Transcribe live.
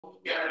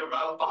Get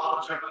about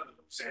Barton,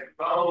 St.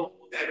 Bo.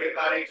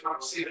 Everybody come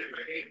see the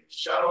great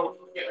show.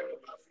 Get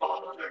about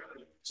Barton,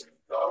 St.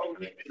 Bo.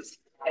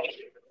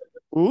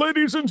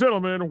 Ladies and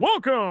gentlemen,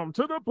 welcome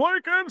to the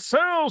Blake and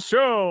Sal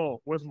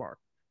Show with Mark.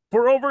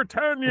 For over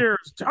 10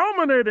 years,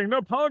 dominating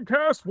the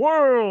podcast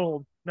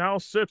world. Now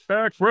sit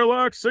back,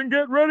 relax, and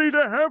get ready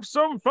to have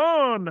some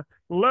fun.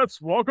 Let's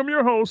welcome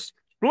your hosts,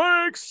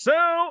 Blake,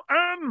 Sal,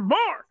 and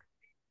Mark.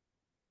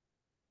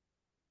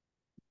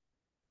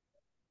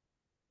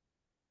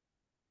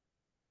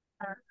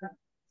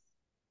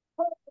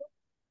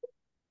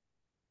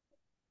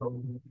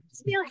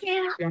 Still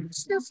here,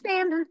 still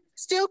standing,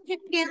 still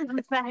kicking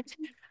the fact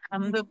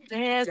I'm the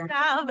best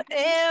I've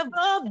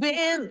ever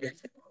been.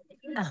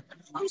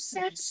 Who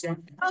sets a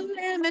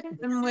limit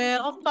and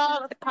we'll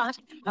fall apart?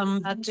 I'm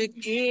about to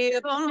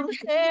give them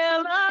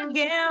hell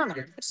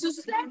again. So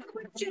say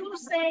what you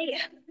say,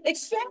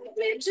 expect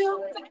me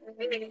to.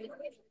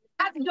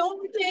 I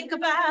don't think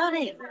about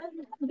it.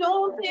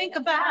 Don't think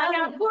about it.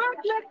 I got work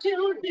left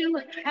to do,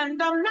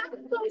 and I'm not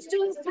close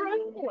to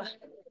through.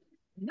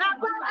 Not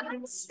while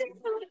I'm still.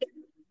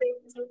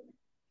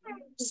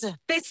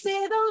 They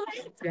say the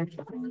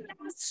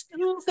last to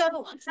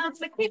go. Sounds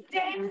like keep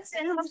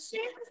dancing. I'm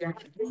still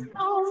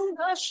on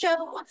the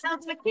show.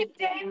 Sounds like keep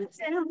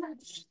dancing.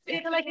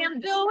 Feel like I'm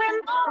doing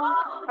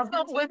more. I'll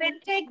go where they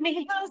take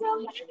me.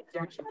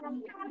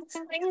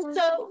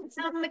 So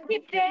sounds like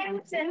keep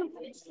dancing.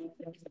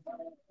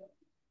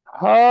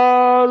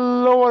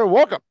 Hello and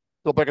welcome to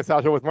the Blake and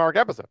Sal Show with Mark,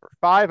 episode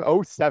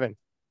 507.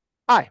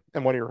 Hi,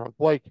 I'm one of your hosts,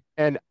 Blake,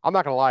 and I'm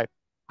not going to lie,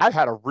 I've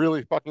had a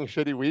really fucking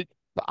shitty week,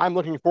 but I'm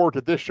looking forward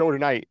to this show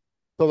tonight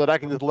so that I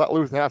can just let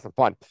loose and have some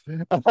fun.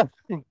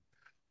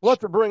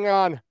 Let's bring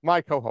on my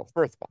co-host.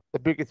 First of all, the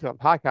biggest film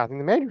podcasting,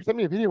 the man who sent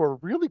me a video of a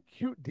really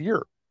cute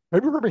deer.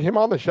 Maybe we're bring him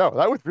on the show.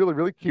 That was really,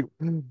 really cute.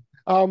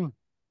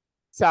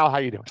 Sal, how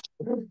you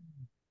doing?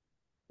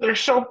 They're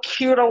so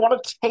cute. I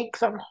want to take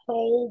them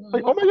home.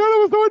 Like, oh my god, that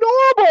was so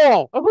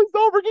adorable! That was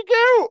so freaking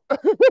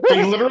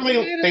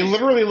cute. They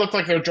literally look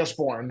like they're just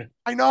born.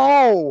 I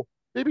know,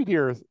 baby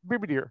deer,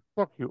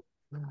 so cute.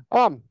 We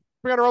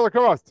got our other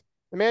co-host,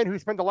 the man who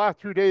spent the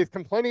last 2 days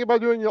complaining about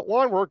doing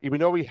lawn work,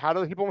 even though he had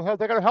other people in the house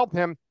that could have helped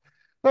him.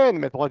 And the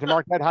myth, legend,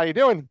 Mark, how you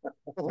doing?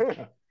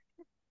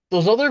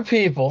 Those other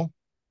people,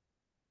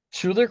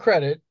 to their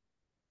credit,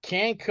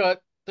 can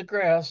cut the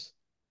grass,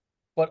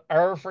 but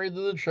are afraid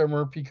of the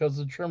trimmer because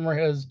the trimmer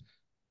has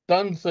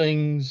done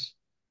things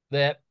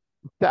that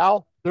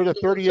Sal, there's a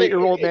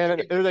 38-year-old man,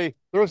 and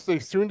there's a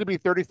soon-to-be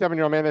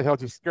 37-year-old man that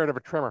who's scared of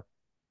a trimmer.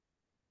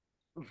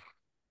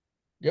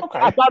 Yep. Okay.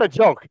 That's not a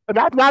joke.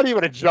 That's not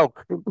even a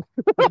joke.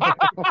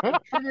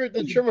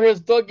 The trimmer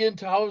has dug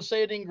into house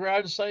siding,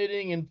 garage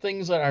siding, and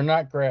things that are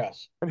not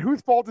grass. And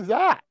whose fault is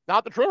that?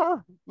 Not the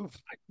trimmer.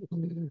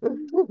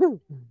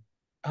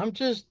 I'm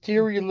just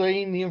here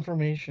relaying the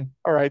information.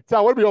 All right,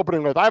 so what are we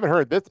opening with? I haven't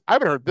heard this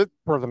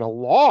person in a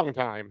long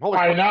time. Holy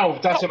I crap. know.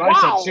 That's what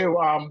I said too.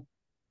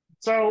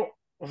 So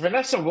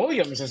Vanessa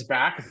Williams is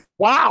back.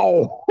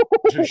 Wow.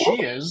 Who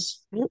she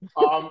is.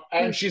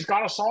 And she's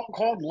got a song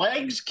called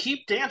 "Legs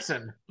Keep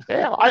Dancing."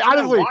 Yeah, I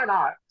honestly, why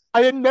not?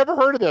 I had never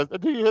heard of this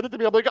until you hit it to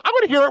me. I'm like, I'm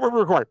going to hear it when we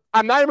record.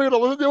 I'm not even going to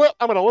listen to it.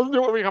 I'm going to listen to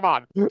it when we come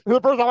on.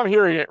 The first time I'm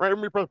hearing it, right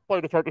when we press play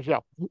to start the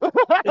show.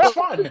 It's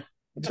fun.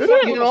 It's a It fun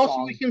is. You know, little also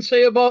song. we can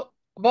say about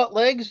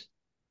legs.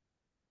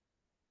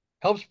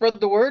 Help spread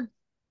the word.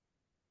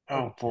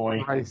 Oh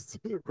boy. Christ.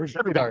 We're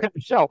shutting down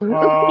the show.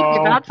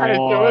 Oh, Not trying to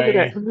show,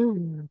 isn't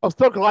boy. it? I'm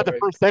so glad the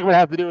first segment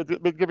has to do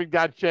with giving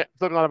God shit.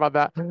 So glad about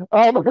that.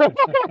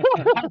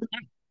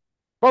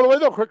 By the way,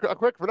 though, a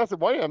quick Vanessa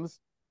Williams,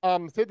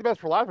 Save the Best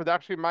for Last was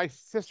actually my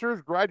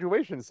sister's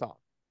graduation song.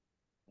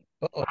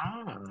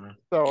 Uh-oh.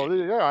 So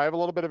yeah, I have a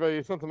little bit of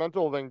a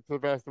sentimental thing to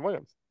Vanessa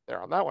Williams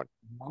there on that one.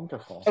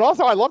 Wonderful. And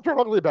also, I loved her in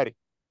Ugly Betty.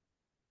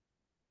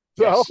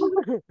 So Yes.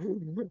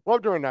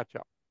 loved her in that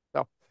show.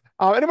 So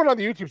anyone on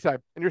the YouTube side,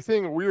 and you're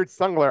seeing weird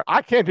sun glare,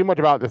 I can't do much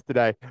about this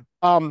today.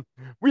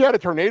 We had a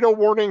tornado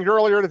warning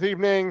earlier this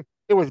evening.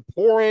 It was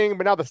pouring,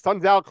 but now the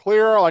sun's out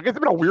clear. Like, it's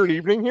been a weird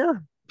evening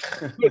here.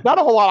 There's not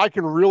a whole lot I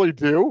can really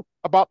do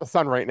about the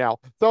sun right now.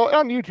 So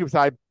on the YouTube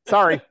side,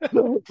 sorry,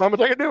 not much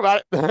I can do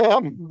about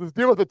it. Let's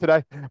deal with it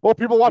today. Most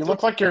people watch. You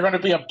look like you're going to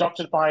be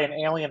abducted by an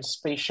alien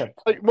spaceship.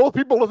 Like, most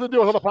people listen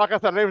to us on the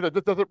podcast that name that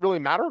this doesn't really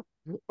matter.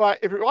 But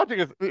if you're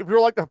watching us, if you're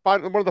like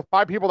one of the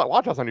 5 people that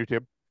watch us on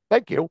YouTube,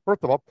 thank you,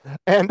 first of all.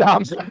 And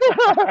actually,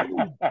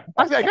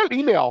 I got an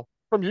email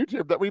from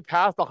YouTube that we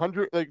passed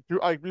 100,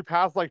 we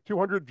passed like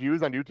 200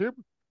 views on YouTube,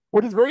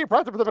 which is very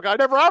impressive. Because I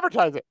never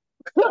advertise it.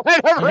 I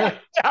never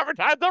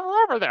advertised them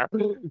over there.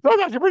 So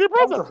it's actually pretty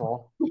impressive.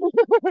 Wonderful.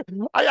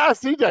 I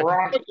asked CJ. We're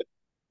on-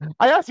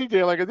 I asked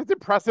CJ, like, is this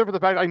impressive for the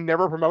fact I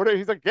never promote it?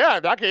 He's like, yeah,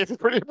 in that case, it's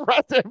pretty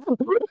impressive.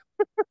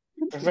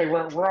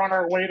 We're on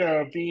our way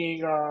to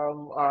being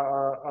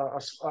a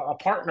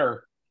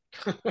partner.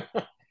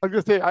 I'm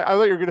gonna say, I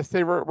thought you were gonna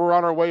say we're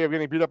on our way of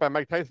getting beat up by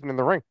Mike Tyson in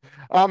the ring.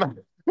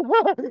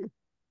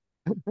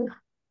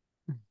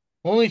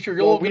 Only if you're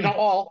Well, we Logan don't-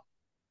 Paul.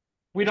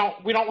 we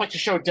don't like to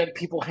show dead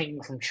people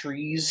hanging from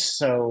trees,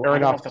 so Fair I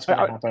don't know enough. if that's going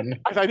to happen.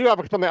 I do have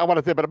something I want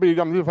to say, but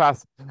I'm too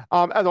fast.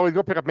 As always,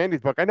 go pick up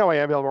Mandy's book. I know I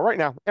am available right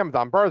now.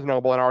 Amazon, Barnes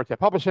Noble, and RTF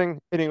Publishing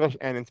in English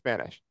and in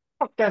Spanish.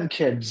 Fuck them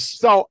kids.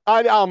 So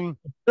there's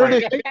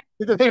Right.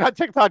 a thing on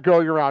TikTok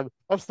going around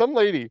of some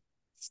lady,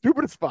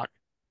 stupid as fuck,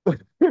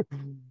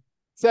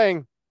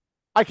 saying,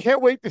 "I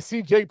can't wait to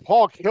see Jake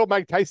Paul kill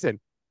Mike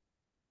Tyson."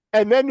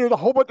 And then there's a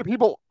whole bunch of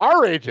people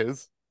our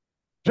ages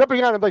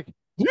jumping on and like, "Do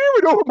you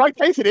even know who Mike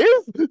Tyson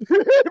is? Do you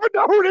even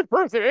know who this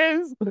person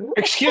is?"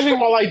 Excuse me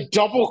while I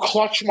double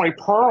clutch my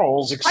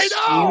pearls. I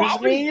know.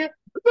 Excuse me.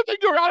 The thing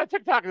going on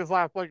TikTok this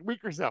last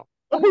week or so.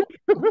 Who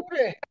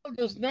the hell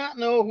does not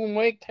know who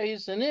Mike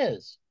Tyson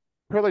is?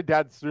 Apparently,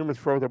 Dad's Zoom is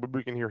frozen, but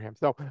we can hear him.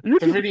 So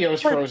The video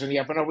is frozen,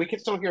 yeah, but no, we can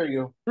still hear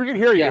you. We can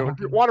hear you. Yeah. If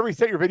you want to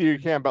reset your video, you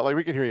can, but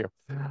we can hear you.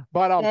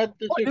 But That's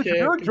if okay.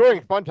 you're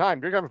enjoying fun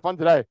time, you're having fun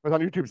today. It was on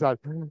YouTube side.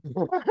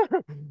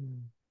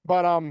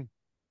 But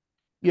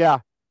yeah,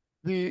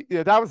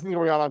 that was the thing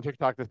going on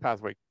TikTok this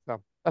past week.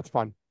 So that's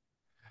fun.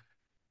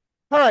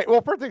 All right.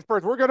 Well, first things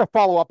first, we're going to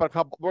follow up a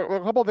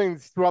couple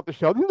things throughout the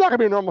show. This is not going to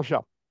be a normal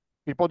show.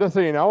 People, just so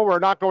you know, we're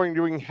not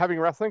doing heavy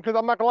wrestling because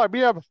I'm not gonna lie,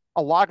 we have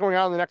a lot going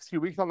on in the next few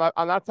weeks on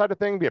that side of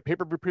thing. Be a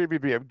pay-per-view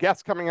preview, we have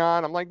guests coming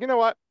on. I'm like, you know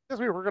what? This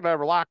week we're gonna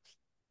relax,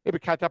 maybe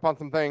catch up on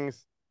some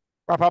things,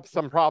 wrap up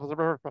some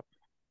problems,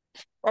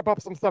 wrap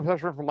up some stuff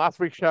from last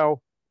week's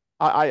show.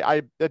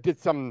 I did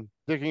some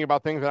thinking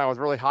about things and I was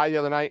really high the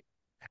other night,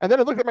 and then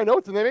I looked at my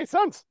notes and they made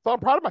sense. So I'm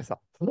proud of myself.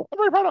 I'm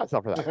very proud of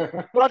myself for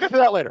that. But I'll get to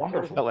that later.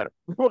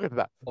 We'll get to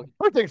that.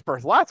 First things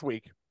first. Last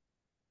week,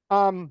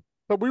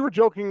 so we were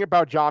joking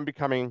about John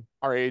becoming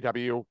our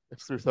AEW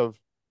exclusive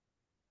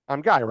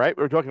guy, right?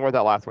 We were joking about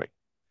that last week.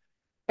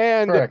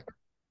 And Correct.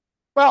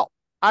 well,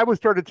 I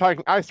started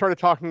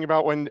talking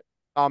about when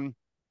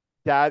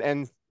Dad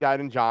and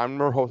John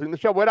were hosting the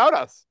show without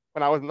us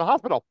when I was in the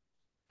hospital.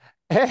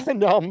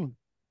 And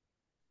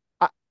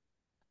I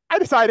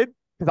decided,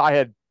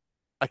 because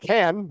I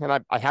can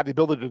and I have the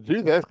ability to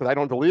do this because I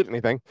don't delete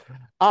anything,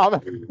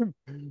 to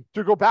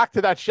go back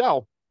to that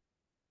show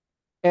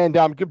and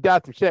give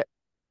Dad some shit.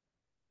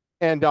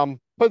 And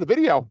play the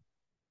video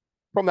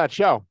from that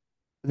show.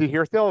 Is he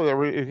here still?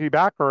 Or is he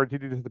back, or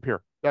did he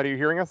disappear? Dad, are you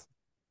hearing us?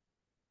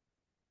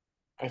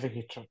 I think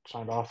he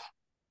signed off.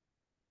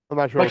 I'm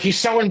not sure. Like, he's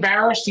so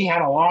embarrassed he had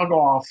to log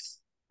off.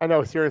 I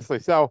know, seriously.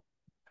 So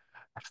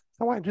I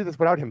don't want to do this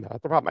without him, though.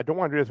 That's the problem. I don't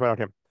want to do this without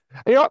him.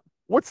 And you know what?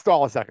 Let's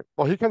stall a second.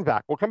 Well, he comes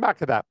back. We'll come back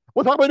to that.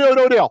 We'll talk about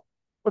No Deal.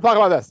 We'll talk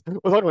about this.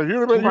 We'll talk about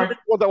you're the ones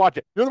that watch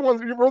it. We're the ones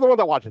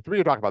that watch it. So we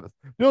can talk about this.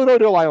 No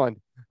Deal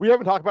Island. We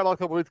haven't talked about it in a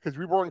couple of weeks because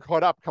we weren't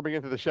caught up coming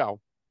into the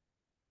show.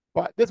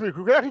 But this week,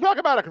 we can actually talk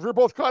about it because we're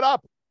both caught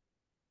up.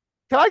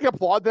 Can I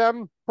applaud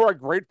them for a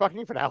great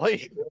fucking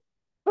finale?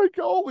 Like,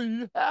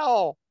 holy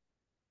hell.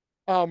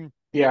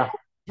 Yeah.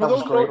 For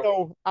those who don't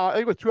know, I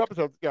think it was 2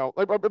 episodes ago,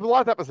 like the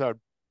last episode,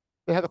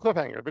 they had the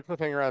big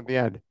cliffhanger at the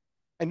end.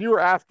 And you were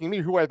asking me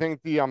who I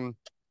think the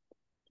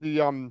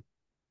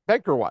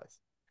banker was.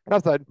 And I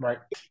said, right,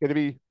 it's gonna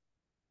be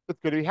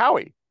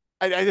Howie.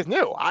 I just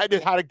knew. I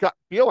just had a gut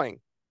feeling.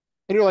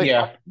 And you're like,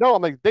 yeah. No,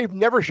 I'm like, they've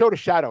never showed a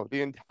shadow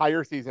the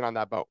entire season on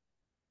that boat.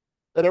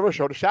 They never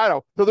showed a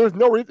shadow. So there's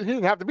no reason he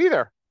didn't have to be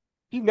there.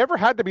 He never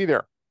had to be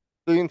there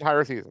the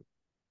entire season.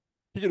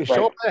 He could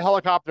show up in a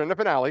helicopter in the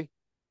finale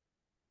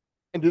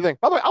and do the thing.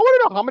 By the way, I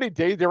want to know how many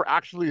days they were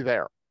actually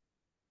there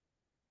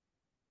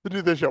to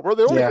do this show. Were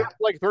they only there for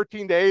like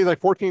 13 days,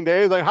 like 14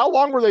 days? Like, how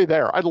long were they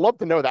there? I'd love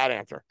to know that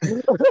answer.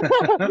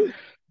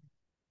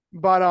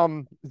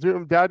 But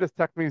Zoom, Dad just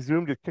texted me,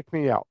 Zoom just kicked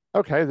me out.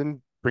 Okay,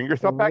 then bring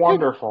yourself back in.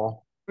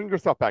 Wonderful. Bring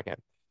yourself back in.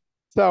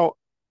 So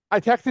I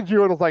texted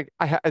you and was like,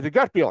 I had a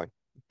gut feeling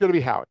it's going to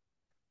be Howie.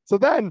 So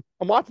then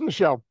I'm watching the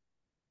show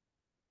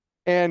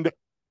and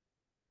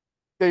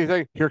they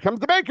say, here comes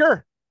the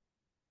banker.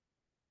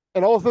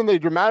 And all of a sudden they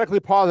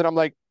dramatically pause and I'm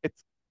like,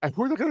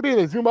 who's it going to be?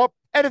 They zoom up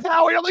and it's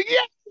Howie. I'm like,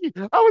 yeah,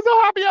 I was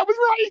so happy I was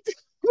right.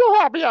 So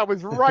happy I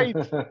was right.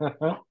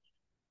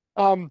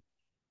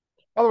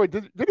 By the way,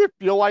 did it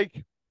feel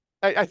like,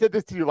 I said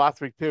this to you last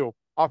week too,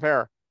 off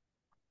air.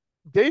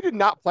 They did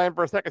not plan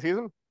for a second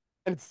season.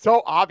 And it's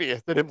so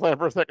obvious they didn't plan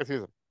for a second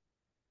season.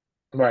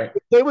 Right.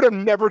 They would have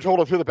never told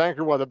us who the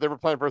banker was if they were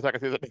planning for a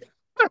second season.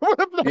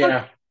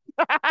 Yeah.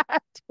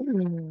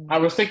 I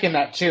was thinking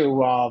that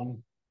too.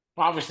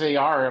 Obviously they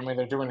are. I mean,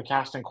 they're doing the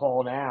casting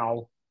call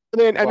now.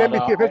 And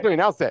NBC officially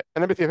announced it.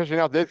 And NBC officially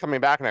announced it's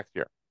coming back next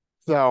year.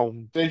 So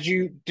did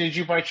you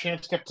by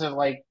chance get to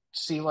like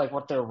see like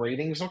what their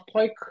ratings look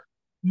like?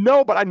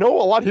 No, but I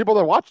know a lot of people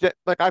that watched it.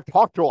 Like, I've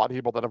talked to a lot of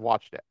people that have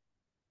watched it.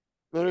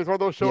 There's one of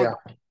those shows.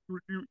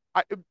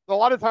 Yeah. A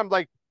lot of times,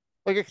 like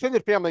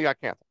Extended Family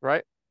got canceled,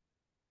 right?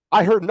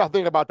 I heard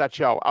nothing about that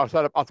show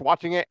outside of us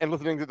watching it and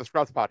listening to the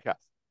Scrubs podcast.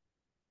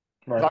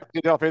 Right.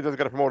 Dale Fraser's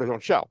going to promote his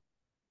own show.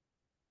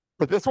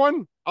 But this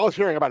one, I was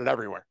hearing about it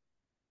everywhere.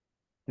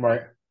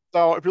 Right.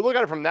 So if you look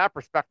at it from that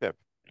perspective,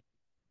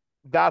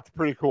 that's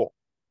pretty cool.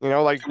 You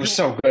know, like, it was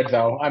so good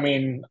though. I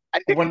mean,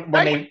 when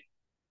they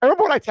I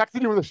remember when I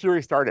texted you when the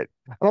series started,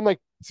 and I'm like,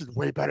 this is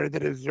way better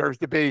than it deserves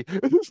to be.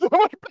 This is so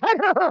much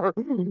better.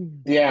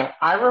 Yeah,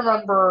 I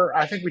remember,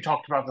 I think we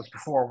talked about this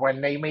before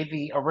when they made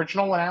the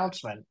original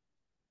announcement,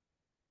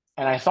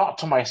 and I thought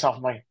to myself,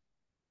 I'm like,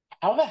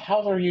 how the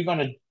hell are you going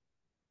to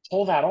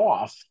pull that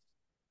off?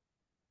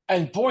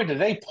 And boy, did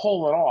they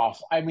pull it off.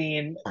 I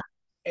mean,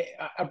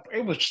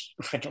 it was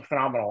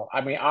phenomenal.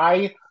 I mean,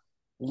 I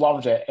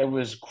loved it. It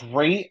was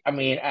great. I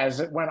mean, as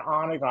it went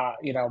on, it got,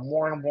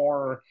 more and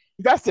more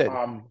Invested.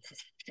 um,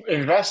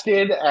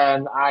 invested,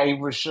 and I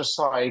was just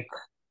like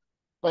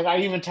I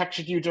even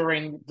texted you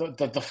during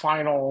the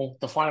final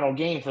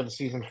game for the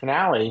season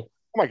finale. Oh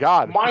my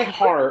God. My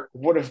heart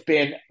would have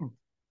been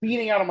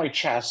beating out of my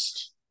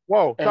chest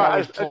Whoa. if I God,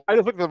 was told, I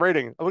just looked at the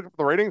rating. I looked at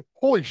the rating.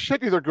 Holy shit,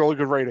 these are really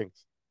good ratings.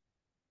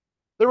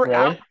 They were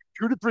averaging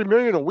really? 2 to 3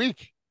 million a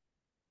week.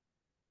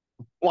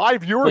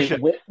 Live Wait, viewership.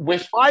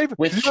 with Live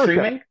with viewership.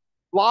 streaming?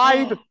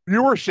 Live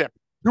viewership.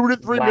 2 to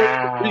 3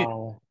 million a week.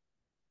 Wow.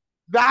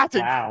 That's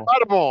Wow.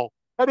 incredible.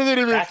 That isn't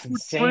even That's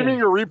streaming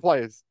insane. or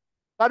replays.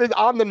 That is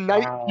on the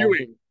night Wow.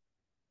 viewing.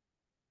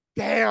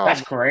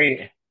 That's Damn.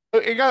 great.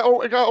 It got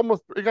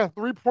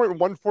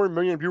 3.14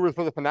 million viewers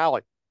for the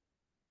finale.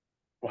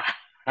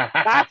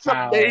 That's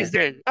Wow.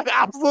 amazing. That's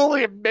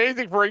absolutely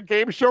amazing for a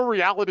game show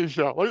reality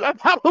show. Like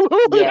that's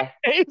absolutely Yeah.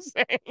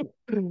 amazing.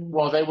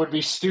 Well, they would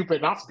be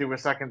stupid not to do a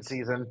second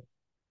season.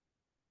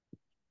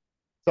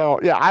 So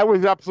yeah, I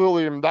was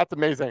absolutely that's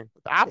amazing.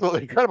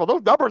 Absolutely incredible.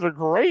 Those numbers are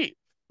great.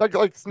 Like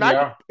SmackDown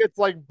Yeah. gets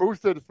like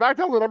boosted.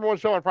 SmackDown's the number one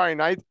show on Friday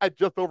nights at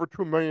just over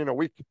 2 million a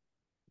week.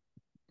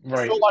 So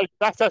Right. like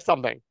that says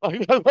something.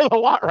 Like that's a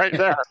lot right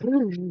there.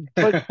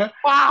 Like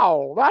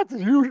wow, that's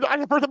huge.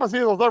 The first time I'm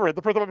seeing those numbers,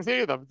 the first time I'm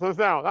seeing them. So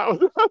now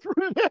that's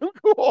really damn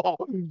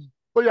cool.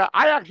 But yeah,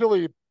 I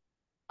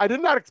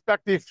did not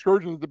expect the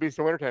excursions to be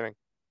so entertaining. Like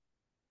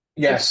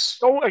Yes.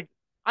 so like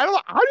I don't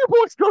know how do you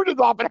pull excursions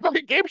off in a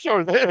fucking game show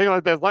or anything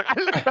like this? Like I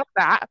didn't expect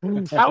that.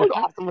 That was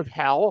awesome as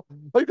hell.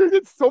 Like they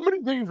did so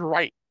many things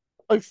right.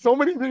 Like so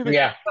many things they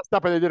Yeah. messed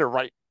up and they did it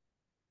right.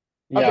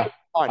 I thought it Yeah. was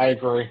I fun.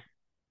 agree.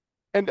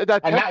 And that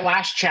And 10, that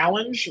last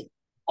challenge,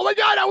 oh my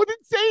god, that was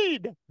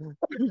insane.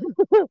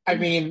 I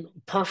mean,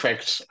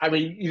 perfect. I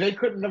mean, they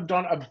couldn't have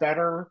done a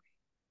better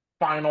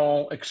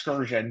final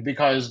excursion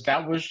because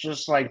that was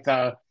just like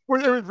It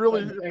was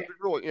really,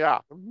 yeah.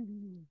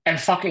 and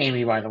fuck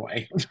Amy, by the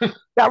way.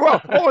 Yeah, well,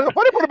 the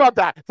funny part about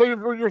that, so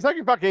you're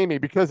saying fuck Amy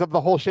because of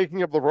the whole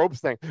shaking of the ropes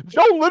thing.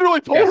 Joe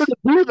literally told her Yes. to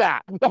do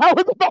that. That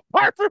was the best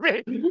part for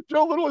me.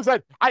 Joe literally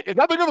said, "It's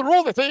nothing in the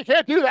rules that say you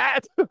can't do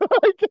that."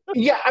 Like,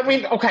 Yeah, I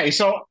mean, okay,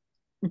 so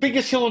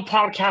biggest heel in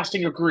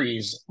podcasting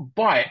agrees,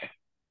 but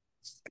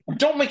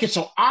don't make it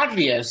so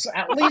obvious.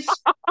 At least,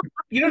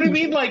 you know what I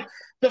mean? Like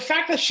the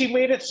fact that she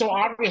made it so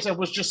obvious and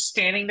was just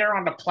standing there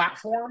on the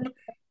platform,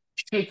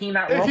 shaking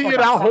that rope he like get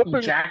a out fucking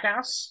hoping.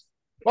 jackass.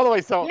 By the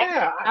way, so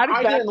Yeah, dad is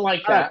I back. didn't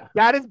like that.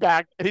 Dad is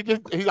back, and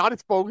he's on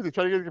his phone because he's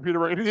trying to get the computer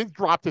right, and he just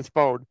dropped his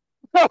phone.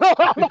 Out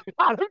of Yeah,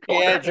 I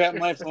corner. dropped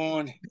my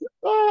phone.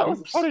 Oh, that was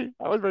Oops. funny.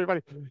 That was very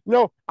funny. You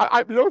know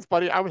what's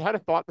funny? Had a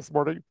thought this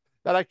morning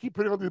that I keep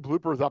putting all these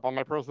bloopers up on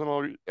my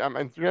personal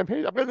Instagram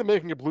page. I'm going to be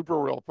making a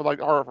blooper reel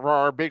for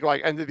our big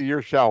like end of the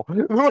year show.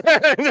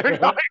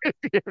 Right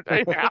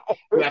now.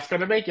 That's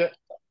gonna make it.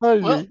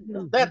 Well,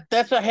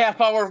 that's a half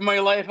hour of my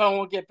life I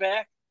won't get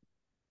back.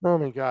 Oh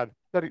my god.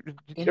 You've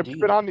Indeed.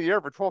 been on the air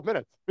for 12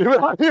 minutes. You've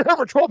been on the air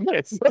for 12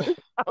 minutes. That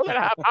was a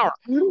half hour.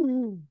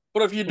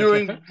 What if you're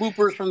doing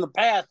bloopers from the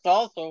past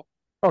also?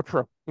 Oh,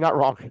 true. You're not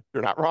wrong.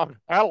 You're not wrong.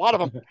 I had a lot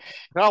of them.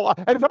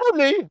 And some of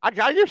me. I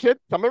got your shit.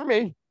 Some of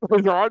me.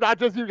 There are not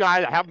just you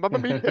guys. I have some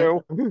of me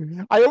too.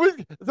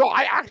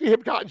 I actually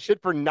have gotten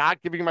shit for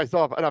not giving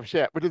myself enough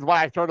shit, which is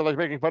why I started like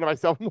making fun of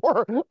myself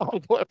more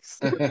on clips.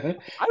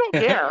 I don't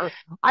care.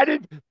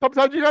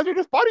 Sometimes you guys are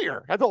just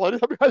funnier. That's all it is.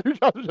 Sometimes you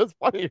guys are just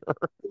funnier.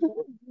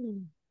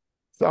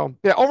 So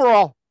yeah,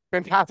 overall,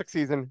 fantastic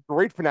season.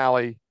 Great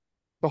finale.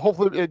 So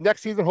hopefully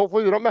next season,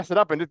 hopefully they don't mess it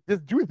up and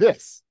just do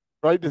this.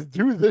 Right? Just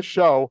do this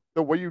show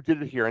the way you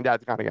did it here. And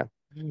Dad's gone again.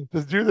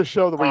 Just do the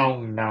show the way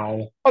Oh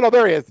no. Oh no,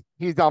 there he is.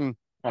 He's I think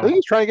Oh.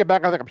 he's trying to get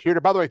back on the computer.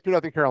 By the way,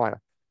 2-0 Carolina.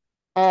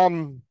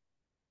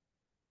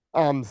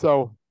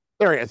 So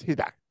there he is. He's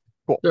back.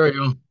 Cool. There you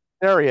go.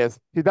 There he is.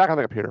 He's back on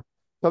the computer.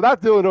 So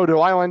that's Dildo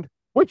Island.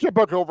 We should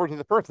book over to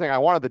the first thing I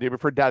wanted to do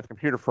before Dad's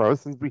computer froze.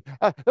 Since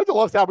that's a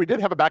love sound. We did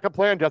have a backup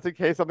plan just in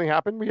case something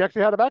happened. We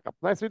actually had a backup.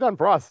 Nicely done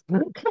for us.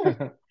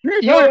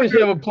 You always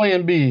have a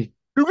plan B.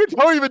 You can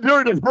tell you've been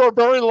doing this for a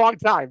very long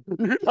time. You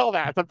can tell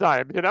that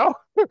sometimes, you know?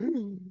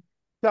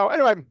 So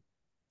anyway,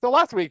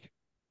 last week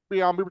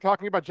we were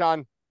talking about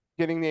John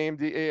getting named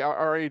the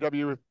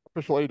RAW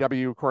official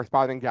AW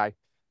corresponding guy.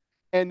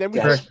 And then we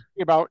were Yes.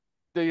 talking about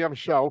the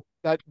show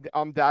that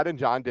Dad and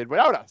John did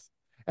without us.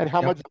 And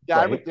how much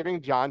Dad was right.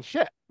 giving John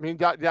shit. I mean,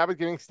 Dad was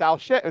giving Sal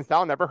shit, and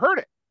Sal never heard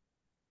it.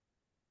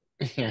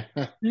 Yeah.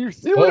 You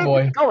see where Oh this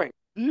boy. is going?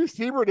 Do you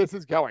see where this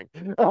is going?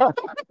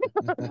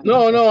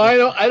 No, I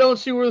don't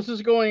see where this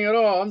is going at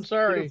all. I'm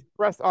sorry. Just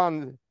press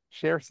on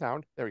share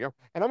sound. There we go.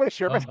 And I'm going to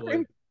share my Oh,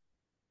 boy.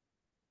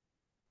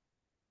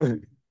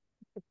 screen.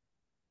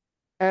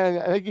 And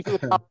I think you see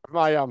the power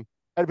of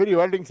my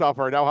video editing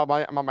software. Now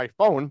I'm on my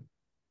phone.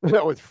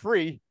 That was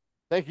free.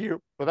 Thank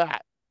you for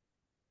that.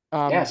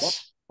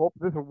 Yes. Hope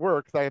this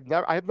works. I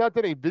have not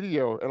done a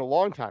video in a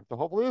long time, so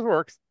hopefully this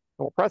works.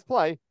 We'll press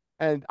play,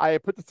 and I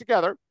put this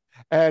together.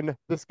 And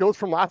this goes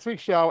from last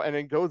week's show, and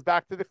it goes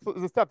back to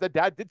the stuff that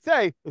Dad did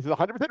say. This is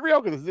 100%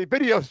 real because this is a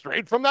video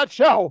straight from that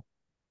show.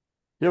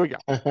 Here we go.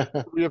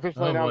 We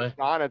officially announced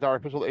John as our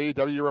official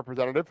AEW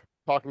representative,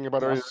 talking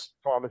about our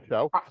on the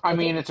show. I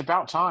mean, it's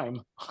about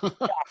time.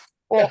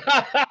 Well,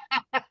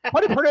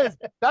 funny part is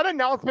that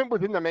announcement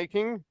was in the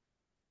making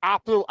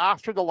after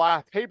the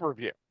last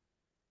pay-per-view.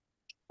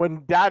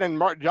 When Dad and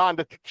John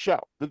did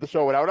the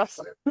show without us.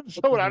 Did the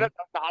show without us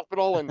at the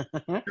hospital, and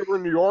we were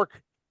in New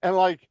York, and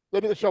like they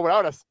did the show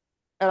without us.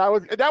 And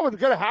that was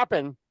gonna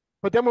happen.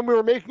 But then when we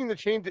were making the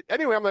change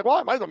anyway, I'm like, well,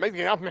 I might as well make the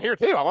announcement here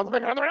too. I want to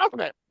make another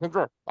announcement. Since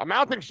we're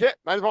announcing shit,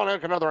 might as well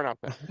make another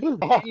announcement. You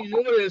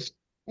notice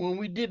when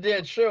we did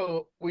that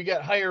show, we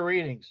got higher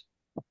ratings.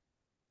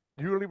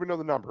 You don't even know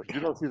the numbers. You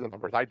don't see the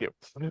numbers. I do.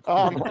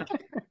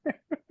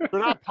 They're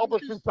not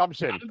public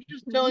consumption. I'm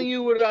just telling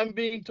you what I'm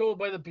being told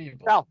by the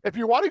people. Now, if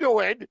you want to go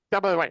in,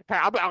 by the way,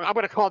 I'm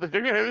going to call this.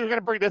 You're going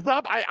to bring this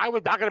up. I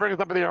was not going to bring this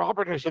up in the I'll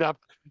bring this shit up.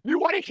 You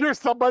want to hear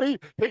somebody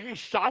taking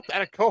shots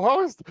at a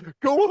co-host?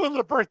 Go within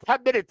the first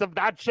 10 minutes of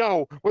that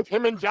show with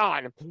him and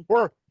John,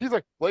 where he's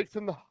like, Blake's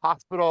in the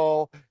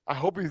hospital. I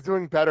hope he's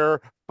doing better.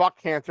 Fuck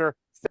cancer.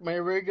 My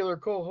regular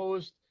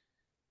co-host,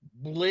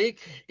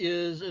 Blake,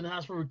 is in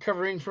hospital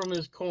recovering from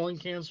his colon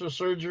cancer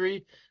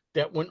surgery.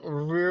 That went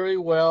really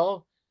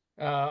well.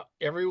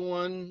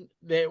 Everyone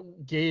that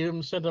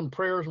sent him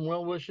prayers and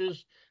well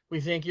wishes. We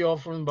thank you all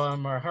from the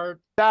bottom of our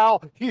heart.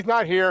 Sal, he's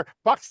not here.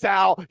 Fuck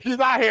Sal, he's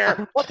not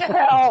here. What the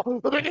hell?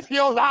 The biggest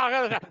heel is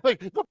out.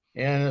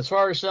 And as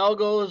far as Sal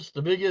goes,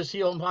 the biggest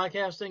heel in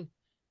podcasting,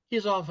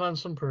 he's off on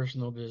some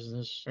personal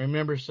business.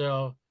 Remember,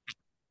 Sal,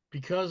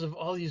 because of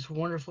all these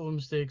wonderful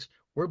mistakes,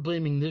 we're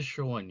blaming this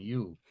show on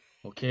you.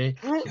 Okay?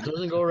 If it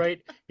doesn't go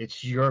right,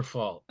 it's your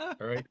fault. All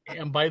right?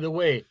 And by the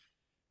way,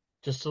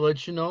 just to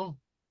let you know,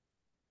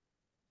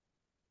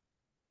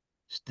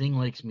 Sting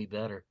likes me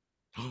better.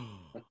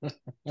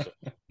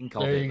 Think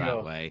of it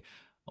that way.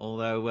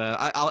 Although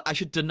I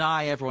should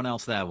deny everyone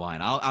else their wine.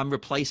 I'm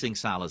replacing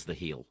Sal as the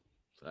heel.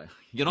 So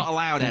you're not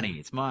allowed any.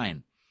 It's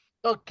mine.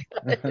 Okay.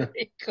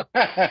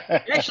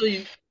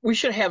 Actually, we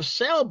should have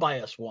Sal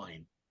buy us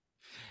wine.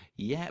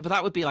 Yeah, but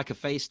that would be like a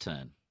face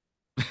turn.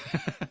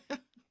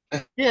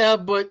 Yeah,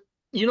 but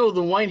you know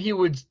the wine he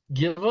would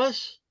give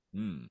us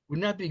would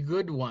not be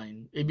good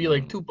wine. It'd be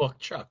like $2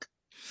 Chuck.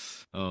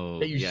 Oh,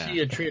 that you see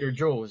at Trader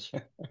Joe's.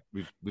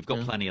 We've got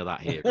plenty of that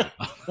here.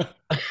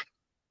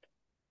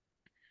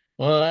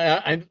 Well,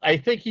 I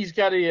think he's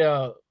got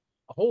a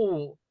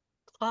whole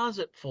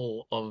closet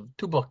full of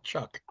 $2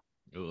 Chuck.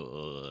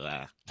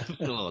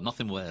 Oh,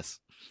 nothing worse.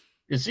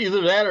 It's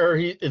either that or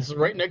it's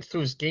right next to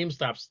his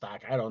GameStop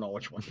stock. I don't know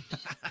which one.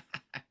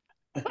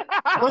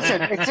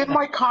 Listen, it's in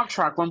my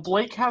contract. When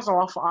Blake has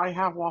off, I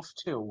have off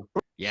too.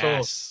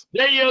 Yes. So,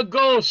 there you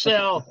go,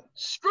 Sal.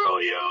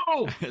 Screw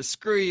you.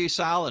 Screw you,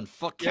 Sal, and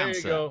fuck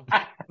cancer.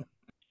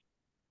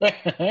 There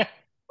you go.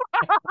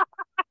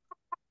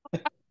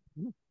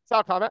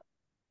 Sal, comment.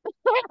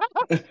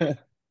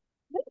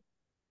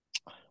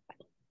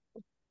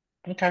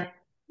 Okay.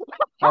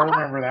 I'll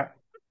remember that.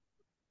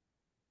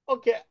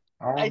 Okay.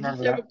 I'll I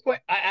remember just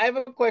that. I have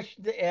a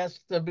question to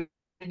ask the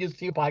biggest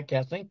heel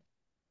podcasting.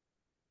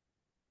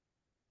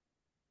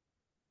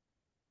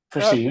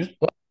 Proceed.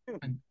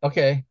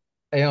 Okay.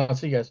 I'll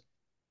see you guys.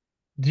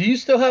 Do you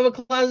still have a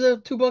closet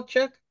of $2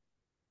 Chuck?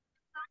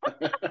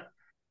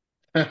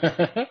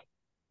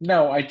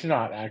 No, I do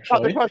not That's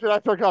actually. the question I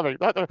saw coming.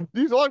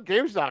 These are all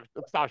GameStop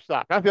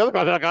stock. That's the other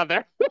question I got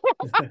there.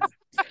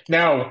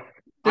 No,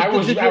 I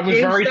was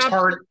very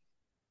tardy.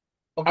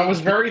 Okay. I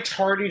was very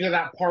tardy to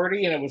that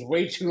party, and it was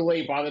way too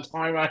late by the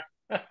time I.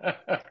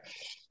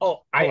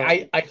 Oh,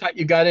 I thought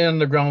you got in on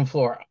the ground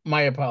floor.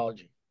 My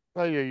apology.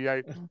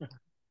 Yeah.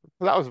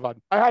 That was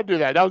fun. I had to do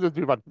that. That was just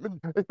too fun.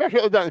 Especially if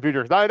it was done in the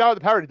future. Because I have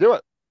the power to do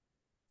it.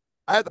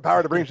 I have the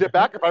power to bring shit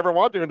back if I ever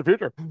want to in the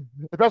future.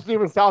 Especially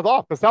when Sal's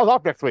off. Because Sal's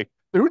off next week.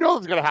 So who knows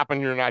what's going to happen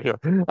when you're not here.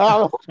 You're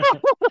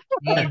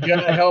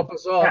gonna help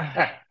us all.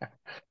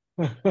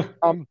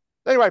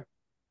 Anyway,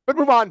 let's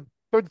move on.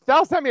 So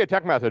Sal sent me a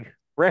text message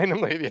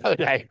randomly the other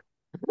day.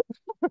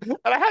 And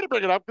I had to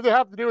bring it up because it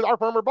has to do with our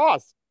former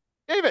boss,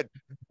 David.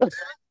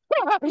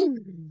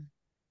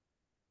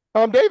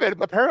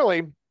 David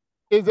apparently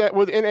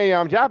was in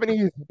a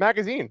Japanese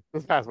magazine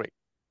this past week.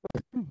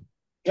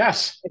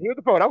 Yes. And here's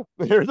the photo.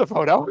 Here's the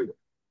photo.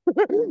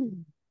 They're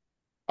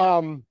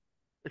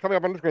coming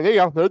up on the screen. There you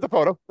go. There's the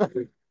photo.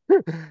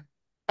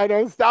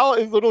 And Sal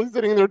is literally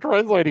sitting there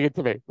translating it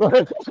to me.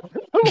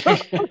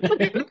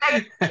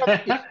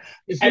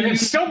 And it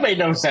still made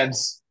no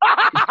sense.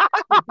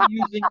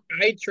 Using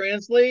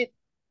iTranslate?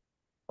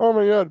 Oh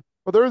my god!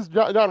 But there is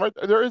John right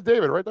there. There is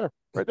David right there.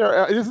 Right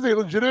there. This is a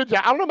legitimate.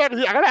 I don't know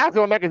magazine. I gotta ask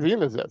him what magazine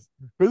this is.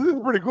 Because this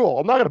is pretty cool.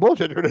 I'm not gonna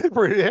bullshit you. It's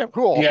pretty damn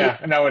cool. Yeah,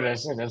 no, it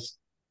is. It is.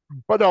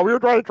 But no, we were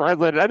trying to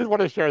translate it. I just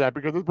want to share that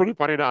because it's pretty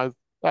funny to us.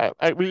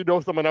 We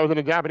know someone that was in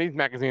a Japanese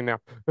magazine now,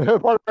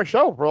 part of our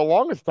show for the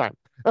longest time.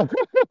 All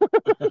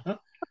Uh-oh.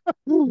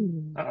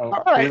 Did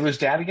we right. lose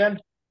Dad again?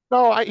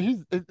 No,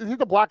 he's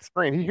a black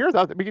screen. He hears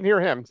us. We can hear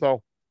him.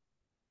 So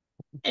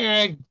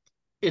And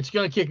it's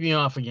gonna kick me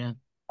off again.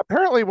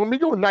 apparently, when we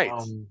go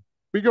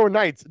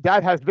nights.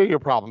 Dad has video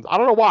problems. I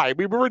don't know why.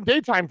 We were in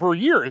daytime for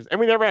years, and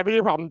we never had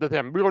video problems with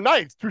him. We go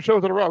nights, 2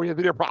 shows in a row. We had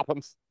video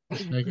problems.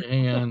 Okay,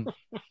 hang on.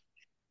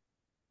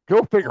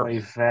 Go figure. Oy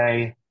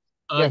vey.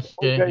 Yes,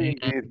 Okay, oy vey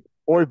indeed.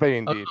 Oy vey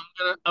indeed.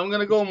 I'm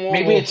gonna go more.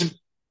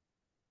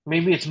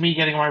 Maybe it's me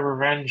getting my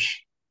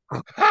revenge.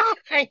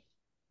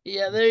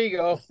 Yeah, there you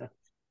go.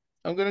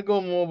 I'm gonna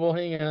go mobile.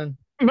 Hang on.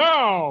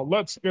 Now,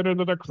 let's get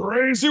into the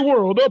crazy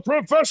world of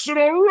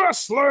professional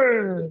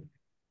wrestling.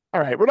 All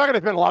right, we're not going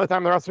to spend a lot of time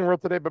in the wrestling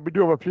world today, but we do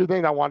have a few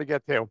things I want to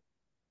get to.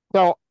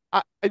 So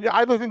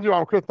I listen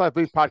to Chris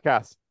Leslie's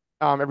podcast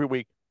every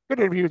week. Good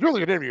interviews,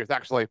 really good interviews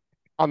actually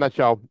on that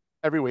show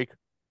every week.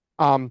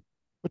 But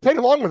Teddy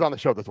Long was on the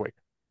show this week,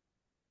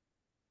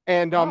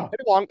 and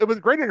Teddy Long, it was a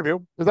great interview.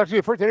 It was actually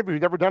the first interview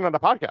he's ever done on a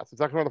podcast.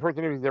 It's actually one of the first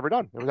interviews he's ever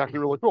done. It was actually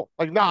really cool.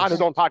 Like not on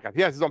his own podcast.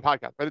 He has his own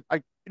podcast, but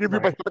I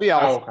interviewed by somebody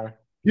else. Oh, okay.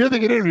 He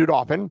doesn't get interviewed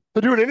often.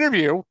 To do an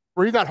interview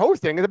where he's not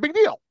hosting is a big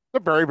deal. It's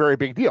a very, very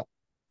big deal.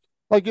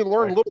 Like you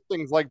learn little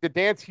things like the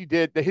dance he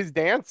did, his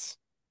dance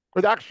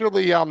was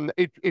actually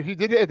if he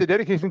did it at the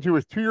dedication to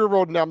his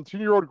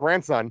 2-year-old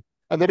grandson,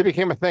 and then it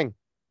became a thing.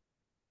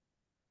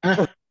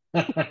 Which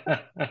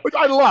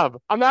I love.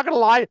 I'm not gonna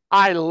lie,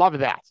 I love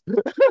that.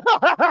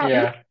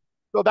 Yeah.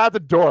 So that's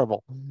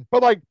adorable.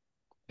 But like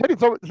Teddy,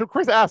 so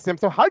Chris asked him,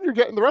 so how did you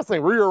get in the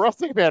wrestling? Were you a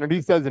wrestling fan? And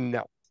he says,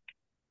 no.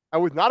 I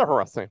was not a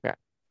wrestling fan.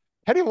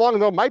 Teddy Long,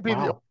 though, might be the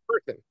only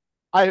person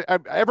I've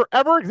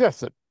ever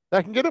existed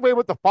that can get away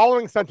with the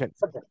following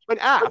sentence. When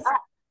asked,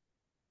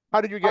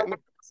 how did you get into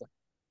wrestling?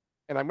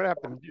 And I'm going to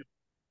have to mute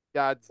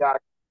God's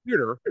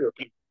computer.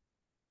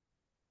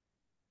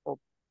 What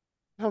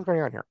the hell's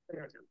going on here?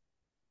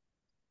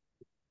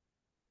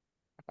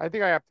 I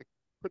think I have to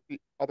put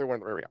the other one.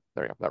 There we go.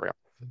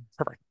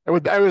 Perfect. It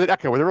was an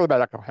echo. It was a really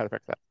bad echo. I had to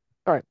fix that.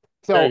 All right.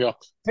 So There you go.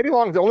 Teddy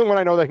Long is the only one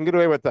I know that can get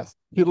away with this.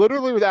 He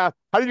literally was asked,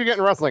 how did you get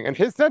in wrestling? And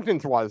his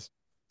sentence was,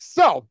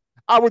 so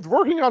I was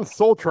working on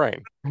Soul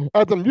Train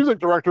as the music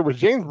director was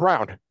James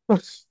Brown.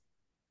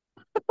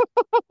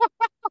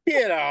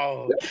 Get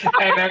out.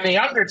 And then The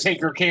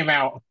Undertaker came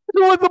out. It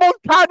was the most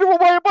casual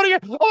way of putting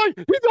it. Oh,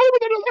 he's the only one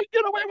that can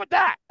get away with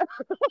that.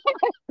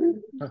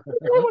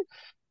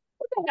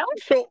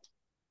 So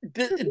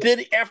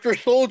did after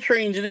Soul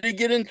Train, did he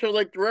get into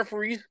like the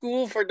referee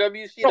school for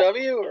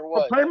WCW or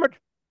what? Pretty much,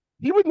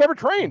 he was never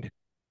trained.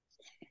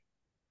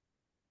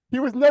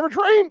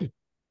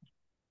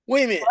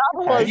 Wait a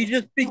minute. He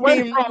just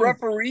became a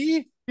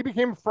referee? He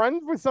became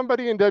friends with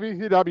somebody in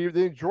WCW.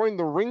 Then he joined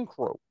the ring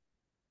crew.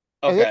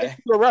 And then Okay.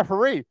 he was a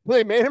referee.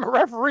 They made him a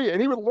referee,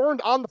 and he would learn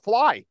on the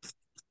fly.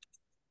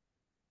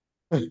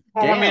 Well,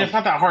 I mean, it's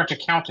not that hard to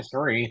count to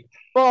 3.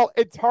 Well,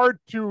 it's hard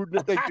to.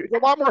 There's a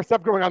lot more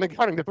stuff going on than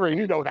counting to 3, and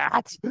you know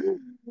that.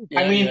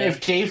 I mean,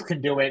 if Dave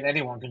can do it,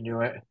 anyone can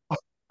do it.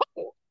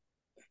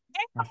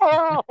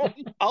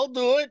 I'll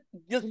do it.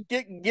 Just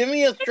give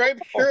me a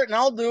striped shirt and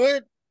I'll do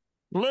it.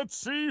 Let's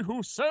see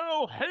who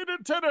Sal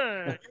hated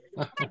today.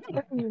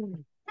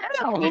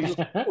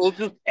 We'll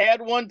just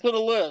add one to the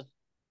list.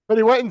 But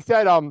he went and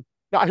said,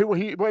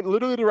 he went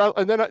literally to,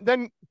 and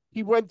then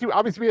he went to,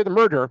 obviously, we had the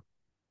merger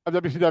of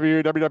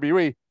WCW,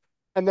 WWE,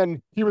 and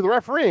then he was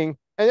refereeing,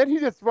 and then he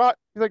just thought,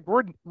 he's like,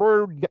 we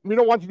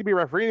don't want you to be a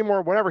referee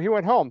anymore, whatever. He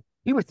went home.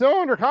 He was still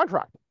under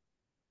contract.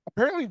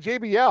 Apparently,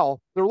 JBL,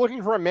 they're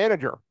looking for a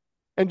manager,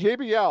 and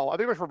JBL, I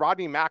think it was for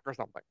Rodney Mack or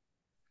something,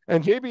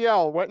 and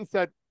JBL went and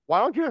said, why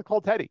don't you just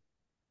call Teddy?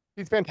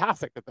 He's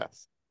fantastic at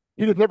this.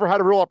 He just never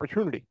had a real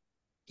opportunity.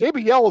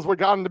 JBL is what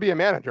got him to be a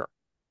manager.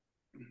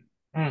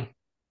 And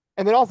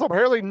then also,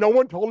 apparently, no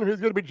one told him he was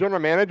going to be general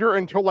manager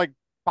until like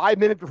 5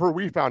 minutes before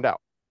we found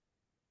out.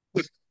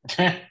 Of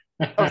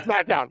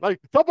SmackDown. Like,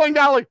 something like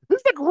that. Like, this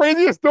is the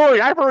craziest story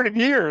I've heard in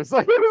years.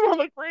 Like, this is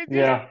one of the craziest.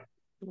 Yeah.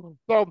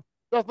 So,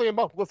 definitely a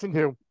must listen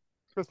to.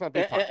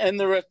 And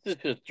the rest is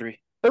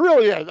history. It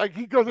really is. Like,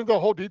 he goes into a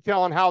whole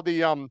detail on how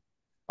the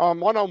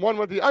one-on-one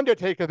with the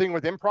Undertaker thing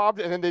was improv,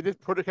 and then they just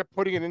kept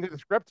putting it into the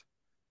script.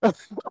 Or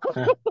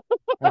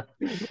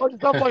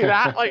stuff like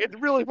that. Like, it's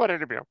really fun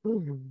interview.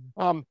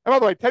 And by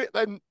the way,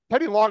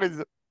 Teddy Long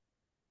is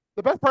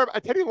the best part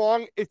of Teddy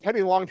Long is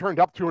Teddy Long turned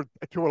up to an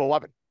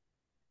 11.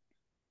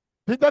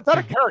 That's not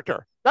a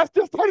character. That's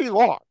just Teddy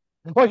Long.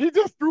 Like, he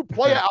just threw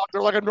play out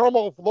there like a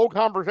normal flow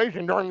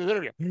conversation during this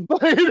interview.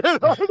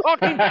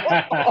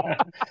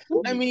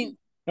 I mean,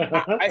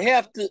 I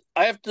have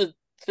to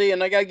say,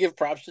 and I gotta give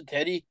props to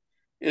Teddy,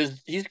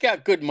 is he's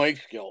got good mic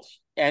skills,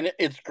 and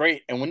it's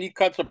great. And when he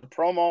cuts a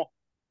promo,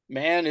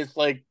 man, it's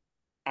like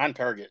on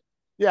target.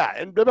 Yeah,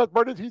 and the best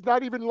part is he's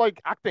not even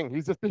like acting;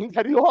 he's just being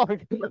Teddy Long.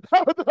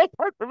 That was the best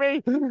part for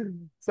me.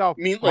 So, I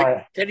mean,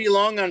 like Teddy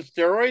Long on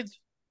steroids.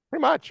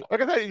 Pretty much,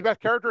 like I said, he's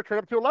best character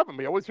turned up to 11.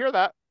 We always hear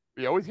that.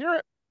 We always hear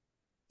it.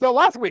 So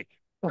last week,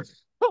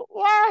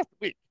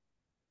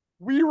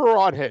 we were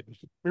on Hinge.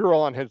 We were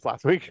all on Hinge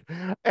last week,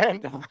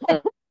 and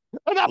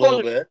A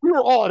little bit. we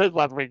were all on Hinge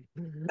last week.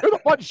 It was a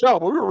fun show,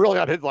 but we were really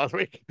on Hinge last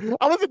week.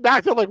 I listened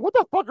back to like, what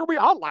the fuck are we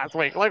on last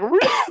week? Like, were we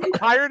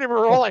tired and we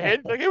were all on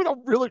Hinge? Like, it was a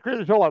really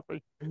crazy show last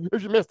week.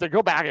 If you missed it,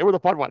 go back. It was a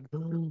fun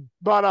one.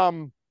 But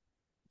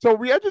so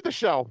we ended the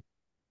show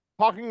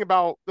talking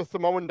about the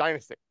Samoan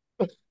dynasty.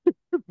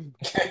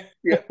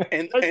 Yeah,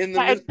 and the And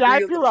mystery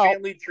Dad of the threw out-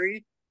 family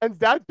tree. And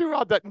Dad threw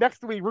out that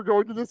next week we're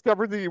going to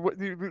discover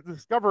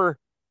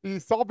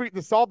solve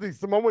the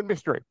Samoan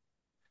mystery.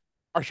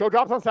 Our show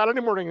drops on Saturday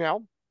morning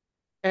now,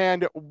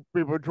 and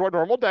we would do a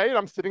normal day. And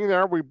I'm sitting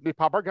there. We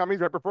pop our gummies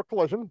right before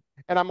Collision,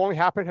 and I'm only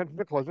half paying attention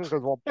to Collision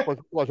because well,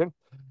 Collision.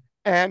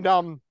 And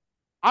I'm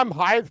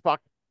high as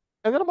fuck.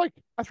 And then I'm like,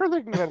 I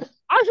started thinking,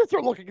 I should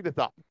start looking this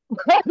up.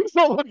 I should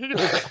start looking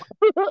this up.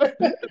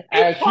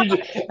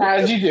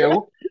 As you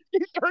do.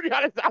 He's already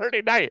on a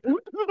Saturday night. This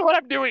is what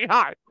I'm doing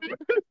high.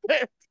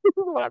 This is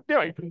what I'm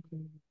doing.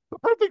 The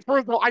first thing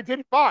first, though, I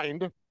did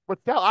find what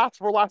Sal asked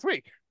for last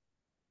week.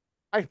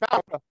 I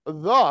found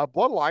the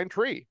bloodline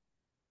tree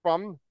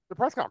from the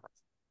press conference.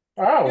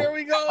 Oh, There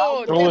we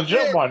go. the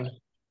legit one.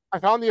 I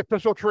found the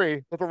official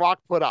tree that The Rock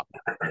put up.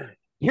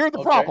 Here's the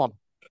Okay. problem.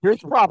 Here's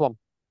the problem.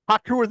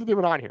 Haku isn't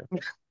even on here.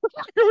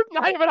 Haku's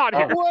not even on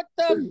here. What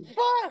the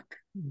fuck?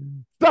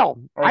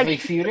 So, Are they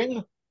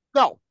feuding?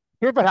 no,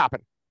 here's what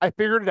happened. I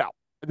figured it out.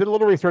 I did a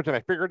little research and I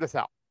figured this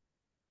out.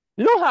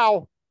 You know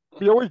how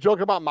we always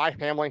joke about my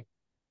family?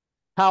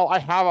 How I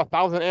have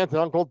 1,000 aunts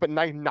and uncles, but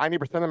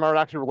 90% of them are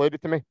actually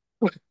related to me?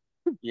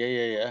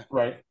 Yeah.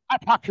 Right.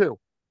 That's Haku.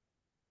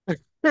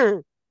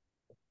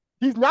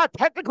 He's not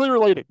technically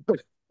related.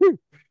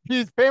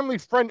 He's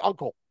family's friend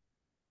uncle.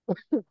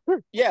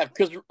 Yeah,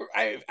 because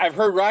I've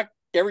heard Rock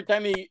every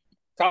time he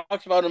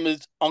talks about him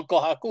is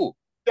Uncle Haku.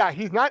 Yeah,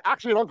 he's not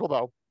actually an uncle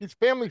though. He's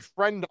family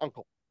friend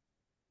uncle.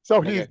 So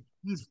Okay.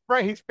 he's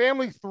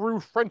family through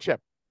friendship.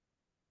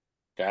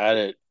 Got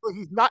it. So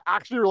he's not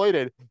actually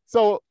related.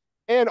 So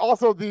and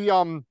also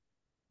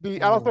I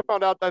also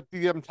found out that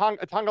the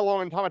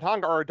Tongalo and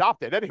Tamatanga are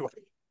adopted anyway.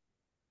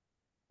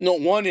 No,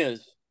 one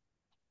is.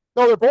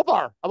 No, they both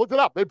are. I looked it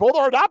up. They both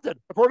are adopted,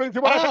 according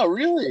to what I Oh, found.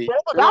 really?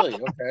 Both Really?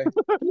 adopted.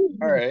 Okay.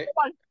 All right.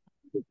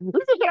 This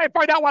is what I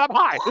find out when I'm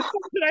high. This is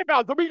what I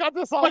found. So we got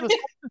this on this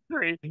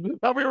mystery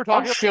that we were I'm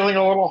talking about. feeling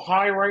a little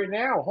high right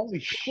now. Holy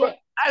shit.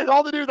 That is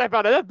all the news I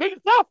found. And that's big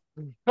stuff.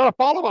 Got a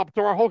follow up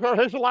to our whole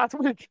conversation last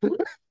week. So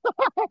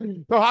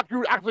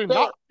Haku actually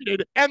not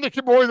related, and the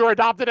Kimboys are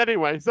adopted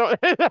anyway. So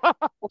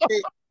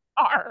Okay.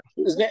 are.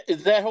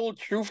 Is that whole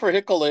true for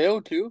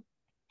Hikuleo too?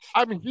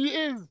 I mean, he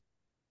is.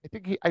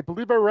 I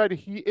believe I read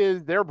he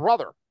is their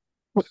brother.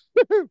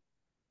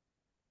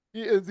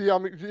 He is the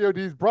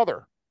GOD's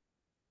brother.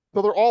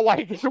 So they're all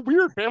like, it's a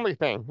weird family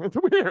thing. It's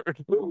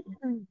weird.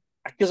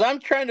 Because I'm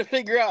trying to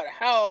figure out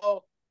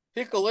how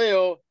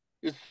Hikuleo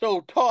is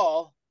so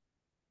tall,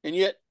 and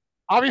yet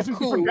Obviously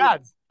different Haku-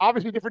 dads.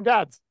 Obviously different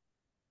dads.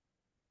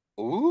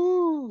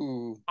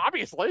 Ooh.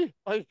 Obviously.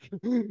 Like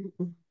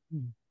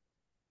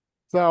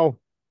so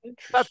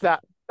that's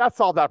that. That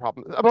solved that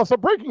problem. Well, so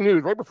breaking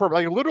news right before,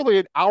 like literally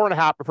an hour and a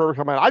half before we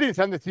come in. I didn't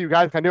send this to you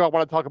guys because I knew I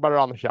wanted to talk about it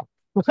on the show.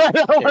 I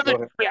wanted go the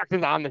ahead.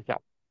 reactions on the show.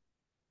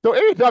 So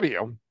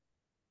AEW,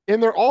 in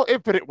their all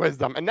infinite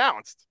wisdom,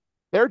 announced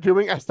they're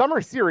doing a summer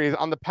series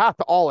on the path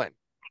to All In.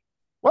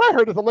 What I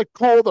heard is I'm like,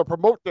 cool,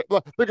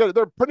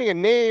 they're putting a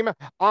name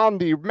on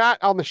the mat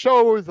on the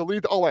shows to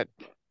lead to All In,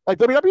 like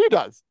WWE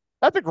does.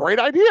 That's a great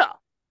idea,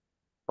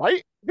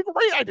 right? It's a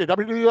great idea.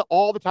 WWE does it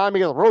all the time. We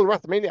get the Road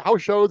to WrestleMania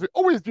house shows. We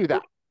always do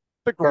that.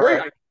 It's a great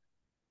idea.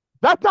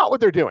 That's not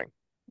what they're doing.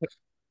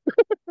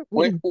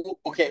 Wait,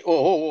 okay.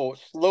 Oh,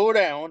 slow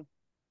down.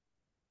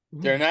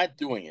 They're not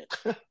doing it.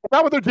 That's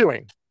not what they're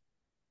doing.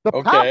 The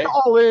Path Okay. to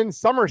All In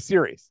Summer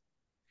Series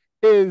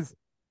is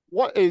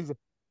what is.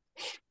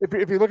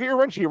 If you look at your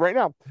run sheet right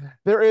now,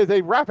 there is a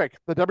graphic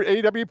that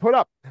AEW put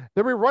up.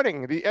 They'll be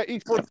running the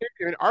Esports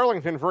Stadium in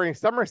Arlington for a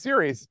summer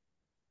series,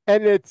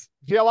 and it's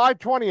July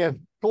 20th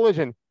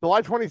Collision,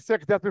 July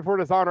 26th Death Before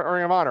Dishonor,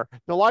 Ring of Honor,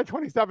 July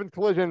 27th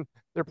Collision.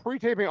 They're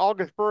pre-taping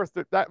August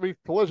 1st that week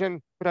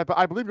Collision, but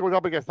I believe it goes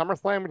up against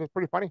SummerSlam, which is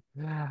pretty funny.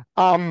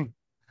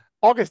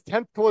 August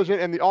 10th Collision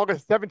and the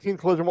August 17th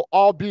Collision will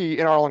all be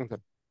in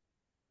Arlington.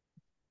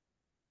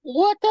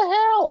 What the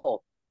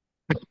hell?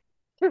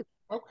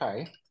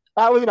 Okay.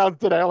 That was announced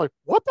today. I'm like,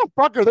 what the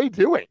fuck are they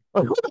doing?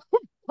 Like, what the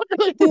fuck are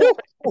they doing?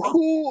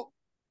 Who?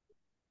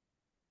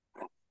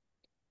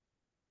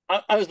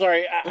 I'm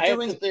sorry. I have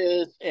doing- to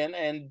say this,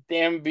 and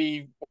damn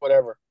be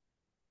whatever.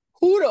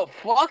 Who the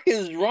fuck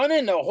is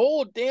running the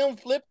whole damn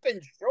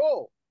flipping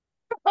show?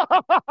 I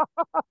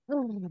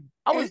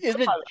was, Is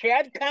it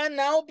Chad Khan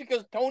now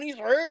because Tony's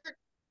hurt?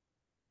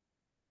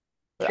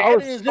 I Chad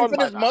was and his stunned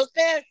by infamous that.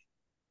 mustache?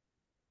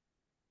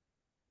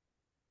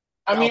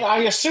 I mean, I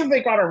assume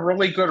they got a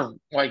really good,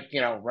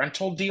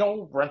 rental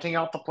deal, renting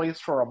out the place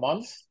for a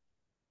month.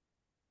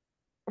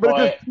 But it But,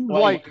 just seems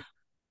like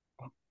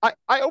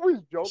I always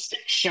joke.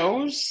 6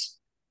 shows?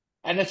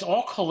 And it's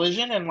all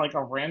Collision and like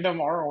a random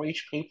ROH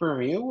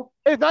pay-per-view?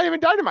 It's not even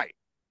Dynamite.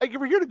 Like, if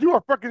we're going to do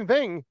a freaking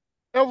thing,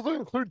 it will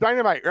include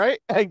Dynamite, right?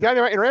 Like,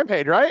 Dynamite and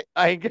Rampage, right?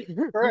 Like,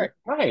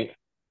 Right.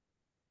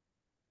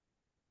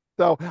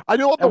 So I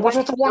do love the And what's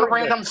way with the one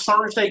random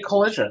Thursday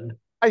Collision?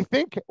 I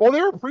think, well,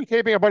 they were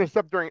pre-taping a bunch of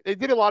stuff they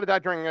did a lot of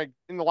that during, like,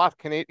 in the last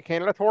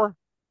Canada tour,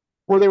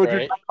 where they would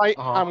do Dynamite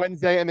on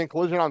Wednesday and then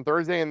Collision on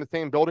Thursday in the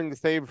same building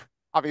to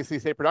obviously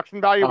save production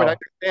value, but I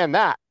understand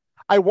that.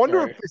 I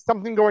wonder if there's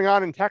something going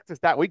on in Texas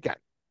that weekend,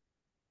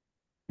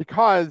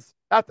 because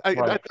that's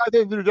nothing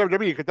to do with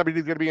WWE, because WWE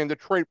is going to be in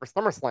Detroit for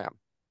SummerSlam,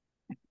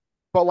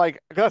 but like,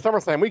 that's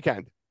SummerSlam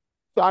weekend.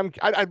 So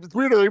it's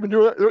weird they're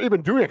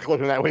even doing a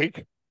Collision that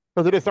week,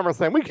 because it is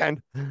SummerSlam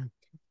weekend.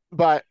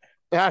 But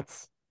that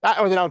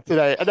was announced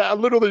today, and I'm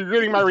literally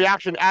getting my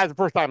reaction as the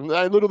first time.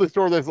 I literally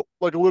saw this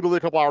like literally a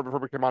couple hours before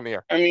we came on the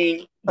air. I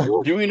mean,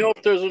 do we know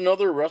if there's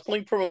another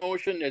wrestling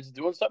promotion that's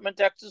doing something in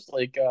Texas,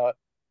 like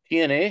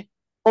TNA?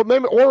 Or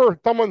maybe, or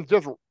someone's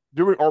just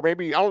doing, or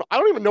maybe I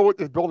don't even know what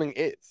this building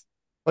is.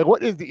 Like,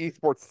 what is the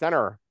esports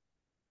center?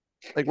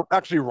 Like, what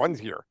actually runs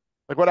here?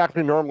 Like, what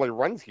actually normally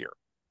runs here?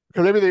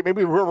 Because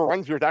maybe whoever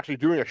runs here is actually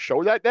doing a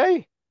show that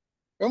day.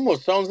 It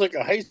almost sounds like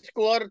a high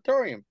school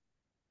auditorium.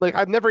 Like,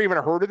 I've never even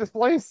heard of this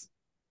place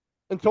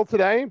until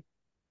today.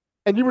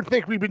 And you would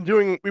think we've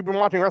been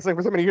watching wrestling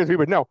for so many years, we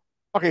would know.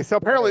 Okay, so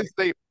apparently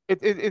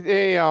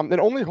it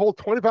only holds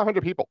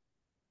 2,500 people.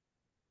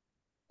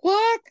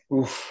 What?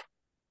 Oof.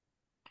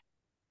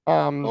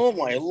 Oh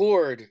my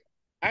lord!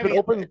 I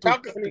mean,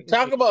 talk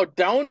about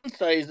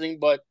downsizing,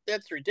 but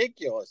that's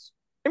ridiculous.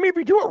 I mean, if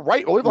you do it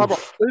right,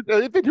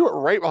 if they do it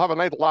right, we'll have a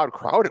nice loud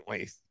crowd at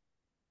least.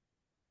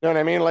 You know what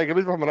I mean? Like, at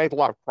least we'll have a nice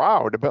loud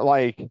crowd. But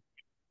like,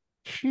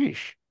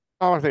 sheesh.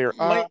 My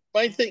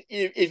thing,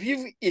 if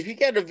you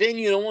got a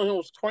venue that only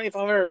holds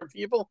 2,500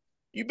 people,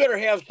 you better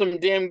have some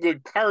damn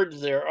good cards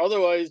there.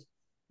 Otherwise,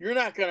 you're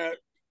not gonna.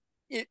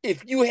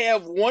 If you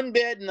have one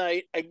bad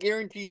night, I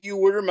guarantee you,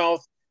 word of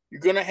mouth,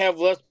 you're gonna have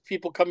less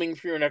people coming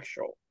for your next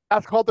show.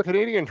 That's called the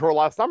Canadian tour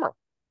last summer.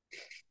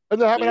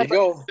 And they haven't had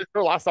the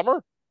tour last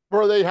summer,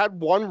 where they had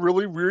one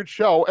really weird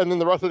show, and then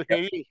the rest of the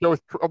Canadian shows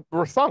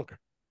were sunk.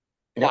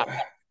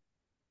 Yeah.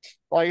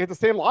 Like, it's the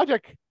same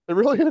logic. It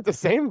really is the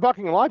same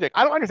fucking logic.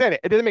 I don't understand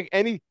it. It doesn't make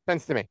any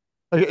sense to me.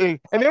 And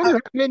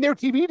their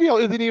TV deal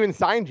isn't even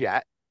signed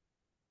yet.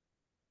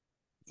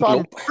 So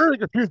I'm very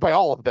confused by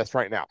all of this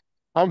right now.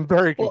 I'm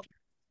very confused.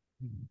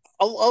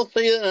 I'll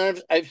say it,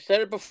 and I've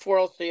said it before.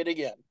 I'll say it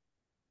again.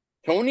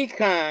 Tony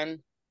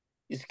Khan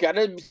has got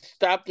to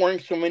stop wearing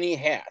so many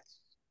hats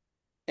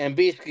and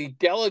basically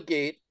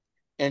delegate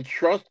and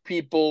trust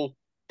people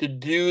to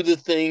do the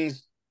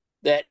things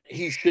that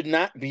he should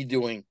not be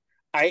doing,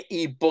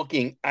 i.e.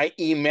 booking,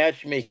 i.e.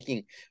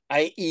 matchmaking,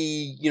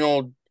 i.e.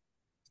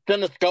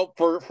 send a scout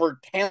for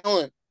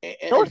talent.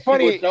 It's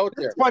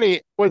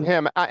funny with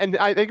him, and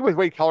I think it was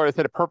Wade Keller that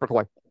said it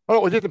perfectly. Oh,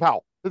 it was Jason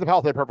Powell. Jason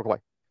Powell said it perfectly.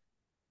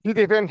 He's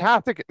a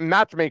fantastic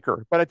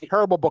matchmaker, but a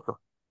terrible booker.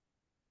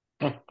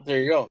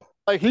 There you go.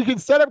 Like, he can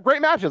set up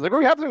great matches. Like,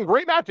 we have some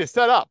great matches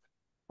set up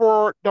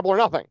for Double or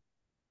Nothing.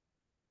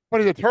 But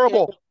he's a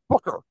terrible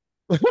booker.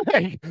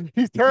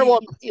 He's terrible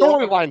at the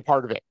storyline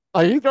part of it.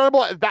 He's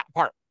terrible at that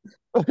part.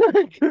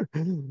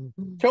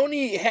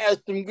 Tony has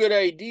some good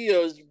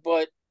ideas,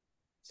 but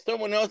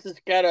someone else has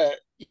got to,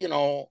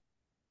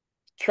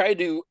 try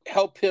to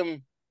help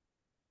him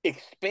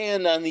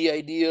expand on the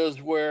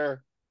ideas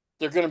where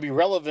they're going to be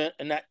relevant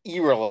and not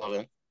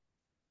irrelevant.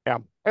 Yeah.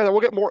 And then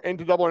we'll get more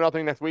into Double or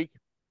Nothing next week.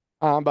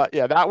 But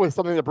yeah, that was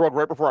something that broke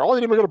right before. I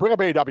wasn't even going to bring up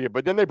AEW,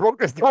 but then they broke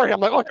this story.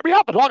 I'm like, oh, we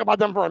have to talk about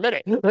them for a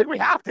minute. Like, we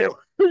have to.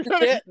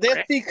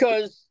 That's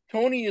because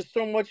Tony is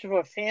so much of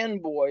a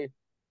fanboy.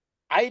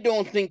 I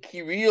don't think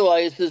he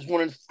realizes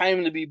when it's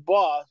time to be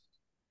boss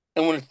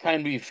and when it's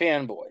time to be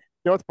fanboy.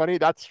 You know what's funny?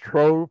 That's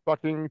true,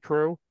 fucking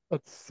true.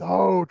 That's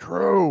so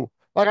true.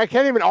 Like, I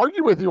can't even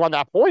argue with you on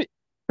that point,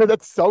 because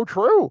that's so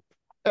true.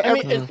 I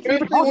mean, we've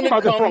been talking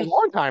about this for a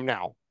long time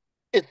now.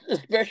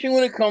 Especially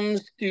when it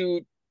comes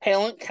to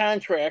talent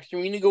contracts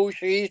and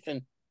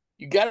renegotiation,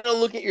 you got to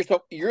look at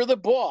yourself. You're the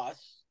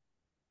boss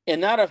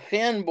and not a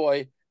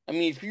fanboy. I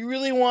mean, if you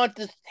really want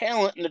this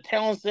talent and the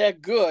talent's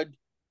that good,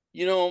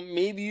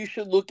 maybe you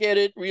should look at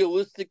it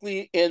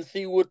realistically and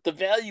see what the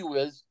value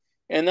is,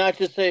 and not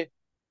just say,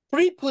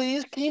 pretty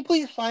please, can you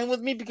please sign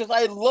with me, because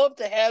I'd love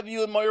to have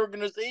you in my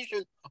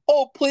organization.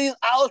 Oh, please,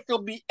 I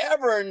shall be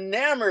ever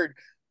enamored.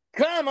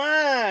 Come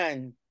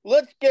on.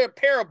 Let's get a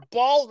pair of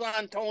balls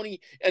on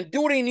Tony and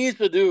do what he needs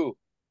to do.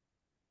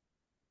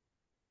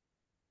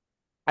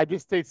 I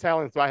just stayed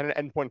silent, so I had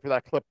an endpoint for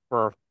that clip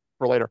for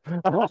later.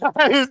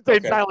 I just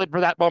stayed silent for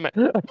that moment.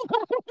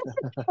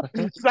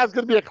 That's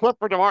going to be a clip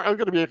for tomorrow. It's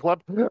going to be a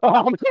clip.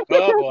 Oh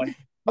boy.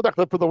 Another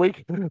clip for the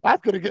week.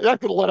 That's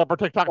gonna let up our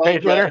TikTok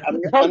page later.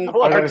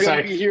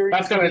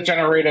 That's gonna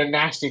generate a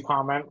nasty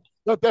comment.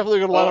 That's definitely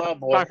gonna let up.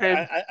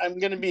 I'm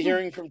gonna be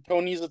hearing from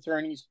Tony's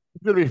attorneys.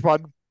 It's gonna be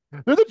fun.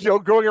 There's a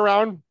joke going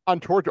around on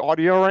Torch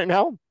Audio right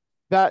now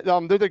that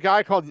there's a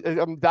guy called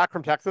Zach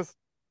from Texas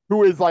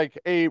who is like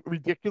a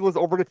ridiculous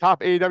over the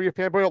top AEW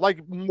fanboy,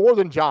 like more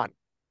than John.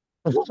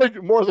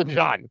 Like more than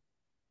John.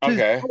 She's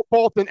Okay. no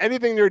fault in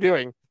anything they're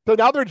doing. So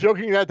now they're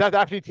joking that that's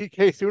actually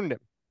TK pseudonym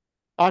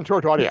on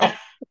Torch Audio.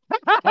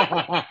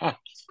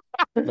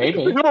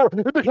 Maybe.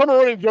 It's become a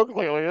running joke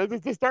lately.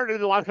 It just started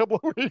in the last couple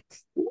of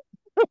weeks.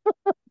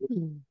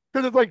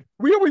 Because it's like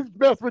we always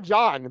mess with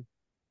John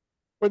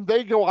when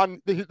they go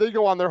on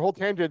their whole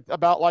tangent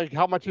about like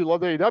how much he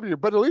loves AEW,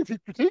 but at least he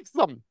critiques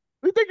them.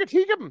 At least they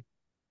critique him.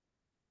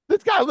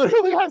 This guy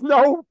literally has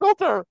no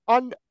filter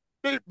on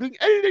being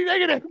anything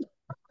negative.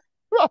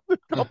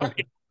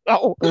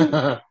 No.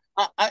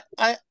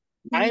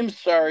 I'm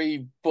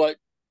sorry, but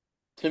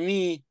to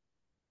me,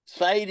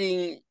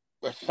 signing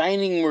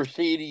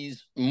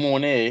Mercedes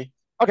Monet.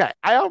 Okay,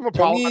 I have a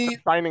problem me,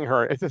 with signing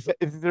her. It's just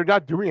they're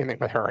not doing anything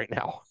with her right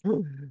now.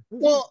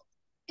 Well,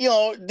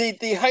 they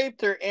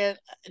hyped her, and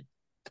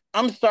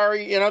I'm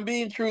sorry, and I'm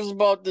being truthful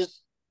about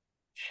this.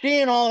 She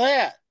ain't all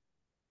that.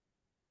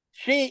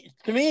 She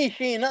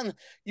ain't nothing.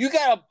 You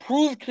gotta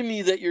prove to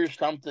me that you're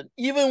something.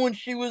 Even when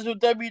she was with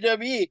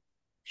WWE,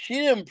 she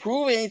didn't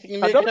prove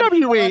anything.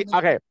 WWE,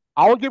 okay,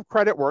 I'll give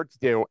credit where it's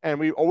due, and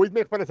we always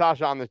make fun of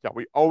Sasha on this show.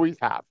 We always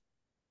have.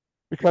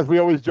 Because we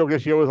always joke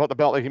that she always let the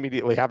belt like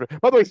immediately after.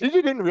 By the way, CJ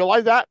didn't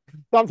realize that.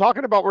 So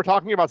we're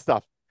talking about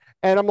stuff.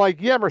 And I'm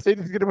like, yeah,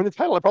 Mercedes is going to win the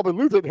title. I'll probably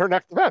lose it in her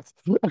next event.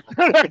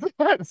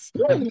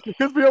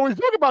 Because we always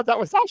joke about that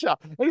with Sasha.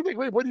 And he's like,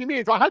 wait, what do you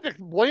mean? So I had to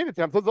explain it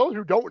to him. So those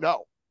who don't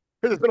know,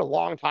 because it's been a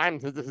long time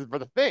since this is for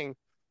the thing,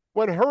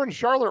 when her and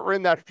Charlotte were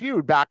in that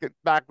feud back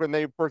when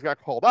they first got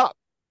called up,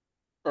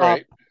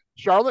 right?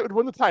 Charlotte would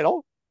win the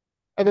title,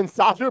 and then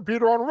Sasha would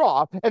beat her on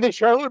Raw, and then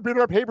Charlotte would beat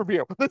her on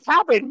pay-per-view. This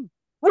happened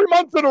 3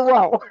 months in a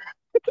row.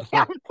 3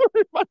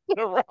 months in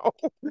a row.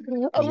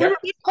 And we would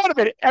be fun of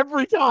it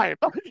every time.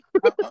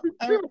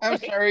 I'm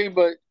sorry,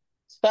 but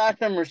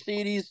Sasha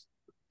Mercedes,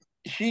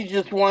 she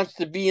just wants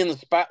to be in the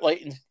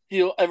spotlight and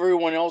steal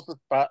everyone else's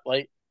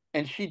spotlight,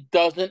 and she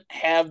doesn't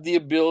have the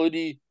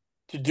ability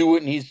to do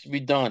what needs to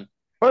be done.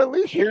 But at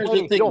least here's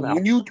the thing: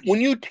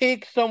 when you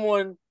take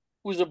someone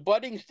who's a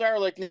budding star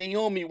like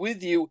Naomi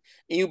with you,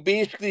 and you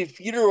basically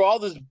feed her all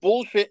this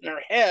bullshit in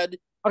her head.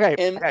 Okay,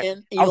 and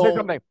I'll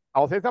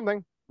say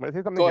something. I'm going to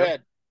say something. Go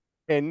ahead.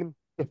 In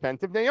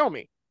defense of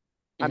Naomi,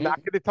 I'm not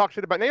going to talk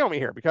shit about Naomi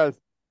here because,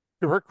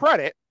 to her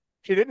credit,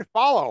 she didn't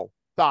follow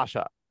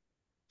Sasha.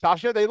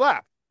 They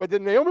left, but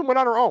then Naomi went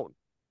on her own.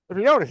 If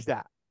you notice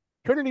that,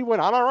 Trinity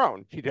went on her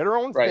own. She did her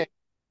own thing.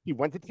 She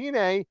went to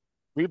TNA,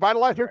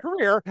 revitalized her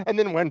career, and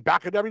then went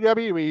back to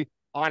WWE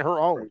on her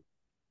own.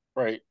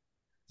 Right.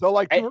 So,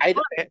 like, to her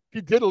credit,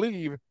 she did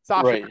leave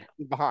Sasha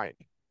behind.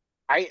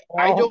 I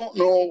don't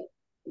know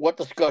what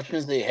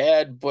discussions they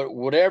had, but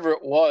whatever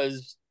it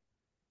was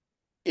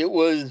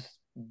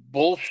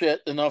bullshit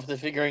enough to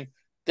figuring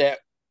that,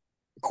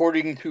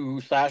 according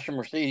to Sasha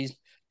Mercedes,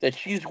 that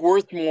she's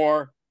worth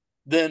more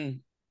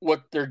than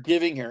what they're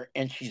giving her,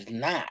 and she's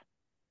not.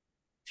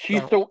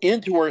 She's so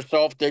into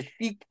herself that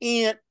she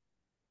can't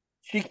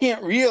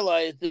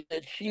realize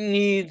that she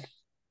needs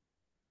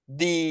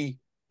the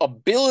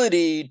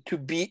ability to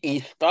be a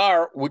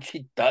star, which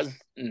she does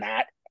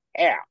not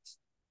have.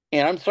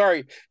 And I'm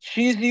sorry,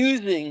 she's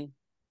using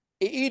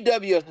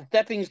AEW as a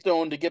stepping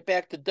stone to get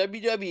back to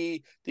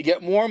WWE to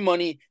get more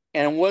money.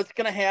 And what's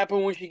going to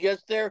happen when she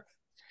gets there?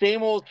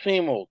 Same old,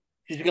 same old.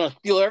 She's going to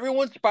steal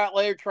everyone's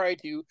spotlight or try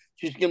to.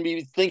 She's going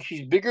to think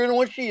she's bigger than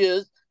what she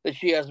is, that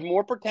she has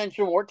more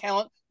potential, more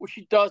talent, which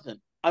she doesn't.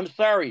 I'm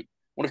sorry.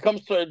 When it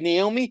comes to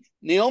Naomi,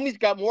 Naomi's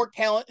got more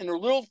talent in her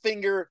little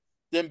finger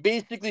than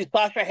basically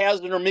Sasha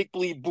has in her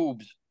make-believe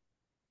boobs.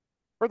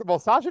 First of all,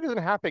 Sasha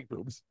doesn't have fake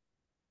boobs.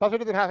 Sasha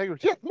doesn't have fake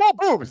boobs. She has small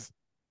boobs.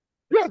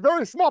 She has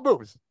very small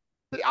boobs.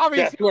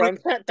 Obviously,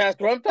 that's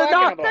what I'm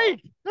talking about.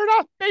 Fake. They're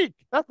not fake.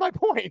 That's my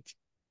point.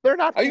 They're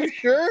not fake. Are you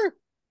sure?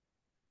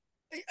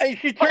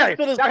 She I'm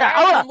going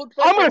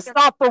to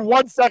stop for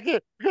 1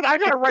 second because I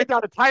got to write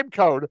down a time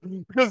code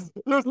because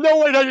there's no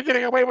way that you're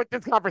getting away with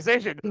this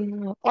conversation.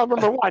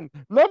 Number one.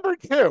 Number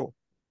two,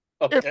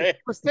 if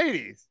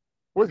Mercedes,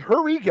 with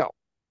her ego,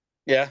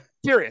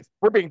 serious,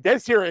 we're being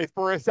dead serious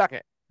for a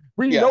second.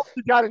 We know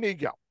she got an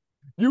ego.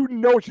 You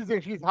know she's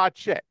thinking she's hot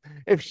shit.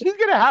 If she's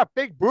going to have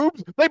fake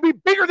boobs, they'd be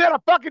bigger than a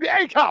fucking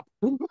A cup.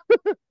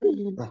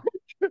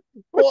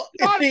 Well,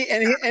 see,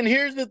 and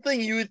here's the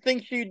thing: you would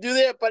think she'd do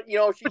that, but she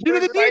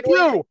doesn't need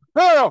to.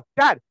 No,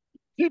 Dad,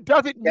 she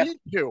doesn't need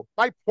to.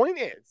 My point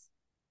is,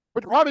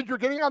 but the problem is you're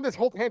getting on this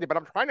whole tangent, but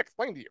I'm trying to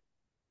explain to you.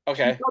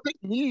 Okay, she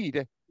doesn't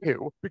need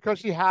to because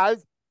she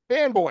has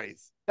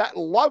fanboys that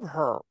love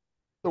her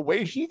the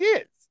way she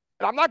is,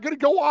 and I'm not going to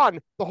go on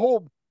the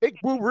whole big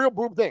boob, real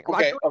boob thing. I'm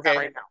not doing that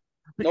right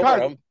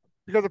now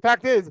because the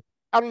fact is,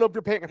 I don't know if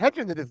you're paying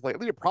attention to this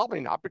lately. You're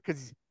probably not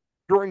because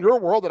during your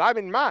world that I'm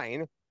in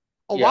mine.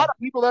 A lot of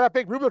people that have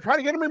fake boobs are trying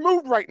to get them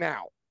removed right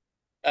now.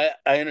 I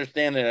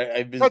understand that.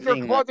 I've been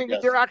seeing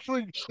they're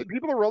actually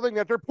people are rolling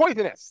that they're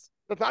poisonous.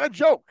 That's not a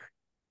joke.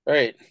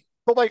 Right.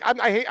 So like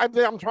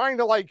I'm trying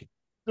to like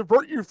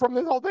divert you from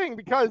this whole thing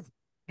because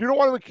You don't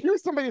want to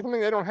accuse somebody of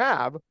something they don't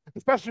have,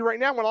 especially right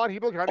now when a lot of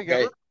people are trying to get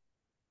Okay. rid.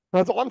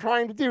 That's all I'm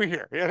trying to do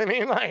here. You know what I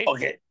mean? Like,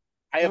 Okay.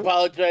 I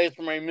apologize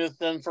for my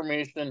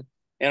misinformation,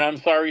 and I'm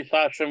sorry,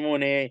 Sasha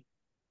Mone.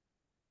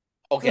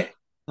 Okay.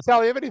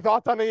 Sally, you have any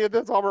thoughts on any of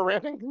this while we're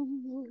ranting?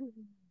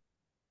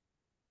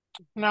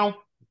 No.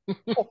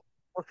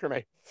 Works for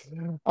me.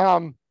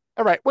 All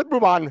right, let's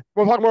move on.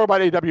 We'll talk more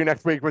about AW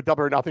next week with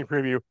Double or Nothing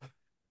preview.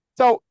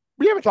 So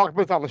we haven't talked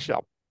about this on the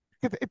show.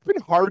 It's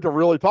been hard to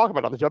really talk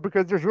about it on the show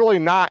because there's really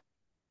not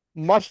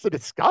much to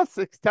discuss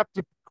except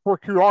for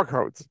QR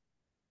codes.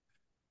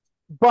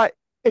 But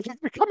it's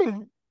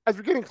becoming, as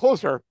we're getting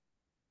closer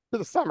to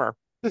the summer,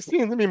 this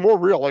seems to be more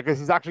real. Like this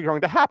is actually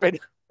going to happen.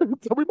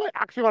 So we might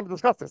actually want to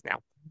discuss this now.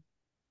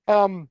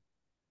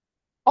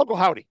 Uncle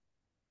Howdy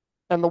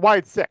and the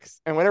Wide Six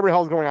and whatever the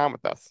hell is going on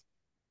with this.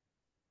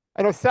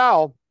 I know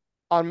Sal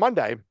on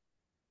Monday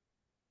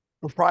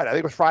or Friday, I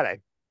think it was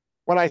Friday,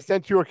 when I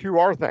sent you a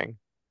QR thing,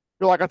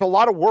 you're like, that's a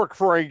lot of work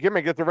for a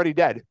gimmick that's already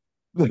dead.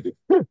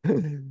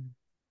 And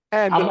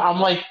I'm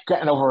like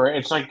getting over it.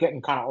 It's like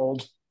getting kind of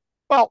old.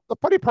 Well, the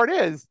funny part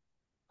is,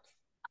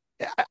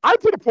 I'm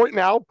to the point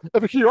now,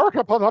 if a QR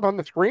code pops up on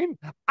the screen,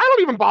 I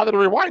don't even bother to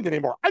rewind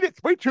anymore. I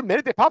just wait 2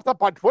 minutes, it pops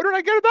up on Twitter, and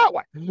I get it that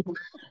way.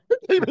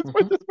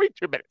 Just wait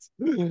 2 minutes.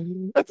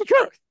 That's the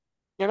truth.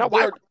 You know,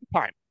 why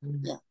time?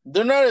 Yeah.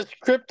 They're not as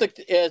cryptic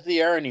as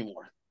they are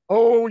anymore.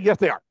 Oh, yes,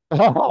 they are.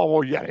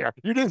 Oh, yeah, they are.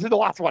 You didn't see the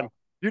last one.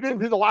 You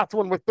didn't see the last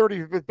one with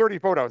 30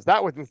 photos.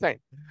 That was insane.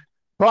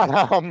 But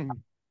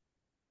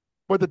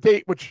with the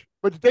date, which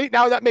the date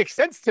now that makes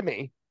sense to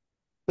me.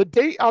 The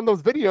date on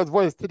those videos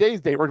was today's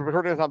date. We're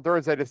recording this on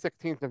Thursday, the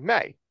 16th of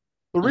May.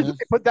 The reason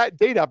they put that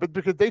date up is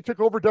because they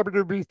took over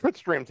WWE's Twitch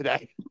stream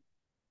today.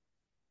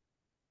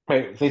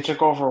 Wait, they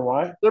took over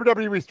what?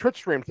 WWE's Twitch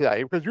stream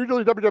today, because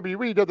usually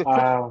WWE does a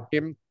Twitch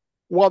stream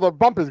while the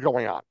bump is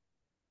going on.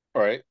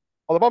 All right.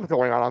 While the bump is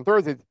going on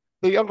Thursdays.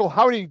 The Uncle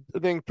Howdy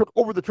thing took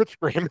over the Twitch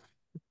stream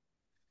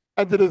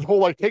and did his whole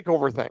like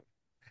takeover thing.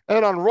 And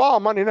then on Raw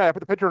Monday night, I put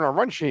the picture on our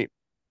run sheet.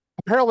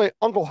 Apparently,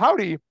 Uncle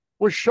Howdy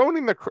was shown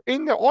in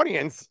the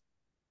audience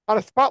on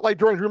a spotlight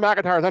during Drew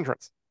McIntyre's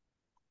entrance.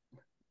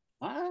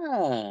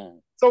 Ah.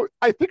 So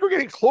I think we're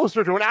getting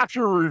closer to an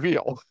actual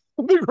reveal.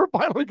 I think we're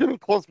finally getting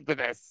closer to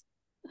this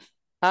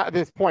at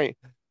this point.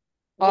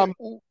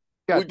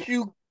 Would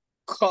you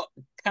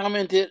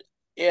comment it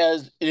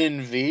as an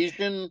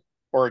invasion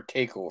or a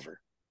takeover?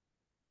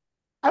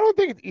 I don't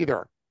think it's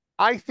either.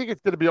 I think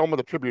it's going to be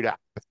almost a tribute act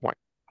at this point.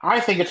 I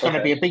think it's going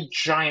to be a big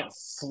giant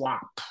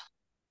flop.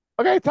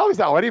 Okay, tell me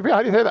so. How do you say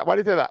that? Why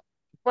do you say that?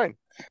 Explain.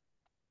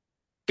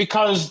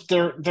 Because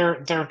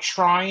they're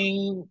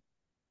trying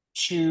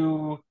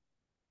to,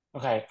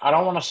 okay, I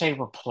don't want to say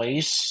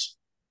replace,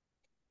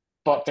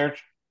 but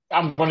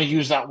I'm going to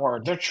use that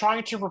word. They're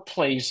trying to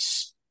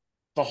replace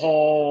the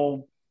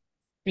whole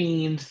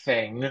Fiend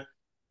thing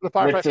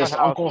with this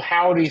Uncle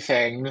Howdy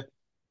thing,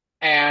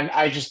 and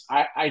it's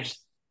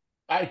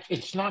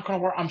not going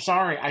to work. I'm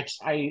sorry. I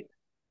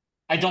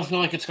don't feel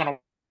like it's going to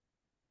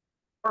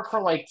work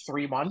for like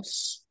 3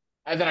 months,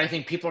 and then I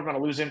think people are going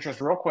to lose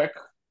interest real quick,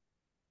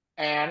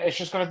 and it's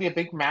just going to be a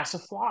big,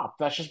 massive flop.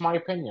 That's just my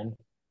opinion.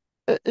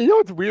 You know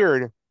what's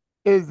weird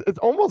is it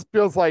almost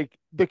feels like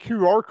the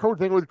QR code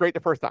thing was great the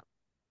first time.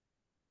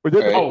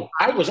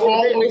 I was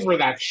all over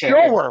that shit.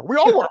 We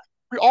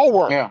all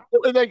were. Yeah.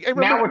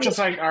 Now we're just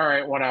like, all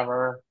right,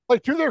 whatever.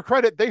 Like, to their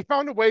credit, they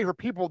found a way for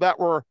people that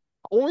were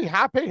only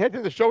half paying attention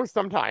to the shows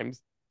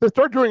sometimes to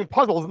start doing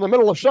puzzles in the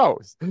middle of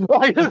shows.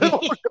 Like, this is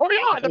what's going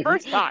on the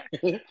first time.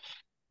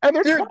 And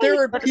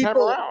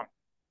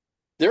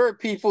there are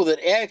people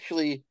that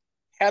actually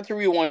have to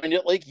rewind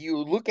it. Like, you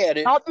look at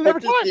it.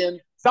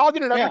 Sal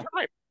did it every time.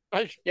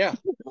 Like, yeah.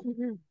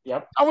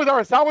 Yep.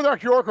 Sal was our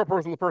QR code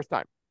person the first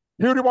time.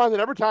 He would rewind it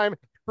every time,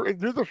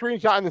 do the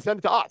screenshot, and then send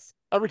it to us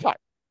every time.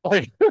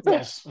 Like,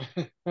 yes.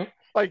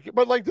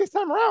 But this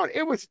time around,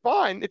 it was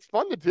fun. It's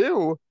fun to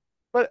do,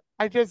 but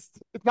it's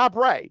not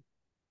Bray,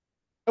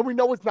 and we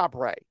know it's not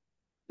Bray,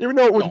 even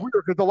though it was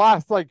weird because the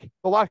last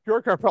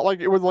QR code felt like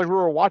it was like we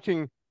were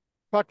watching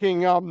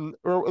fucking or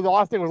the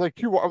last thing was like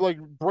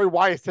Bray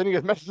Wyatt sending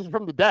us messages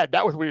from the dead.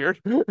 That was weird.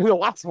 The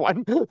last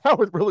one that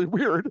was really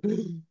weird.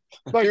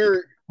 Like,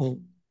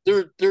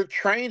 they're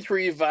trying to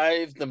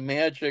revive the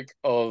magic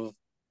of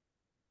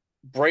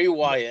Bray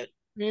Wyatt.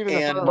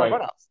 And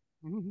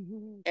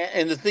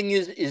the thing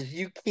is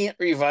you can't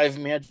revive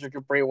magic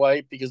of Bray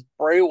Wyatt because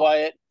Bray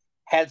Wyatt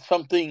had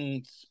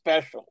something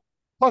special.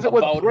 Plus, it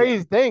was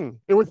Bray's thing.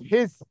 It was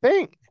his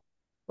thing.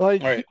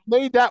 Like, he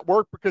made that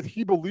work because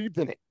he believed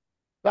in it.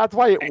 That's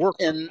why it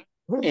worked. And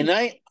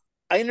I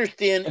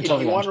understand if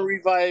you want to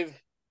revive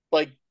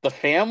like the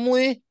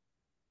family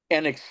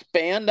and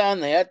expand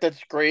on that,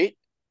 that's great.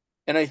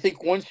 And I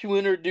think once you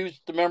introduce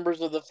the members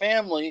of the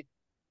family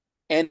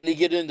and they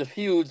get into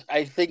feuds,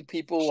 I think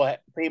people will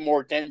pay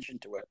more attention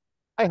to it.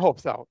 I hope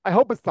so. I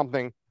hope it's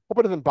something. I hope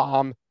it doesn't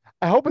bomb.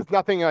 I hope it's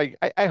nothing like.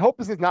 I hope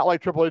this is not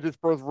like Triple H's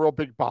first real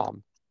big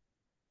bomb.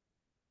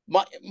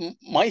 My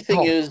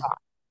thing is,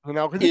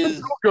 because it's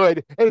been so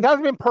good and it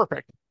hasn't been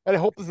perfect. And I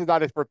hope this is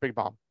not his first big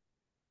bomb.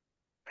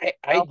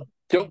 I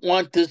don't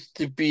want this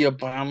to be a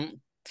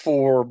bomb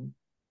for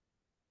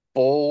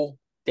Bull,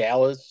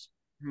 Dallas,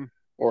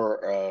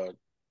 or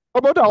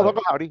about Dallas,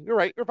 Uncle Howdy. You're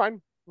right. You're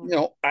fine.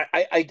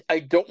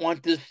 I don't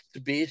want this to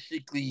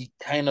basically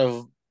kind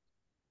of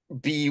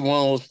be one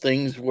of those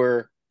things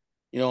where,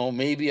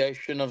 maybe I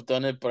shouldn't have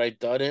done it, but I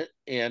done it.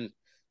 And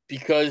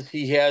because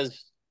he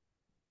has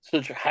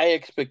such high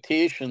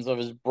expectations of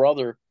his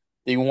brother,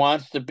 he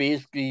wants to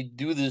basically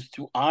do this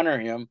to honor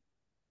him.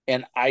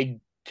 And I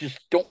just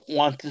don't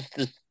want this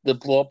to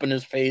blow up in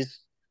his face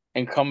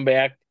and come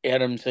back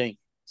at him saying,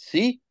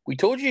 see, we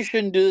told you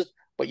shouldn't do this,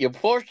 but you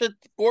forced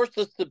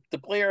us to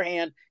play our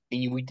hand,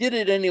 and we did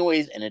it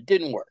anyways, and it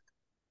didn't work.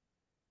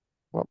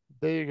 Well,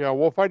 there you go.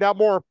 We'll find out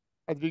more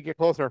as we get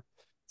closer.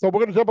 So we're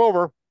going to jump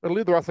over and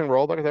leave the wrestling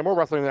world. Like I said, more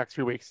wrestling in the next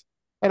few weeks.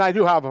 And I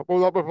do have,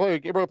 we'll play a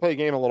game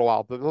in a little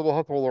while, but we'll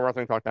have a little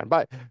wrestling talk then.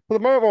 But for the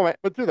moment,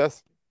 let's do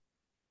this.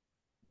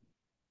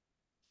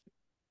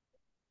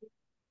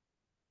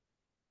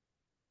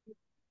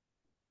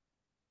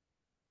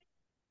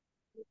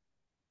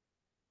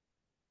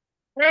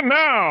 And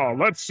now,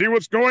 let's see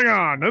what's going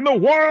on in the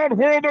wild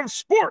world of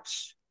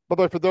sports. By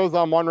the way, for those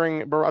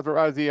wondering,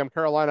 as the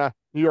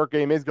Carolina-New York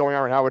game is going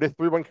on right now, it is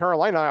 3-1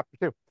 Carolina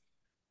after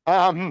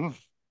 2.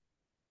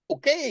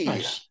 Okay.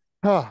 Nice.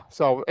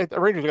 So the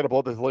Rangers are going to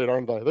blow this lead,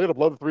 aren't they? They're going to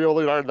blow the 3-0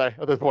 lead, aren't they,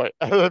 at this point?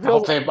 I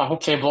hope they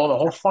blow the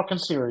whole fucking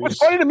series. It's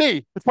funny to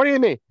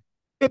me.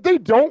 If they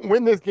don't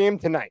win this game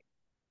tonight,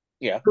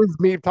 this is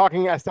me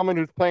talking as someone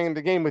who's playing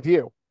the game with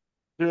you.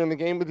 Doing the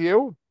game with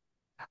you.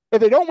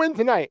 If they don't win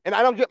tonight and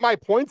I don't get my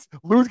points,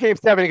 lose game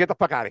 7 and get the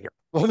fuck out of here.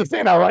 I'll just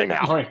say that right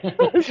now. Get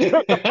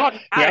the fuck out of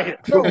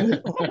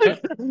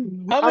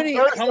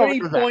here.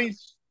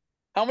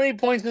 How many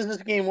points is this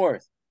game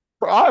worth?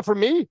 For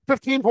me,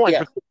 15 points.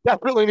 Yeah.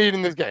 Desperately need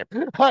in this game.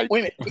 Wait a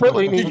minute.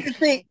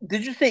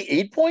 Did you say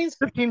 8 points?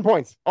 15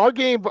 points. Our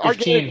game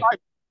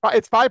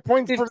it's 5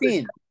 points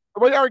 15.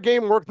 The way our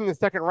game worked in the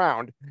second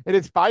round, it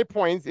is 5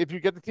 points if you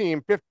get the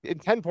team,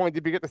 10 points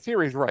if you get the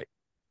series right.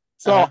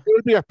 So it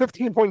would be a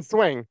 15-point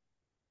swing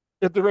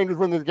if the Rangers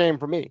win this game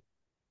for me.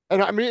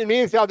 And I mean,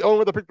 me and Sal the only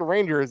one to pick the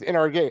Rangers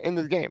in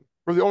this game.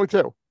 We're the only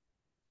two.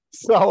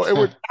 So it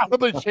would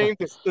probably change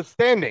the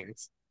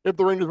standings if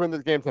the Rangers win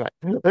this game tonight.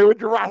 They would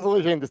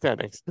drastically change the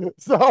standings.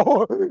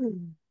 So,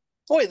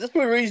 boy, this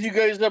would raise you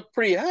guys up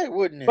pretty high,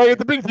 wouldn't it? Like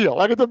it's a big deal.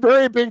 Like it's a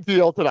very big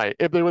deal tonight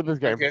if they win this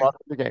game. Okay.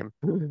 The game.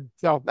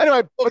 So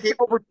anyway, let's get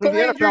over to the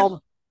NFL.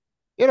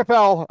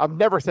 NFL, I'm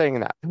never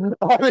saying that.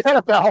 The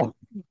NFL.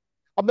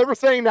 I'm never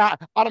saying that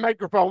on a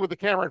microphone with the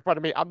camera in front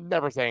of me. I'm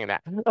never saying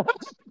that.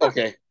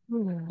 Okay.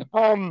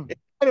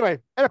 Anyway,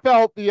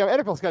 NFL, the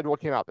NFL schedule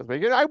came out this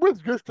week, and I was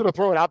just going to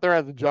throw it out there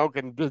as a joke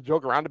and just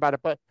joke around about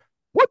it. But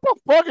what the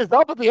fuck is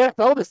up with the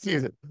NFL this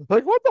season?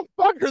 Like, what the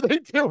fuck are they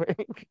doing?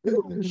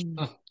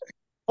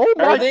 Oh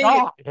my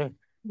god!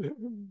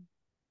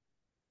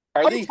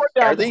 Are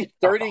they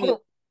starting?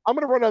 I'm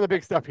going to run down the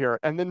big stuff here,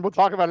 and then we'll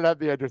talk about it at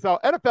the end. So,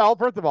 NFL,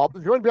 first of all,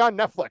 is going to be on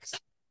Netflix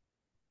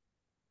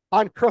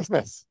on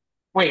Christmas.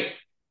 Wait.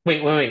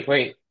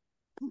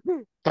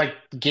 Like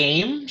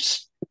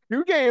games?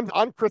 2 games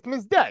on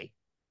Christmas Day.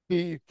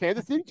 The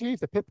Kansas City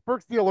Chiefs, the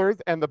Pittsburgh Steelers,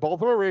 and the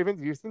Baltimore Ravens,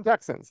 Houston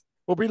Texans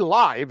will be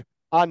live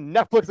on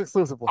Netflix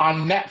exclusively.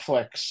 On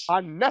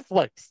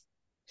Netflix.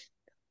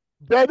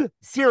 Dead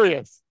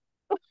serious.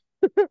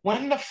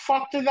 When the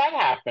fuck did that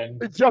happen?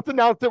 They just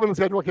announced it when the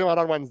schedule came out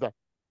on Wednesday.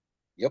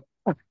 Yep.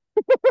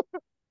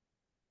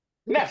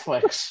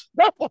 Netflix.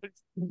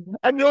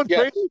 And you know what's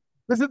crazy?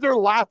 This is their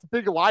last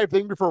big live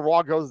thing before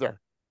Raw goes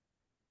there.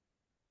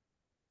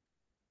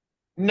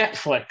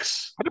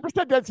 Netflix.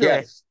 100% dead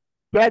serious.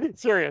 Yes. Dead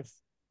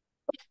serious.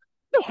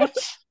 What?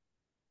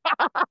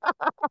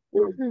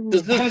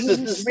 This is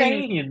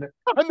insane.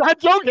 I'm not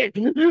joking.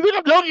 You think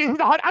I'm joking?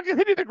 I'll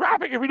continue the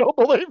graphic if you don't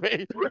believe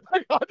me.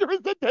 I'm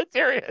 100% dead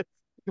serious.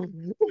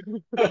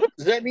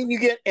 Does that mean you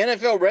get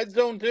NFL Red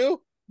Zone too?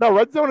 No,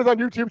 Red Zone is on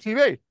YouTube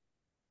TV.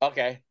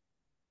 Okay.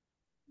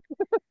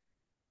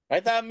 I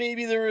thought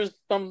maybe there was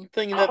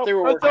something that they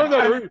were working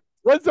on.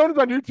 Red Zone is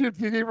on YouTube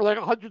TV for like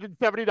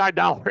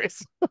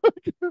 $179.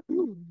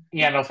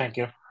 Yeah, no, thank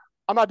you.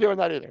 I'm not doing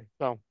that either.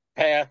 So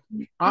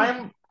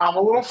I'm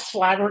a little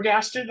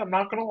flabbergasted. I'm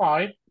not gonna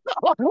lie. I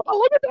love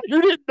that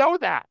you didn't know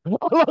that.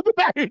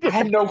 I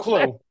had no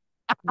clue.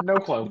 No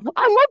clue.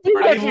 I love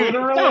doing that.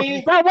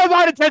 Literally, that was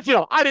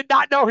unintentional. I did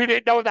not know he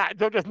didn't know that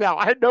until just now.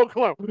 I had no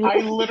clue. I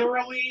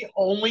literally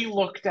only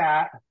looked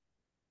at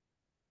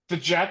the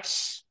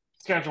Jets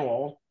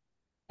schedule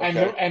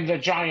and the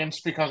Giants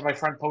because my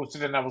friend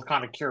posted it and I was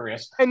kind of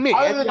curious. And me.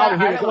 Other than that, I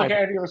didn't look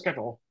at any of the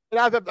schedule. And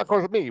as of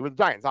course me with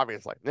Giants,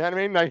 obviously. You know what I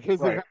mean? Like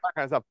that kind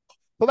of stuff.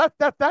 So that's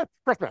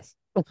Christmas.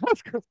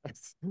 That's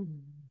Christmas.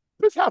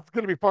 This house is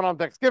going to be fun on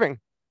Thanksgiving.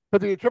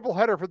 But the triple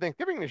header for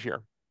Thanksgiving this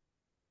year.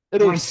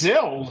 It is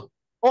Brazil.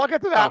 Well, I'll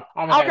get to that.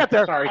 Oh, I'll get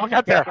there. Sorry. I'll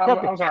get there.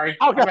 I'm sorry.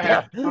 I'll get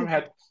there. I'm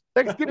ahead.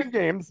 Thanksgiving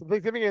games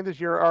this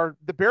year are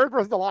the Bears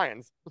versus the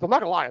Lions. So I'm not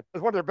gonna lie, it's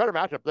one of their better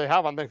matchups they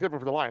have on Thanksgiving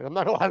for the Lions. I'm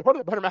not gonna lie, it's one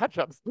of the better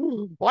matchups.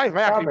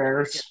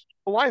 Bears.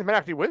 The Lions might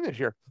actually win this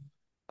year.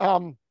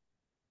 And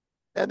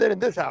then in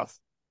this house,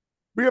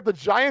 we have the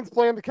Giants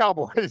playing the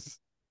Cowboys,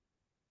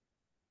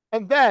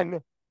 and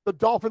then the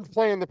Dolphins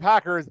playing the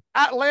Packers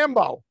at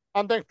Lambeau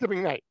on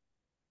Thanksgiving night.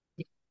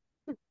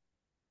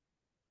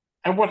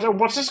 And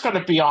what's this going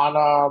to be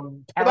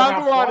on?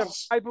 Paramount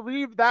Plus? I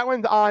believe that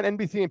one's on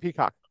NBC and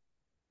Peacock.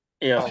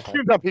 Yeah. Okay.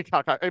 It's on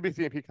Peacock, ABC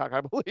and Peacock,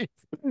 I believe.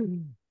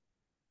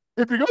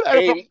 If you go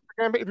to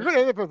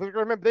NFL,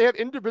 remember they have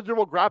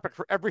individual graphics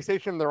for every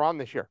station they're on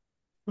this year.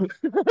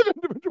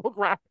 Individual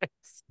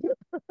graphics.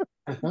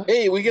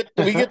 Hey, we get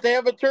to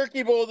have a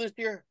turkey bowl this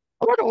year.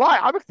 I'm not gonna lie,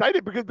 I'm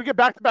excited because we get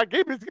back-to-back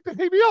games. We keep the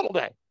TV on all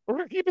day. We're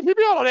gonna keep the TV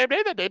on all day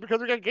that day because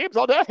we got games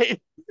all day.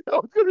 It's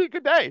gonna be a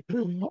good day.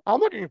 I'm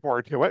looking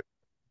forward to it.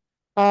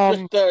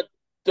 Just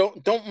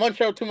don't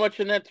munch out too much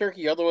in that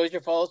turkey, otherwise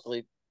you'll fall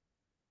asleep.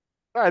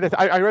 All right,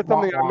 I read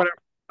something.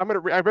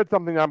 I read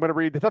something I'm gonna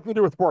read. It's nothing to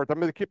do with sports. I'm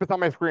gonna keep this on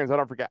my screen so I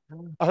don't forget.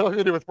 Nothing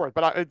to do with sports,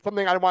 but it's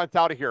something I want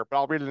out of here. But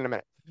I'll read it in a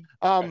minute.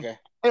 Okay.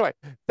 Anyway,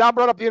 Sal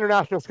brought up the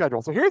international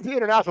schedule. So here's the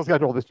international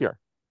schedule this year.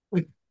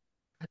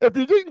 If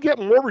you didn't get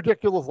more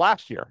ridiculous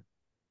last year,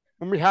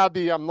 when we had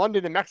the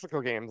London and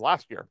Mexico games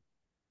last year,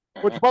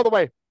 which, by the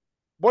way,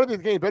 one of these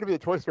games better be the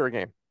Toy Story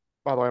game.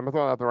 By the way, I'm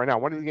throwing that out there right now.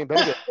 One of these games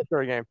better be the Toy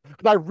Story game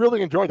because I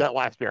really enjoyed that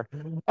last year.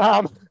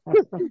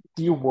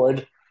 You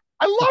would.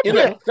 I loved in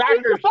it. a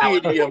soccer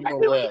stadium, no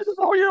less.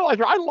 Oh, year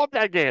later, I love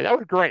that game. That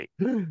was great.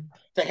 To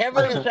have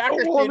it in a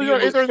soccer Well,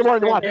 stadium. Either in the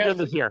morning to watch it again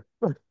this year.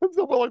 I'm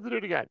so willing to do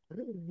it again.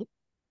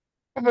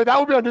 I mean, that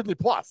would be on Disney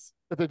Plus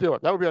if they do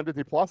it. That would be on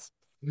Disney Plus.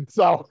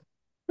 So,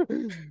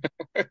 I'm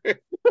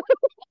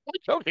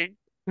joking.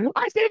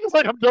 I say this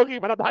like I'm joking,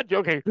 but I'm not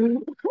joking.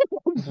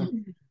 Because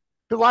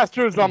last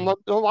year's the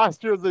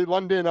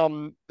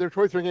London their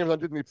Toy Story game was on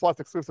Disney Plus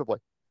exclusively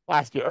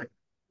last year.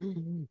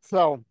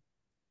 So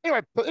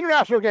anyway, the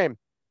international game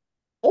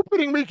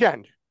opening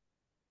weekend.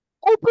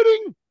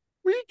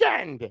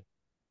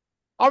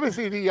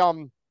 Obviously,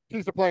 the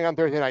Chiefs are playing on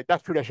Thursday night.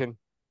 That's tradition.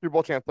 Super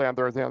Bowl champs play on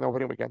Thursday on the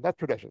opening weekend. That's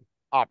tradition,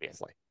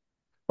 obviously.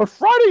 But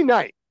Friday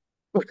night,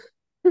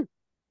 the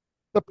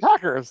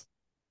Packers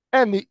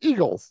and the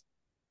Eagles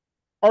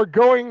are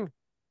going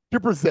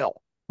to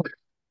Brazil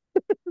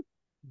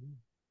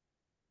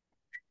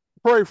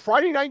for a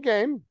Friday night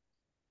game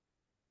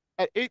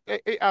at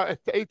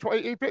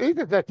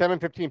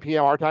 7:15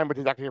 p.m. our time, which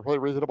is actually a really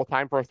reasonable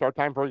time for a start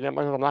time for a game.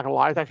 I'm not going to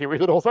lie, it's actually a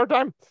reasonable start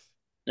time.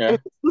 Yeah. And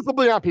it's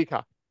exclusively on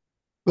Peacock.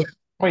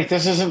 Wait,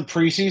 this isn't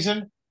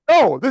preseason?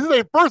 No, this is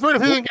a first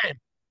regular season game.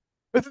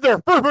 This is their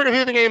first regular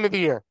season game of the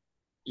year.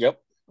 Yep.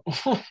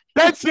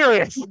 That's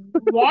serious.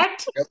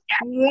 What? Yep.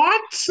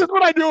 What? This is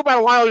what I knew about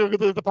a while ago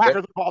because the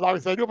Packers involved.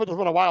 Obviously, I knew about this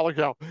one a while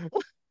ago.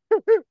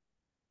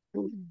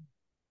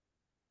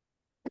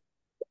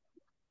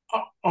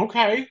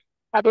 Okay.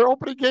 And their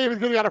opening game is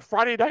going to be on a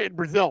Friday night in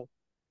Brazil.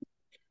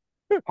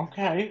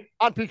 Okay.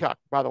 On Peacock,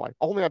 by the way,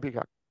 only on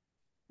Peacock.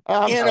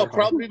 And it'll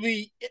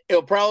probably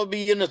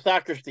be in the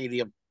soccer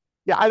stadium.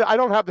 Yeah, I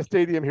don't have the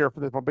stadium here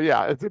for this one, but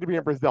yeah, it's going to be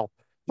in Brazil.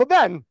 So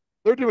then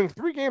they're doing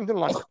 3 games in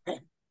London.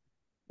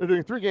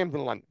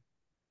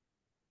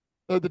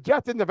 The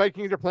Jets and the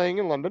Vikings are playing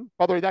in London.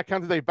 By the way, that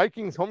counts as a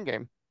Vikings home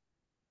game.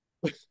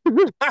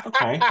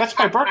 Okay, that's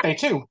my birthday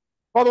too.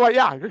 By the way,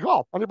 yeah, good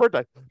call on your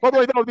birthday. By the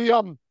way, though,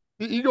 the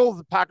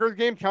Eagles Packers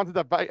game counts as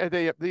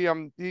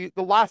the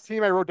last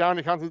team I wrote down.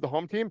 It counts as the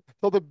home team.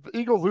 So the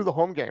Eagles lose a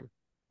home game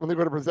when they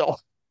go to Brazil.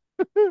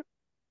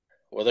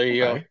 Well, there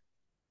you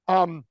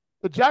go.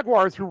 The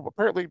Jaguars, who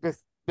apparently the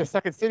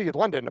second city is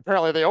London.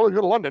 Apparently, they always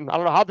go to London. I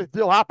don't know how this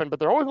deal happened, but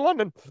they're always in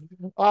London.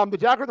 The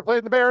Jaguars are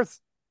playing the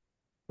Bears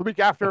the week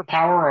after. The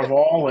power of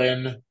all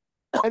in.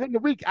 And then the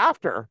week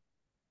after,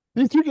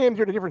 these 2 games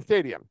are in a different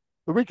stadium.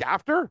 The week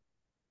after,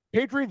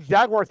 Patriots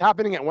Jaguars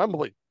happening at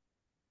Wembley.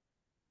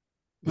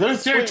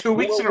 Those are 2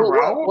 weeks in a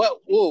row.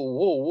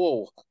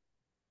 Whoa!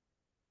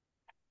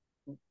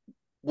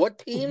 What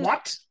team?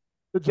 What?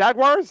 The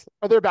Jaguars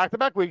are there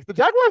back-to-back weeks. The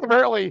Jaguars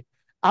apparently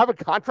have a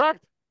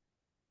contract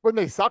when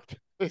they sucked.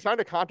 They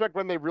signed a contract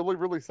when they really,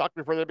 really sucked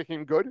before they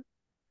became good.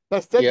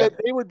 That said that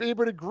they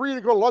would agree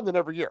to go to London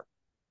every year.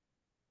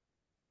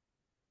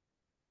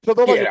 So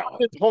they're like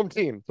London's home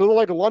team. So they're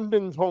like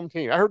London's home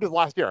team. I heard this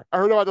last year. I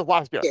heard about this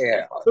last year.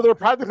 Yeah. So they're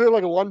practically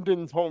like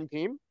London's home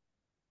team.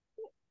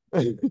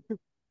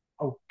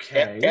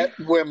 Okay. At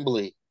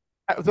Wembley.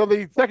 So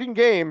the second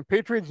game,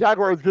 Patriots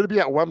Jaguars, is going to be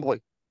at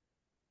Wembley.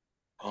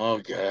 Oh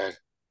God.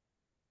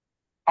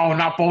 Oh,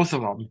 not both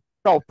of them.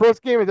 No,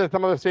 first game is at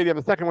some other stadium.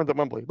 The second one's at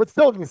Wembley. But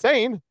still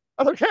insane.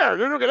 I don't care.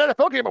 They're doing an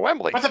NFL game at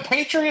Wembley. But the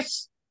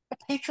Patriots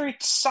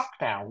suck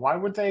now. Why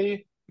would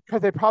they?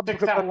 Because they probably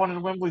pick that one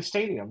in Wembley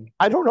Stadium.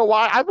 I don't know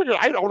why. I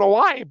don't know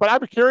why, but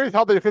I'm curious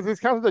how because this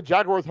counts as the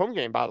Jaguars home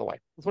game, by the way.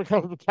 This one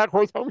counts as the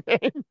Jaguars home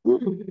game.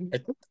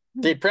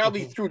 They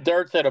probably threw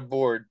darts at a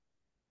board.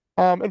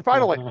 And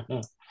finally,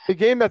 the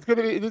game that's going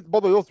to be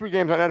both of those 3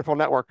 games on NFL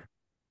Network,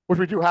 which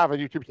we do have on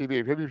YouTube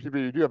TV. If you have YouTube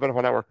TV, you do have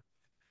NFL Network.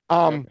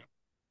 Don't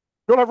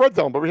have Red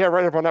Zone, but we have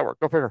NFL Network.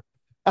 Go figure.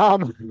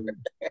 And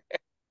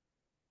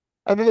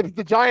then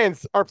the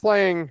Giants are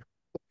playing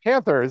the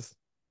Panthers.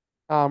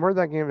 Where's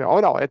that game?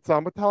 Oh no, it's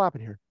what the hell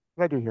happened here?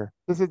 What did I do here?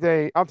 This is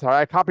I'm sorry,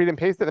 I copied and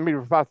pasted. Let me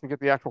be fast and get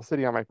the actual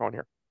city on my phone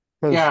here.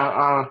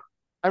 Yeah,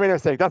 I made a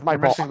mistake. That's my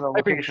fault. missing the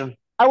location.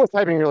 I was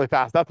typing really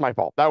fast. That's my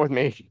fault. That was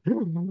me.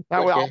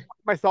 I'll Okay. blame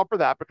myself for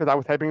that because I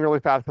was typing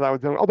really fast because I was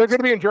doing. Oh, they're going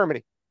to be in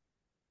Germany.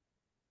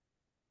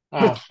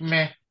 Oh,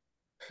 meh.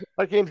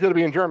 That game's going to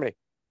be in Germany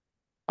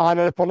on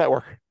NFL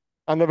Network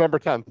on November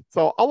 10th.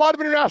 So a lot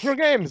of international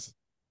games.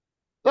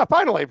 Now,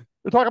 finally,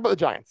 we're talking about the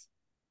Giants.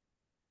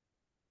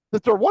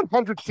 It's their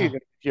 100th season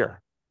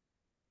here.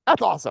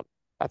 That's awesome.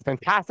 That's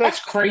fantastic. That's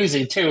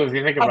crazy too, if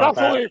you think about That's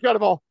absolutely that.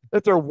 incredible.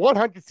 It's their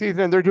 100th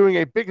season, and they're doing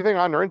a big thing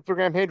on their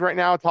Instagram page right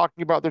now,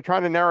 talking about they're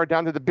trying to narrow it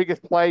down to the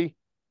biggest play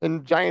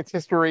in Giants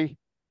history,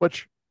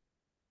 which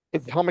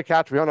is the helmet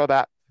catch. We all know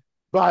that,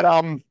 but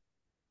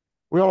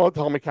we all know it's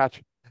the helmet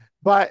catch.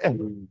 But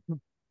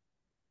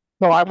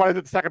so I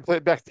wanted the second play,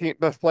 best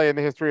play in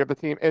the history of the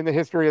team, in the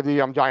history of the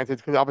Giants,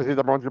 because obviously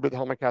the one's going to be the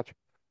helmet catch,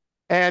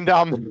 and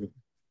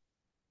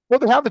well,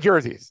 they have the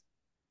jerseys.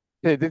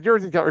 Okay, the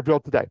jerseys got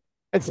rebuilt today.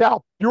 And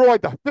Sal, you were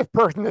like the fifth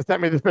person that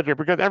sent me this picture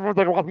because everyone's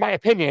like, what's my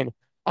opinion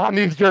on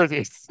these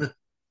jerseys?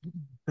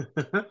 All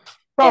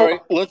right,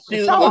 let's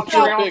see. Let's see the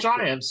Montreal picture.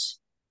 Giants.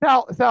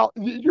 Sal,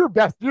 you're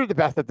the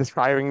best at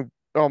describing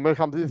when it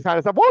comes to this kind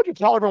of stuff. Why would you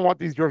tell everyone what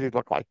these jerseys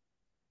look like?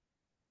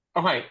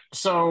 Okay,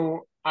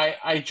 so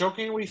I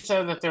jokingly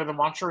said that they're the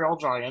Montreal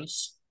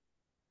Giants,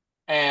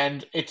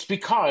 and it's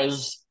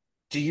because,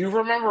 do you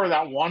remember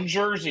that one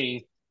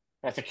jersey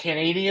that the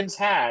Canadians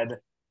had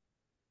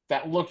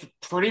that looked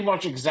pretty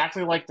much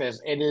exactly like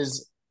this? It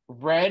is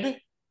red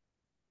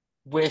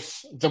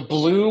with the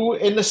blue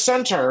in the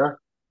center,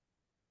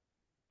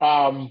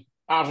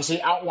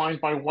 obviously outlined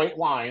by white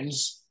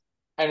lines,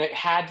 and it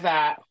had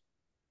that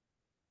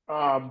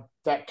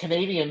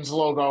Canadians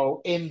logo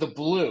in the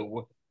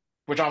blue,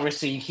 which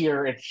obviously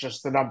here it's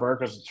just the number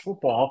because it's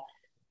football.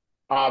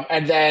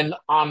 And then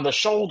on the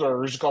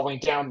shoulders going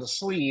down the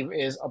sleeve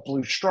is a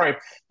blue stripe.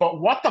 But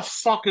what the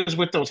fuck is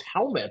with those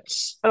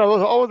helmets? I know,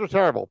 those are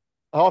terrible.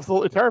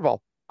 Absolutely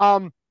terrible.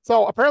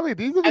 So apparently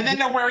these are And then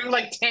they're wearing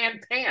like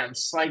tan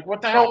pants. Like,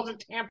 what the hell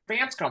did tan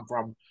pants come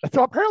from?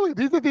 So apparently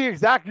these are the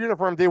exact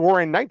uniforms they wore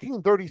in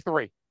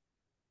 1933.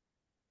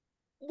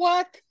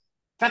 What?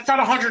 That's not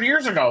 100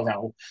 years ago,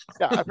 though.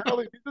 Yeah,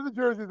 apparently these are the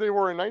jerseys they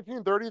wore in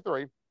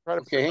 1933.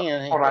 Okay, hang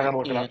on. Hold on, I gotta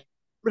look it up. I'm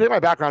gonna take my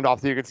background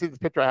off so you can see this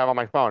picture I have on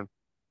my phone.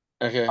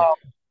 Okay.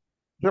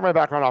 Turn my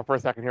background off for a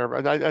second here.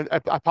 I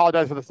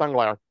apologize for the sun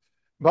glare,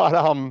 but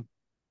let me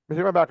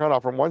take my background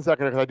off for 1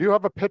 second because I do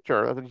have a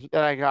picture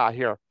that I got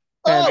here.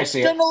 Oh, I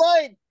see dim it. the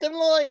light. Dim the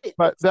light.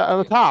 But on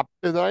the top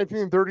is the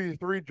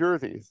 1933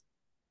 jerseys,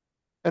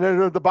 and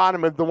then at the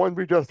bottom is the one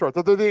we just wrote.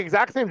 So they're the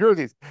exact same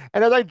jerseys.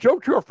 And as I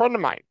joked to a friend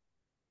of mine,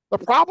 the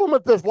problem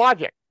with this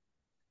logic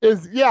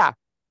is, yeah,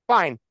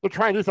 fine, they're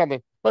trying to do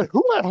something, but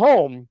who at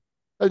home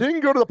that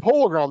didn't go to the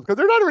Polo Grounds, because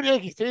they're not even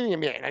Yankee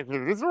Stadium yet.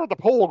 This is at the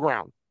Polo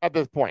Grounds at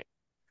this point.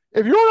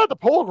 If you were at the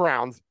Polo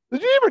Grounds,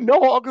 did you even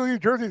know how ugly these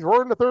jerseys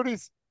were in the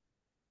 30s?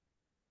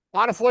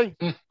 Honestly,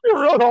 you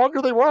realize how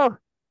ugly they were.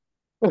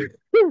 I'm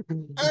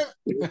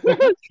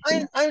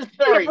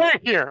sorry.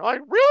 Here,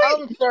 like,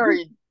 really? I'm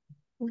sorry.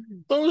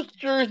 Those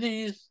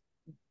jerseys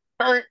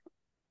aren't.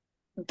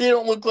 They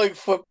don't look like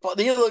football.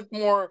 They look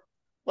more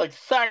like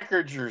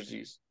soccer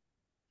jerseys.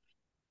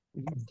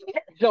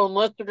 So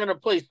unless they're going to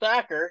play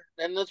soccer,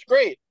 then that's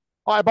great.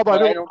 Oh, by the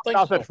But way, I don't think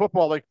I said so.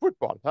 football like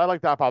football. I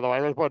like that, by the way.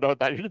 I just want to note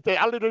that. You didn't say,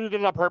 I literally did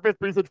it on purpose,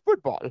 but you said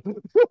football.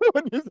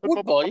 When you said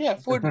Football, yeah,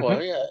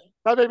 football, yeah.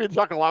 That made me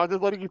chuckle. I was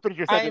just letting you finish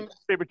your sentence.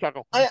 Made me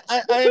chuckle.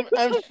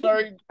 I'm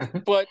sorry,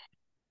 but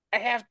I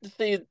have to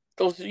say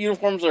those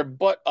uniforms are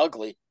butt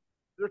ugly.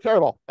 They're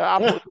terrible. They're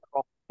absolutely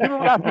terrible. People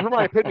have been asking for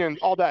my opinion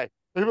all day.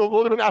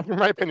 People have been asking for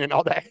my opinion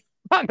all day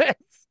on this.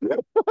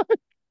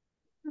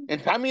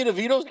 And Tommy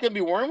DeVito's going to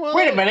be wearing one?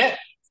 Wait a minute.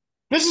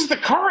 This is the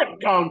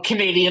current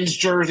Canadians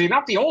jersey,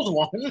 not the old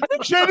one. Are you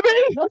shitting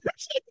me?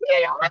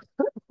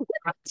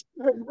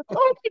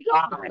 Oh my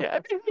god!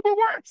 It makes it even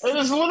worse. It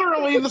is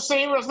literally the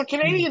same as the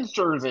Canadians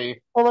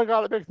jersey. Oh my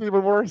god! It makes it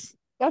even worse.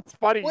 That's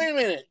funny. Wait a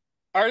minute.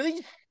 Are they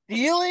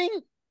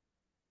stealing?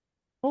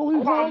 Holy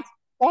Hold hell! on. It's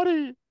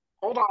funny.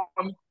 Hold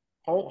on.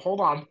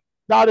 Hold on.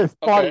 That is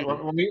funny.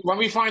 Okay. Let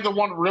me find the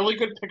one really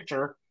good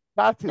picture.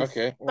 That's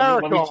Okay.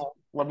 hysterical.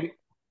 Let me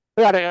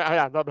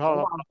Yeah. No,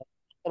 hold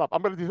up.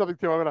 I'm gonna do something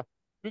too.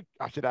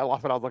 Gosh, I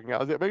lost what I was looking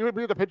at. Maybe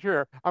bring the picture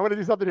here. I'm gonna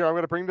do something here. I'm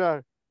gonna bring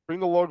the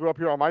logo up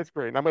here on my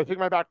screen. I'm gonna take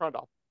my background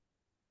off.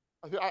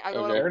 I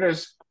know. Okay. There it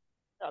is.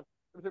 Yeah, I'm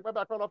gonna take my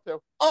background off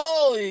too.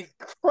 Holy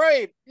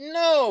crap.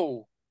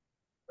 No.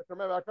 Turn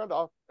my background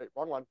off. Wait,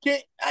 wrong one.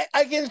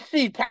 I can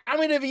see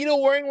Tommy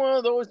DeVito wearing one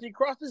of those. He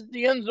crosses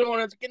the end zone.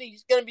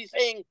 He's going to be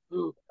saying,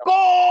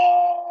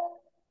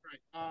 "Goal!"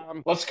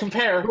 Right. Let's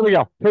compare. Here we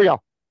go.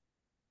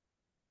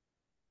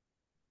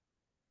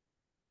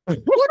 What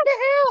the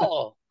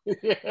hell?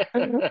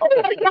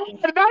 Oh my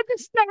God, that's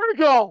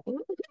hysterical.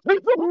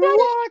 What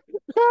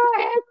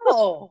the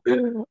hell? Oh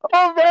man,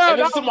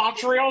 And it's the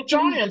Montreal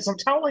Giants, I'm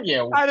telling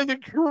you. that is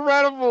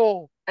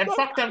incredible. And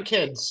fuck them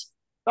kids.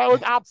 That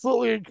was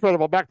absolutely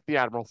incredible. Back to the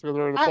Admirals. So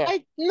they're in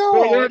the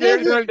No, they're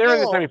in the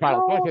no,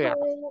 semifinals. Back to the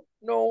Admirals.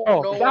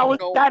 Oh,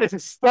 no. that is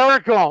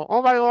hysterical.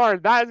 Oh my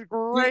Lord, that is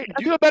great.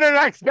 That's even better than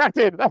I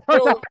expected. That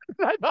was So- better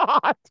than I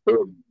thought.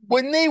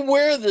 When they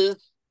wear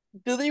this,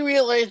 do they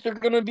realize they're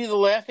going to be the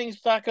laughing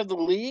stock of the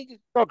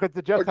league, No, because the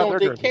or Jets have don't their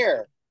they jersey.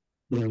 care?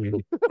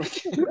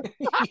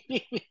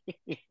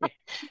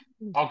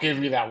 I'll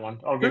give you that one.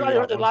 I'll They're give not you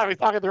even that one. allowed to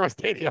talk at their own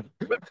stadium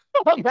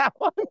on that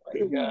one. Oh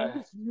my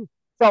God.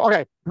 So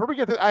okay, before we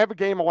get to, I have a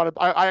game I wanted.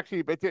 I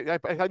actually,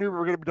 I knew we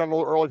were going to be done a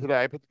little early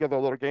today. I put together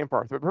a little game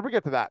for us. But before we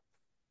get to that,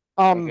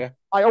 Okay.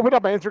 I opened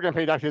up my Instagram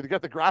page actually to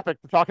get the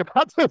graphic to talk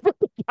about the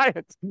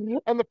Giants,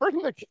 and the first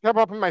thing that came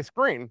up on my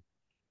screen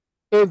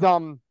is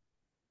the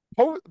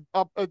Pope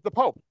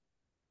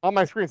on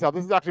my screen. So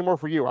this is actually more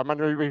for you. I'm not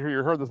really sure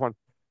you heard this one.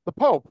 The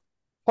Pope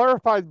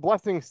clarifies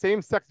blessing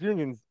same-sex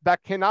unions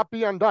that cannot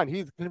be undone.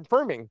 He's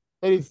confirming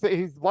that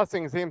he's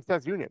blessing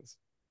same-sex unions.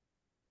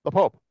 The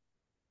Pope.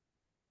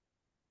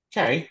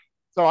 Okay.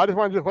 So I just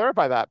wanted to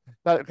clarify that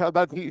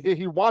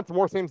he wants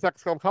more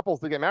same-sex couples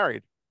to get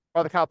married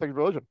by the Catholic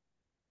religion.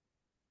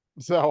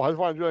 So I just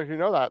wanted to let you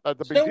know that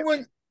that's a big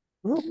deal.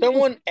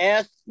 Someone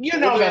asked. You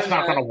know that's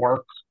not going to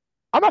work.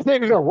 I'm not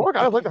saying it's going to work.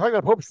 I just like the fact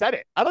that the Pope said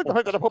it. I like the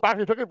fact that the Pope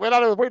actually went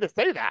out of his way to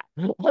say that.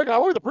 Like, I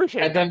always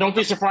appreciate And it. then don't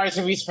be surprised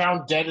if he's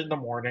found dead in the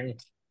morning.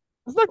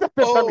 It's like the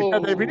fifth time he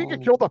said that. If he didn't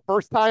get killed the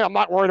first time, I'm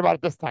not worried about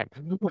it this time.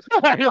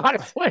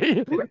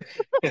 Honestly.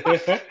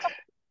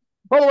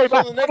 By the way,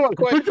 So the next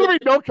there's going to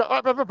be there's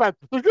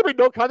going to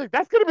be no context.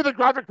 That's going to be the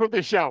graphic from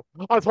this show.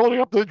 I was holding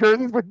up the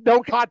jerseys with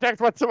no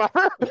context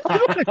whatsoever.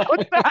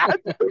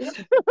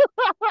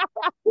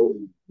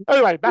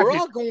 Anyway, We're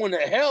all going to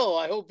hell.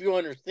 I hope you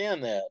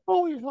understand that.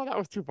 Holy hell, that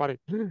was too funny.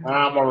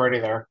 I'm already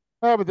there.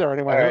 I was there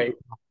anyway.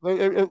 All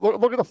right.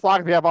 Look at the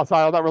flag we have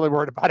outside. I'm not really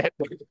worried about it.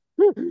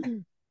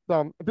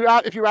 So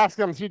if you ask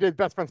them, she did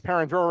best friend's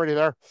parents are already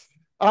there.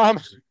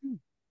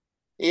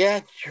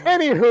 Yeah. Sure.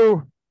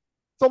 Anywho,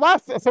 so our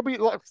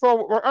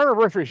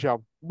anniversary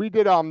show, we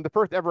did the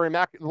first ever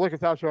Immaculate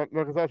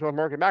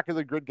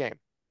Grid game.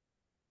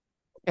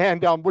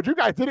 And what you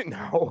guys didn't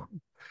know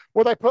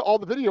was I put all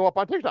the video up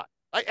on TikTok.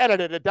 I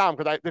edited it down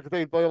because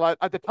they allowed,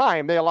 at the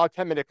time they allowed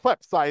 10-minute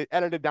clips. So I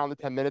edited down the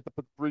 10 minutes to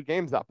put 3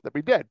 games up that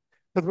we did.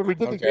 Because when we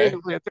did the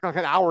game, it took like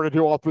an hour to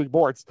do all 3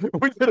 boards.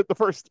 We did it the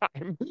first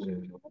time. But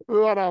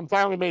so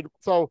I only made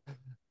the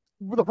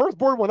first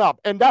board went up,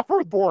 and that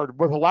first board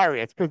was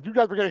hilarious because you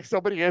guys were getting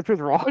so many answers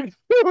wrong.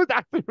 It was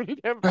actually pretty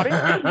damn funny.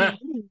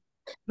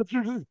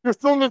 You're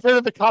still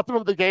in the costume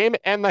of the game,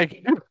 and like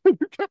you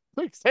kept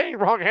like saying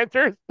wrong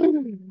answers.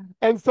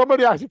 And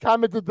somebody actually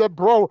commented that,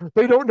 bro,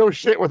 they don't know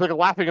shit with like a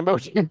laughing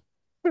emoji,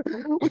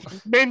 which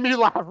made me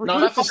laugh. No,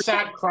 that's a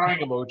sad crying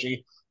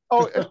emoji.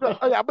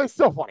 Yeah, but it's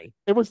still funny.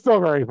 It was still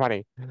very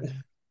funny.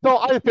 So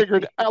I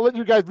figured I'll let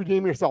you guys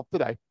redeem yourself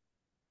today.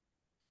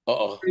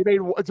 We made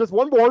just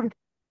one board,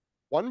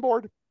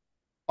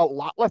 a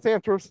lot less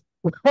answers,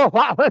 a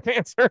lot less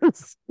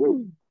answers.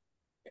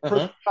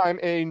 First time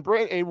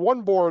a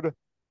one board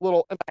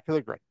little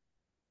Immaculate Grid.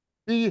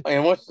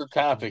 And what's the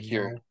topic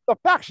here? The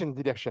Factions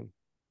Edition.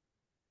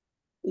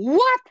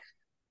 What?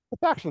 The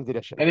Factions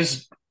Edition. It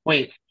is.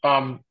 Wait.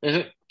 Is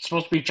it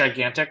supposed to be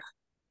gigantic?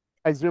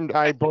 I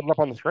brought it up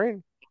on the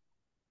screen.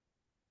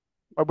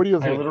 What do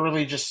you see? I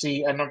literally just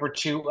see a number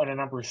 2 and a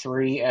number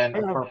 3 and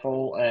a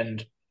purple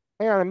and.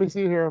 Hang on, let me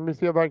see here. Let me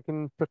see if I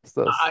can fix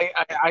this.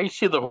 I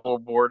see the whole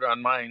board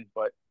on mine,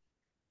 but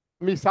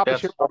let me stop the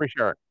share. Let me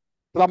share it.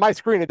 But on my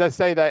screen, it does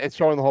say that it's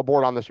showing the whole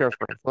board on the share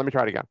screen. So let me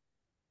try it again.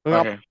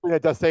 Okay.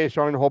 It does say it's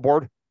showing the whole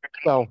board.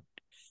 So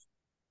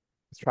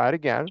let's try it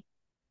again.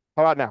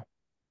 How about now?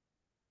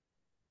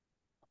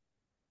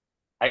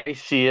 I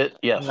see it.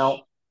 Yes.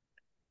 No.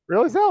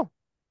 Really, so?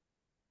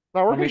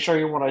 Let me show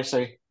you what I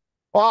see.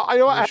 Well,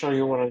 Let me show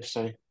you what I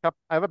see. I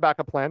have a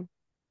backup plan.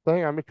 So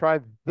hang on, let me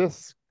try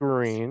this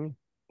screen.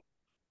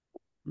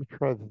 Let me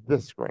try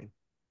this screen.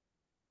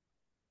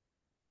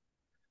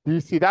 Do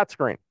you see that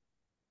screen?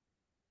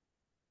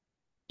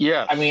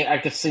 Yeah. I mean, I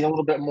could see a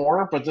little bit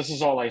more, but this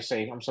is all I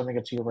see. I'm sending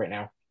it to you right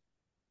now.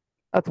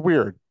 That's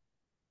weird.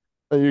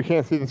 You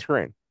can't see the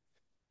screen.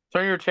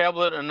 Turn your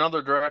tablet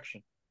another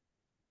direction.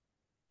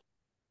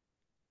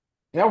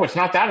 No, it's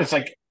not that. It's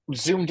like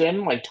zoomed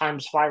in like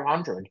times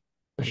 500.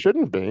 It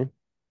shouldn't be.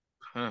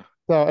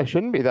 So it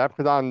shouldn't be that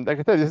because like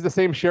I said, this is the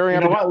same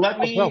sharing. You know what?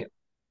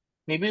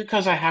 Maybe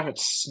because I have it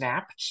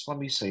snapped. Let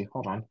me see.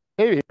 Hold on.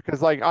 Maybe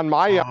because like on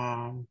my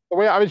the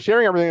way I've been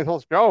sharing everything until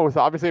it's go, so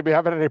obviously if we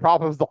haven't had any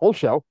problems the whole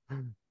show,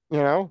 you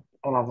know.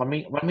 Hold on, let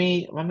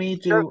me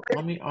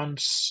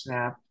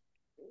unsnap,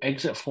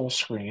 exit full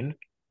screen.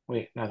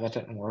 Wait, no, that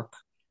didn't work.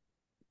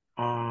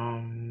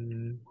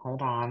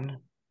 Hold on.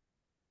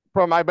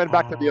 I've been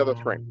back to the other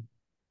screen.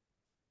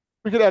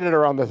 We could edit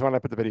around this when I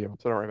put the video,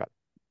 so don't worry about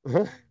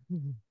it.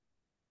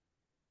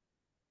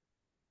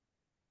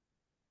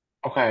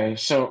 Okay,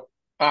 so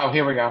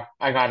here we go.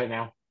 I got it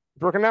now.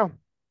 It's working now.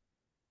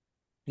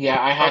 Yeah,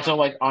 I All had right, to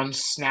like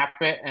unsnap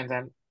it and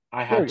then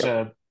I there we had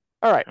go. to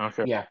All right.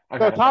 Okay. yeah, I So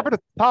got it there.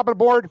 top of the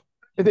board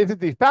is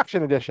the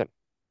faction edition.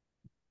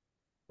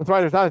 That's why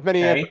there's not as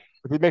many answers.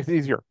 Okay. It makes it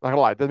easier. Not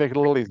gonna lie, it does make it a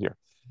little easier.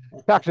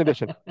 Faction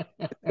edition.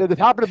 At the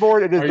top of the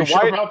board, it is Are you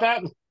sure about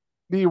that?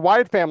 the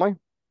Wyatt family,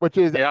 which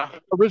is Yeah.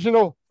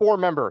 original four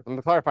members.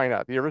 I'm clarifying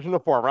that. The original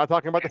four. We're not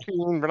talking about the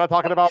Fiend. We're not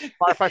talking about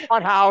Firefly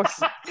Funhouse.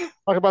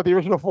 Talking about the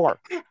original four.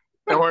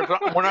 And we're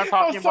not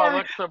talking about sorry.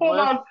 Alexa Hold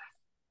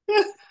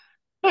Bliss.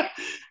 on.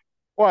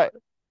 What?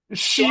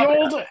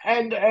 Shield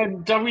and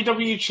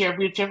WWE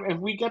Championship. If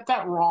we get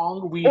that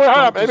wrong, we Wait, don't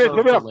hold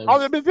deserve to on. live.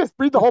 Let me just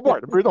read the whole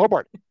board. Read the whole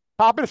board.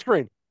 Top of the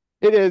screen.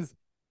 It is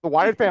the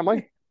Wyatt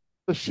family,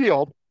 the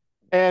Shield,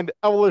 and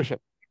Evolution.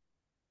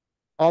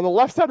 On the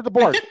left side of the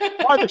board,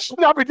 why this should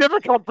not be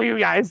difficult for you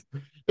guys,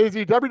 is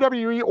the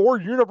WWE or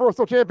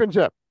Universal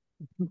Championship.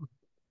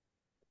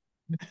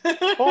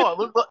 Hold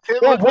on,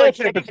 it Or looks World like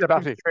Championship,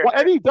 actually. Well,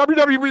 any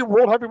WWE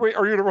World Heavyweight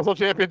or Universal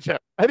Championship.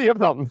 Any of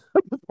them.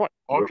 At this point.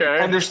 Okay.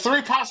 And there's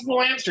three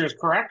possible answers,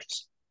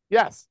 correct?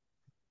 Yes.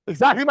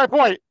 Exactly my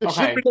point. It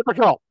Okay. should be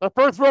difficult. The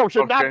first row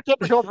should not Okay. be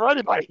difficult for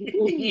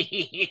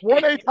anybody.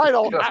 Won a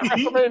title at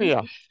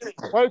WrestleMania.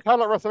 Won a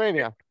title at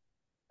WrestleMania.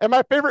 And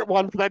my favorite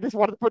one, because I just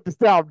wanted to put this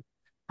down,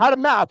 had a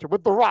match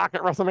with The Rock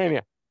at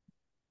WrestleMania.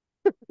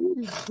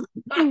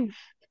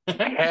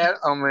 Had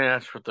a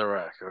match with the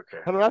Rock. Okay.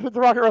 Had a match with The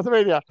Rock at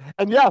WrestleMania.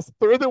 And yes,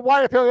 there is a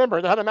Wyatt family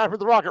member that had a match with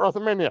The Rock at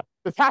WrestleMania.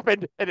 This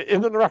happened, and it is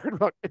in the record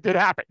book. It did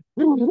happen.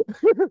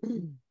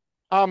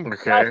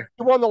 Okay.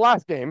 He won the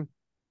last game.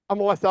 I'm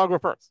going to let Sal go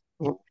first.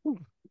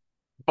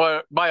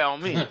 But by all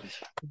means.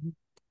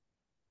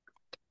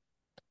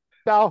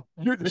 Sal,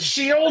 The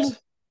Shield.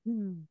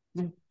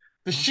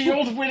 The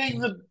Shield winning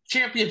the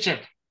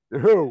championship.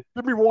 who?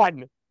 Give me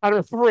one out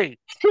of three.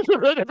 This is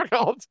really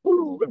difficult.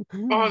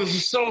 Oh, this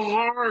is so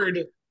hard.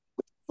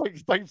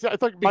 It's like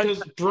Because,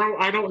 Mike. bro,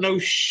 I don't know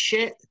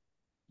shit.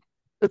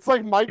 It's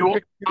like Mike. You-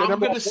 picking the I'm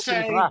number gonna one in the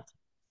say- draft.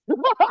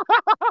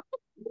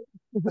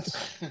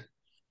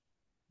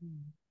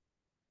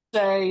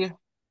 Say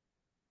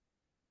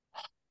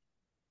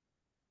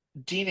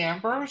Dean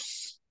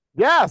Ambrose.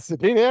 Yes,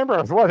 Dean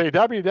Ambrose was a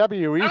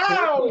WWE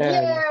Oh, champion.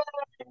 yeah.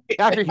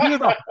 Actually, he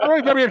was a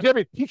early WWE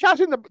champion. He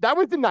cashed in that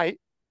was the night.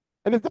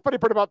 And it's the funny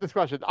part about this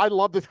question. I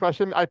love this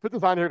question. I put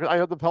this on here because I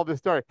have to tell this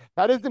story.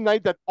 That is the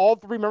night that all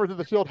three members of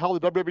the Shield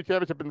held the WWE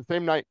Championship in the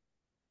same night.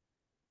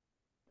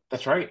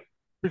 That's right.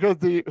 Because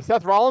the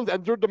Seth Rollins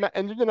entered the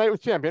night as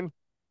champion.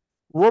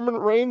 Roman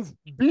Reigns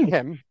beat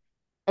him.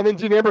 And then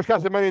Dean Ambrose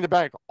got the Money in the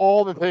Bank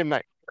all the same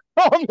night.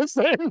 All on the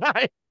same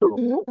night.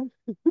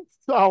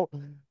 So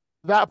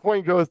that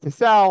point goes to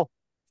Sal.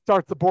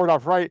 Starts the board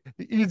off right.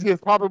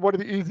 Probably one of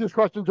the easiest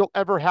questions you'll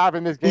ever have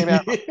in this game.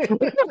 Actually,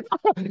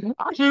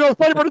 no, it's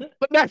funny, but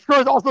the next score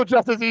is also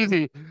just as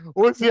easy.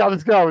 We'll see how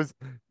this goes.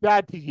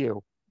 Bad to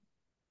you.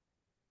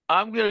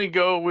 I'm going to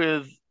go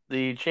with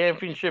the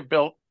championship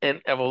belt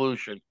and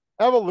Evolution.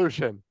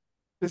 Evolution.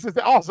 This is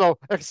also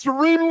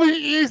extremely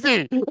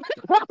easy.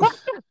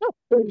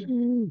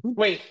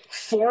 Wait,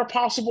 four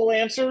possible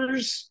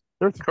answers?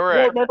 There's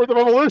Correct. four members of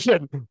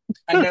Evolution.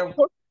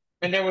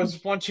 And there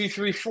was 1, 2,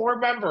 3, 4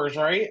 members,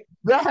 right?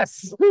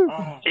 Yes.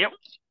 Oh, Yep.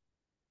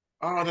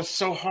 oh that's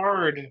so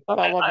hard.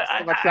 I love you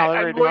so much, I'm Sal.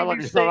 I going love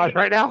to you so much say-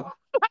 right now.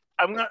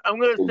 I'm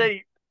going to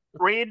say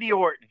Randy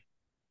Orton.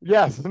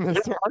 Yes,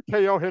 Mr.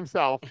 RKO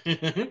himself. And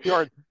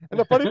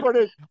the funny part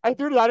is, I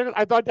threw it out.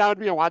 I thought that would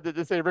be a wanted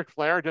to say Ric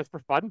Flair just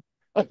for fun.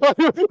 I thought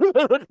it was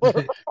Ric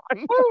Flair for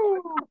fun.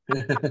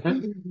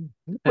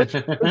 Which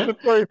is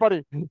very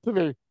funny to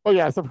me. Oh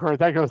yes, of course,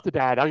 that goes to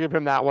Dad. I'll give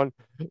him that one.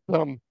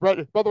 By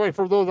the way,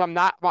 for those I'm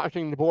not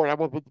watching the board, I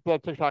will put the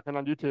TikTok on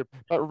YouTube.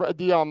 But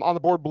the on the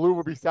board, blue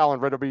will be Sal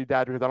and red will be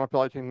Dad because I don't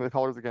feel like changing the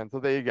colors again. So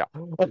there you go.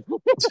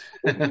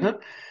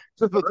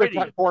 Just the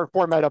TikTok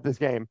format of this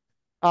game.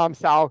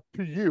 Sal,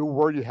 to you,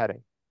 where are you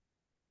heading?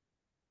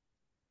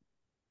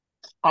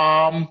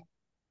 I'm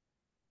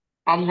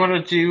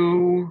gonna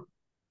do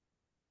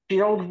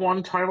Shield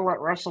won title at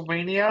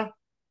WrestleMania.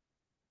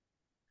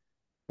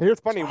 And here's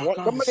funny. Oh,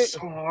 God, one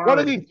so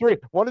of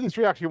these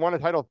three actually won a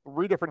title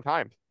 3 different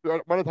times.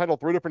 Won a title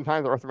 3 different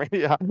times at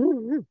WrestleMania.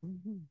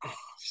 Oh,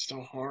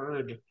 so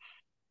hard.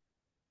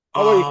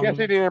 Although you can't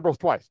say Dean Ambrose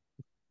twice.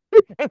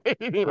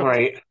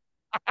 Right.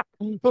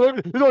 So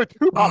there's only 2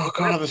 Oh possible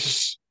God, answers. this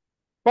is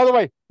By the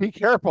way, be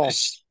careful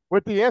this,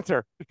 with the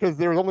answer because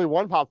there's only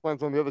one possible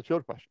answer on the other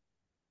Shield question.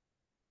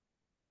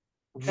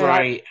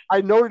 right,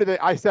 I noted it.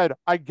 I said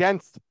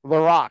against The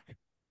Rock.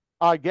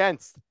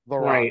 Against The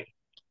Rock. right,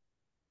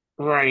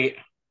 right.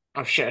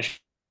 Oh shit.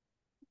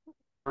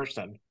 First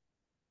then.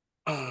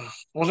 Well,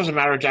 it doesn't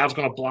matter. Dad's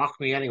gonna block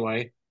me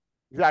anyway.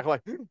 Exactly.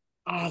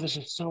 Oh, this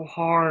is so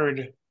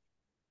hard.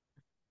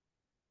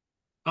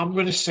 I'm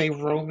gonna say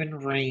Roman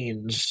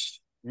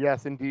Reigns.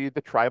 Yes, indeed.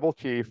 The tribal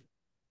chief.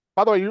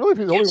 By the way, you realize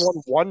he's only Yes.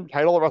 won one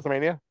title at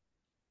WrestleMania?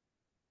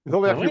 He's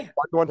only actually Really?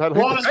 won one title.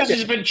 Well, He it's because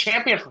defended. he's been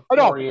champion for I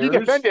know 4 he years.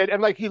 defended,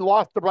 and like he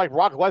lost to like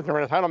Brock Lesnar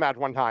in a title match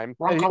one time.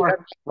 Wrong And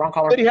color. Wrong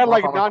color. then he had wrong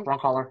like color. non. Wrong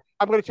color.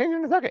 I'm going to change it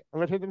in a second. I'm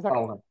going to change it in a second.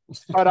 Oh, okay.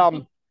 But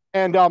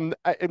and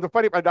the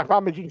funny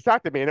problem is you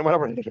distracted me and it went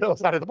over to the other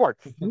side of the board.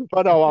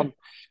 But no,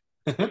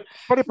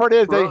 funny part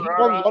is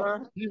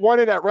that he won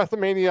it at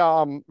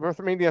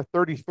WrestleMania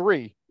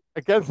 33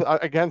 against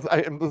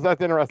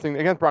that's interesting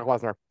against Brock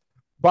Lesnar.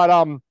 But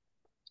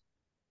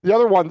the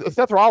other one,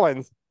 Seth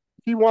Rollins,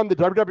 he won the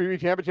WWE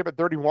Championship at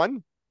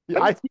 31,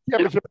 the IC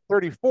Championship at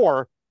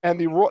 34, and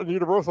the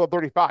Universal at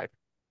 35.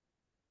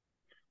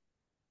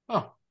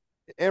 Oh,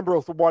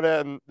 Ambrose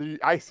won the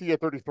IC at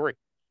 33.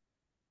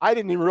 I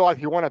didn't even realize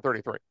he won at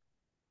 33.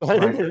 I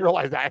didn't even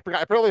realize that. I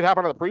forgot. Apparently, it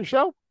happened on the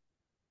pre-show.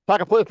 So I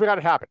completely forgot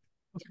it happened.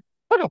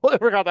 I completely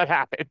forgot that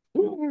happened.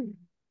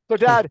 So,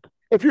 Dad,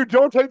 if you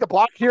don't take the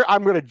block here,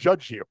 I'm going to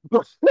judge you.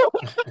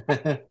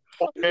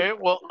 Okay,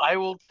 well, I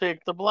will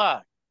take the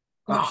block.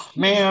 oh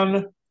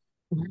man.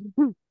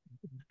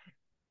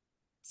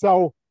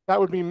 So that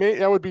would be me.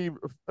 That would be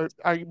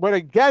I went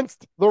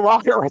against The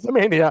Rock at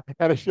WrestleMania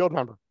and a Shield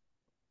member.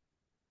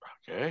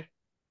 Okay.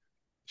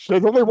 So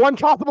there's only one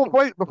possible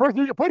place the person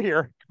you can put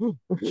here,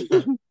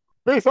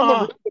 based on the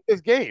rules of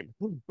this game.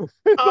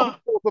 Uh,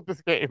 Of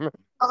this game.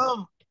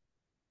 I'm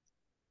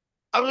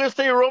going to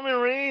say Roman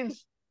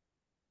Reigns.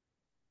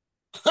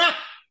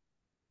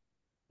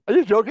 Are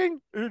you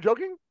joking? Are you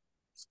joking?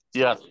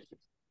 Yes.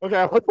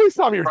 Okay, please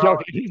tell me you're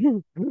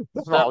joking.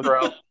 That's all.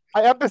 Bro.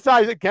 I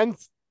emphasize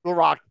against The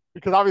Rock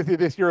because obviously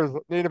this year's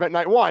main event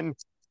night one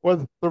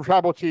was the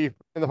Tribal Chief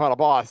and the Final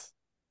Boss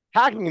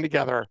tagging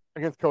together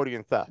against Cody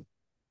and Seth.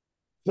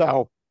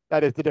 So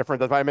that is the difference.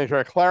 That's why I made sure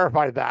I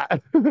clarified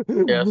that.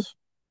 Yes.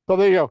 So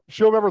there you go.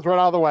 Show members run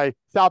out of the way.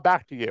 Sal,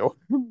 back to you.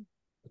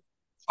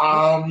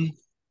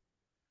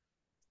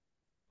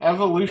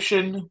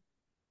 Evolution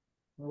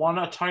won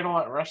a title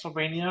at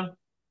WrestleMania.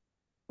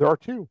 There are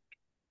two.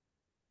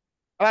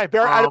 And I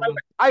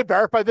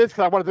verified this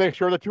because I wanted to make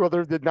sure the two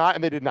others did not,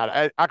 and they did not.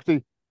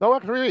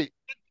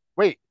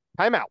 Wait,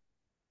 time out.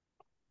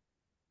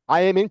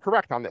 I am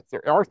incorrect on this.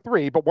 There are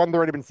three, but one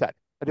already been said.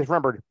 I just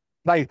remembered.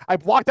 I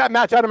blocked that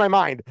match out of my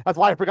mind. That's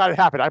why I forgot it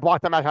happened. I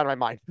blocked that match out of my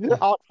mind.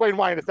 I'll explain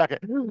why in a second.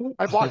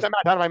 I blocked that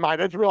match out of my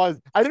mind. I just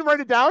realized I didn't write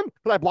it down,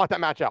 but I blocked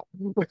that match out.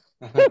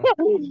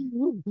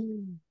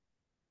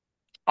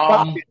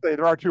 Obviously,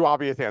 there are two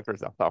obvious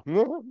answers, though.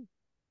 So.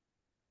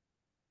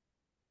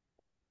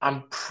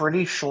 I'm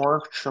pretty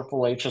sure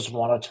Triple H has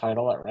won a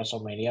title at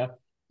WrestleMania.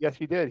 Yes,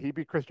 he did. He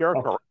beat Chris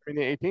Jericho in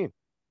the 18.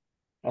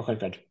 Okay,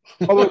 good.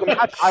 Although the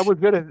match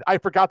I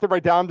forgot to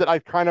write down that I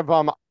kind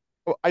of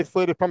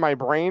isolated from my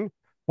brain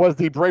was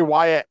the Bray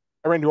Wyatt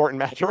Randy Orton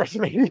match at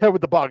WrestleMania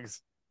with the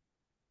Bugs.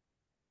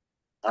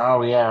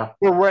 Oh yeah,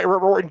 where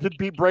Orton did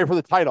beat Bray for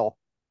the title.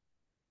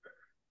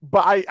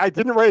 But I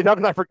didn't write it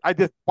down because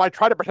I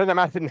tried to pretend that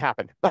match didn't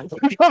happen. Are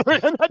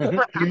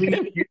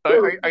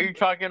you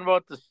talking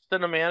about the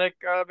cinematic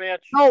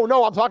match?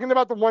 No, I'm talking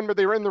about the one where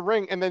they were in the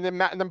ring and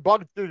then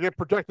Bugs get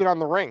projected on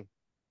the ring.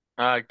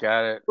 I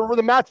got it. Remember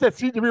the match that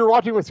we were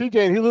watching with CJ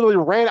and he literally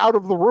ran out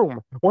of the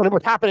room when it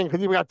was happening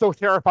because he got so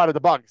terrified of the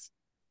Bugs.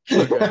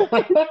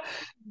 Okay.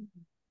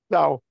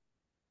 So,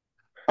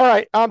 all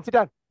right, to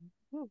Dad.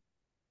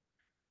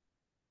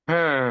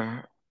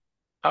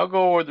 I'll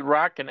go with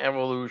Rock and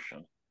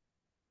Evolution.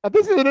 Now,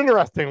 this is an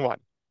interesting one.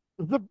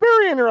 It's a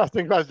very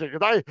interesting question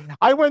because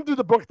I went through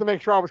the books to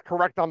make sure I was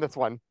correct on this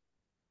one.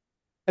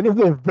 And this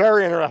is a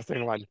very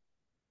interesting one.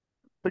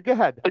 But go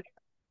ahead. Keep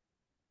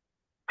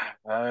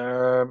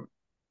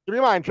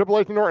in mind, Triple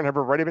H and Orton have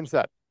already been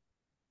set.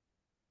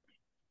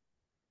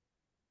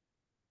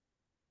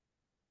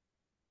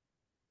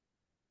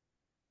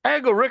 I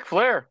go Ric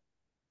Flair.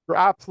 You're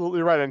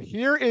absolutely right. And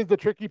here is the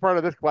tricky part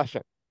of this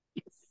question.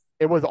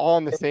 It was all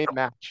in the same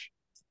match.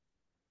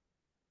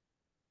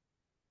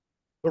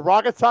 The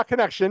Rocket Sock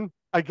Connection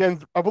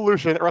against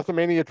Evolution at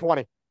WrestleMania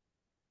 20.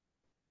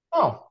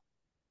 Oh.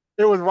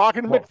 It was Rock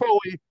and Mick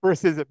Foley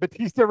versus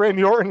Batista,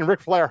 Randy Orton, and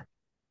Ric Flair.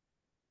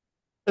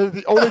 It was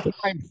the only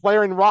time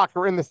Flair and Rock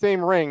were in the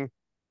same ring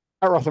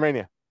at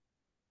WrestleMania.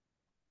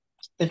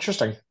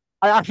 Interesting.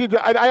 I actually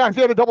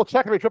had to double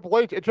check with Triple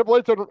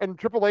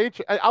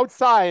H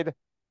outside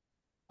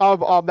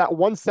of that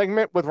one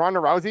segment with Ronda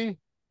Rousey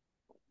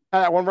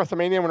at one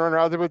WrestleMania when Ronda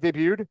Rousey was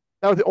debuted.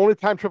 That was the only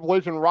time Triple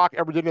H and Rock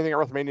ever did anything at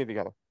WrestleMania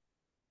together.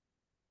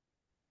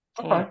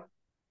 Okay.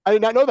 I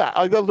did not know that.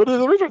 I literally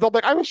the research. I'm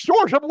like, I'm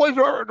sure Triple H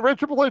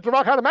and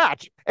Rock had a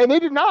match, and they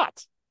did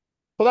not.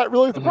 So that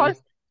really surprised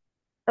me.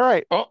 All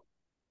right. Well,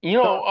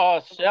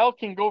 Sal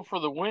can go for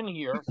the win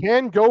here. You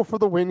can go for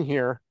the win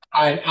here.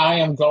 I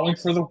am going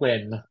for the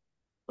win.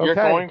 You're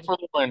going for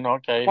the win.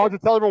 Okay. Why don't you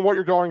tell everyone what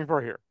you're going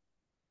for here?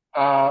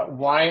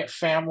 Wyatt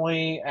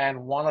family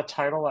and won a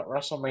title at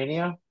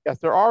WrestleMania. Yes,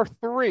 there are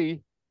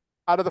 3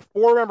 out of the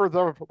 4 members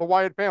of the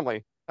Wyatt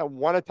family that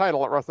won a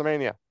title at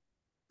WrestleMania.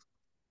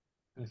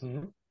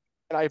 Mm-hmm.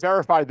 And I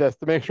verified this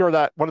to make sure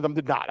that one of them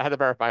did not. I had to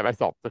verify it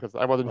myself because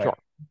I wasn't sure.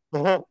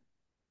 What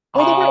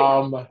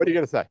are you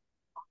going to say?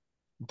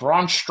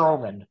 Braun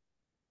Strowman.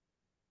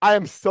 I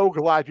am so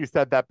glad you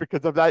said that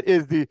because of that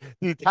is the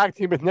tag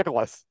team with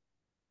Nicholas.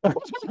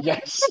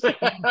 Yes.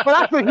 But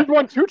actually, he's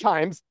won 2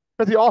 times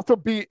because he also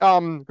beat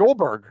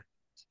Goldberg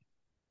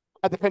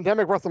at the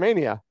Pandemic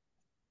WrestleMania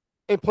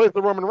and plays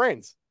the Roman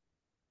Reigns.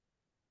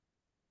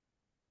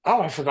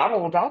 Oh, I forgot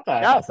all about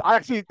that. Yes,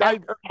 obviously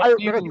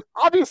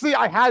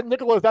I had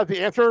Nicholas as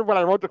the answer when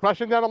I wrote the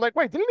question down. I'm like,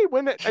 wait, didn't he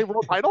win a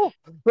world title?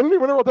 Didn't he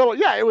win a world title?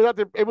 Yeah, it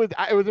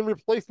was in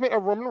replacement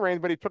of Roman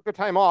Reigns, but he took the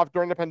time off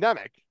during the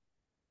pandemic,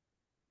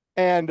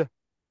 and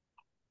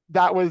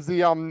that was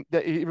the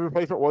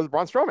replacement was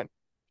Braun Strowman,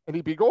 and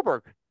he beat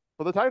Goldberg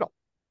for the title.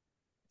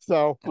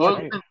 So,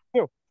 Well,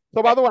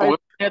 so by the way,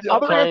 at the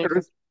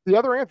that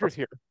other answers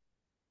here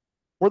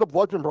were the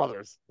Bludgeon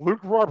Brothers, Luke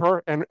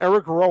Harper and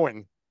Eric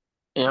Rowan.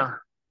 yeah.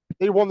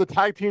 They won the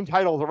tag team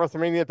titles at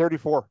WrestleMania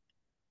 34.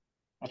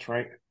 That's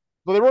right.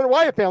 So they weren't a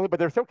Wyatt family, but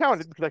they're still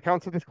counted because that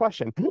counts with this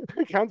question.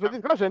 It counts with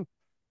this question.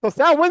 So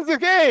Sal wins the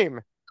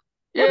game.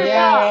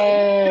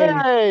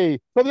 Yeah. Yay!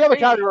 So the other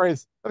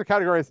categories,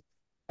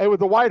 it was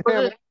the Wyatt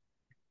family.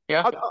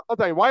 Yeah. I'll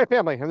tell you, Wyatt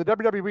family and the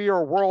WWE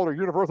or World or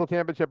Universal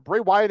Championship, Bray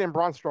Wyatt and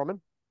Braun Strowman.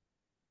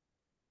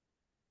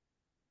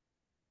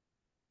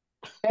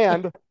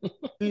 And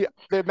the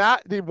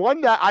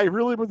one that I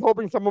really was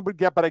hoping someone would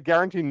get, but I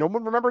guarantee no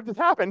one remembered this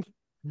happened.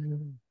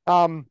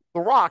 The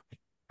Rock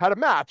had a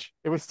match.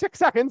 It was 6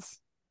 seconds,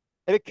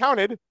 and it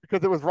counted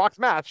because it was Rock's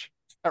match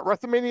at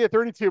WrestleMania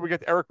 32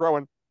 against Eric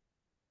Rowan.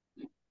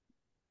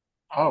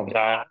 Oh,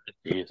 God.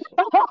 Jeez.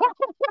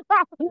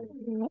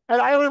 And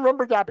I only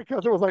remembered that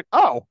because it was like,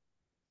 oh,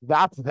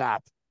 that's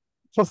that.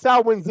 So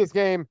Sal wins this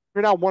game.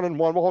 You're now 1-1.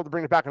 We'll have to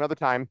bring it back another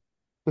time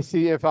to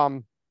see if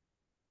you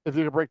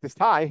can break this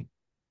tie.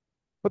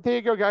 But there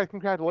you go, guys.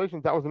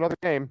 Congratulations. That was another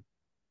game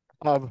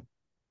of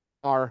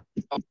our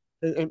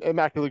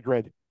Immaculate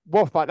Grid.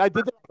 Well, fun. I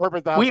did that on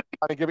purpose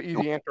to give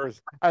easy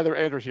answers. I had their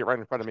answer sheet right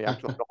in front of me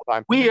actually the whole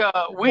time. We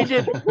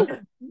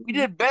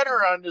did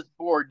better on this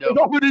board though.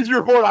 Don't put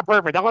easier board on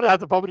purpose. I want to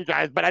have to publish you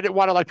guys, but I didn't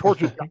want to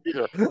torture you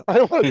either. I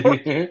don't want to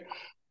torture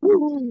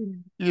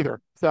you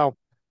either. So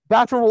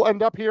that's where we'll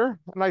end up here.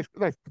 A nice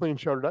clean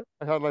show today.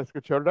 I had a nice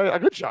good show today. A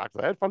good show.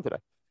 I had fun today.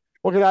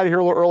 We'll get out of here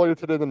a little earlier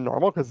today than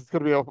normal because it's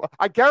going to be.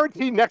 I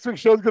guarantee next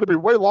week's show is going to be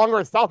way longer,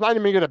 and South not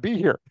even going to be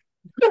here.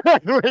 I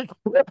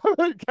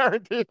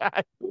guarantee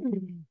that.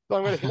 So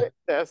I'm going to hit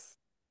this,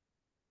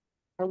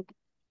 and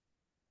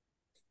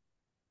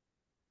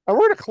we're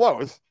going to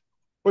close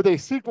with a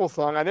sequel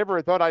song I never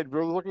thought I'd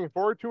really looking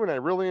forward to, and I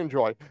really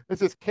enjoy.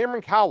 This is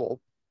Cameron Cowell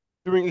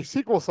doing a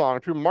sequel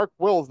song to Mark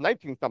Will's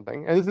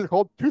 19-something, and this is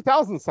called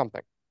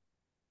 2000-something.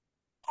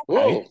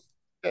 Whoa.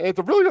 It's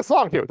a really good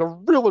song too. It's a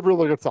really,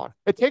 really good song.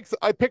 It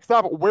picks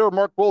up where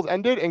Mark Wills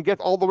ended and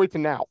gets all the way to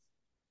now.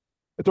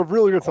 It's a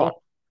really good song.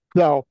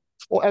 So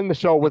we'll end the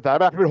show with that.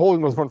 I've actually been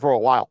holding this one for a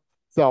while.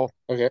 So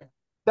Okay.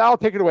 I'll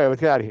take it away.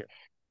 Let's get out of here.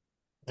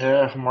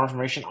 For more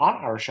information on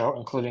our show,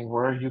 including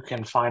where you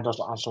can find us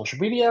on social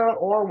media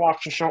or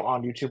watch the show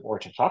on YouTube or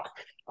TikTok,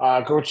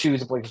 go to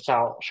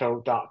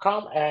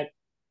theblakeandsalshow.com. And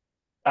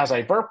as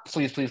I burp,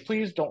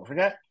 please don't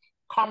forget,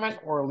 comment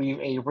or leave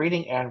a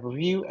rating and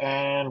review,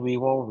 and we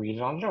will read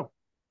it on the show.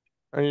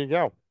 There you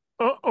go.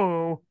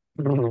 Uh-oh.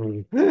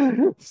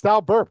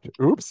 Sal burped.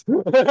 Oops.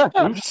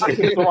 Oops. I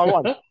hit the wrong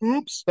one.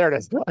 Oops. There it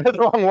is. I hit the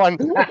wrong one.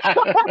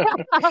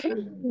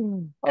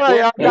 All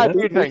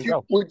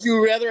right, Would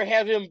you rather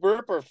have him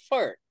burp or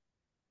fart?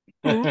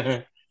 That's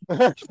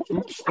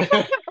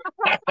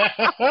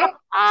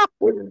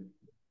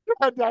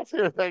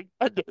your thing.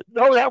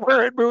 Know that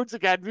we're in moods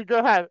again. Go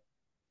ahead.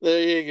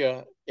 There you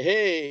go.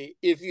 Hey,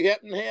 if you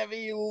happen to have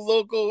a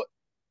local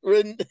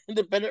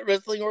independent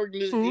wrestling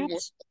organization,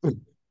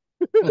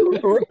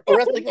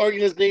 wrestling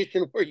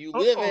organization where you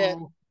live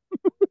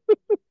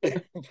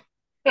at,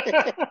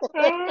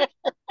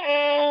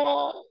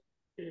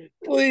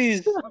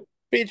 please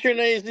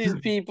patronize these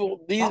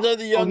people. These are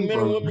the young men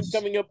and women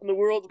coming up in the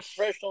world of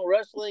professional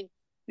wrestling.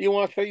 They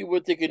want to show you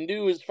what they can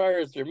do as far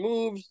as their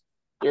moves,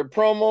 their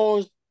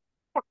promos,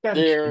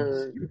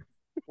 their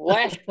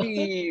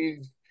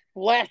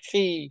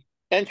flashy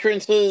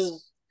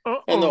entrances,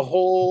 and the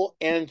whole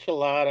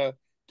enchilada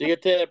to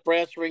get to that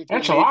brass ring to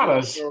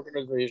enchiladas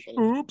organization.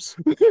 Oops.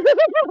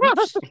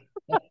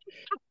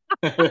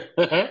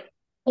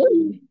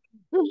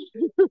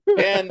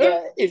 And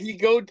if you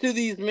go to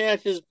these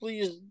matches,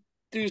 please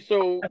do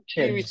so.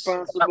 Be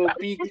responsible.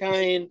 Be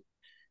kind.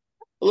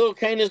 A little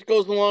kindness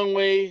goes a long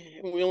way.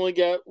 And we only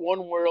got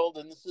one world,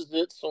 and this is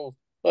it. So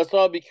let's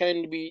all be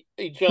kind to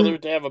each other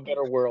to have a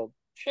better world,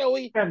 shall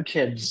we? Them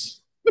kids.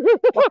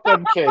 Fuck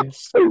them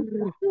kids.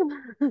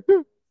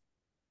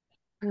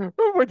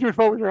 Way too much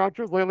fun with your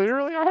outros lately.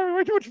 Really, I'm having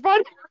way too much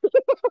fun.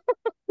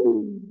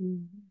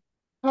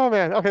 Oh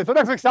man. Okay, so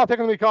next week Sal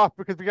taking the week off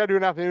because we got to do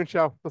an afternoon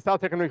show. So Sal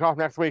taking the week off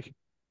next week.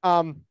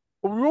 But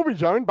we will be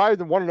joined by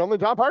the one and only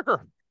John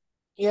Parker.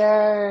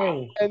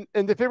 Yay! And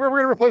if we're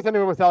going to replace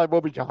anyone with Sal, it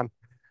will be John.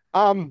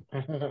 For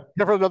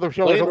another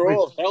show. That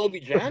will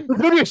be John.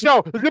 There's gonna be a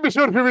show. There's gonna be a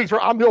show in 2 weeks where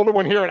I'm the only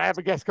one here and I have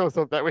a guest host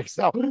that week.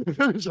 So there's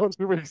gonna be a show in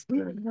 2 weeks.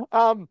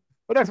 But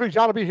next week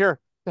John will be here.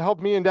 to help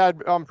me and Dad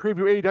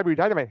preview AEW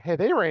Dynamite. Hey,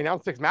 they already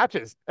announced 6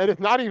 matches, and it's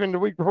not even the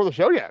week before the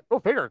show yet. Go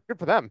figure. Good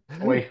for them.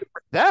 Wait. Good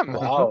for them.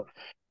 Wow.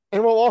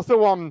 And we'll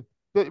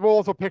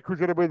also pick who's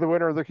going to be the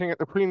winner of the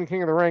Queen and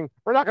King of the Ring.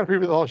 We're not going to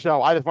preview the whole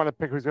show. I just want to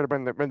pick who's going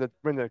to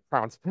win the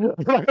crowns. We're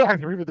not going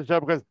to preview the show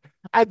because,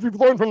 as we've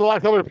learned from the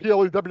last couple of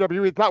PLE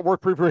WWE, it's not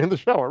worth previewing the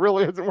show. It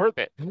really isn't worth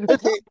it.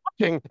 It's Okay.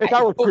 watching. It's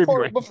not worth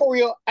previewing. Before we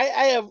go, I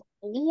have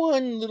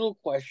one little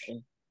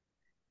question.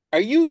 Are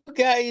you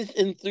guys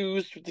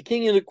enthused with the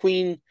King and the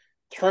Queen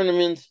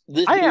tournaments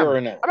this year or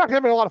not? I'm actually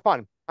having a lot of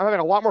fun. I'm having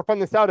a lot more fun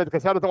than Sal did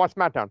because Sal doesn't watch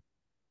SmackDown.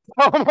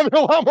 I'm having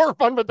a lot more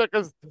fun with it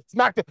because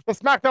the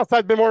SmackDown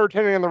side's been more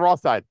entertaining than the Raw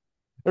side.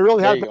 It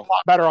really has been a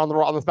lot better on the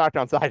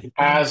SmackDown side.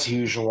 As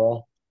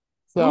usual.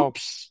 So,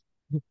 Oops.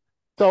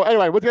 So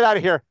anyway, let's get out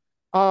of here.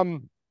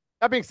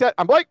 That being said,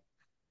 I'm Blake.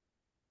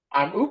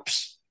 I'm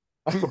Oops.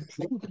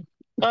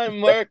 I'm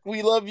Mark.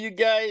 We love you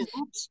guys.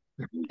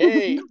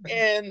 Hey,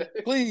 and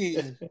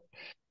please,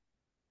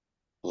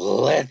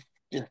 let's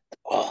just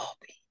all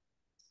be.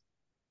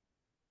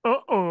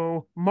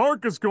 Uh-oh,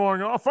 Mark is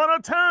going off on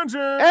a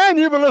tangent. And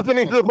you've been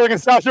listening to the Blake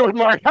and Sal Show with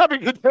Mark. Have a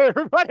good day,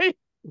 everybody.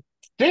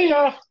 See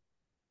ya.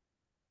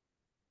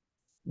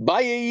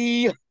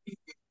 Bye.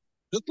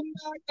 Looking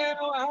back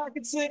now, I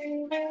could say,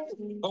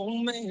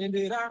 oh man,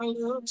 did I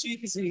look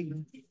cheesy.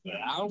 But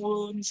I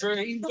wouldn't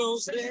trade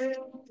those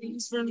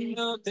days for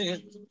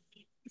nothing.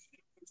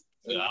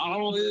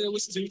 Oh, it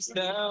was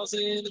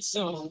 2000 and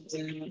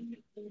something.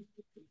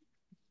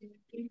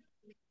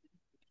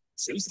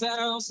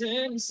 2000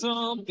 and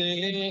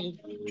something.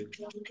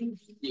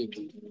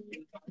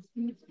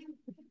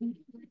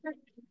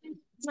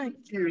 Thank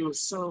you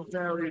so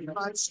very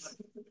much.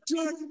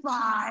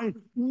 Goodbye.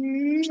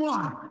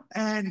 Mwah.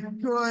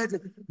 And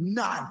good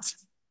night.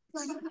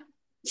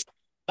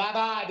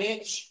 Bye-bye,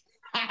 bitch.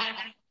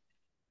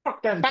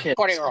 Fuck them Back kids.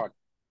 Cody Rhodes.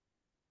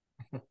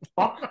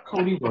 Fuck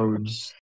Cody Rhodes.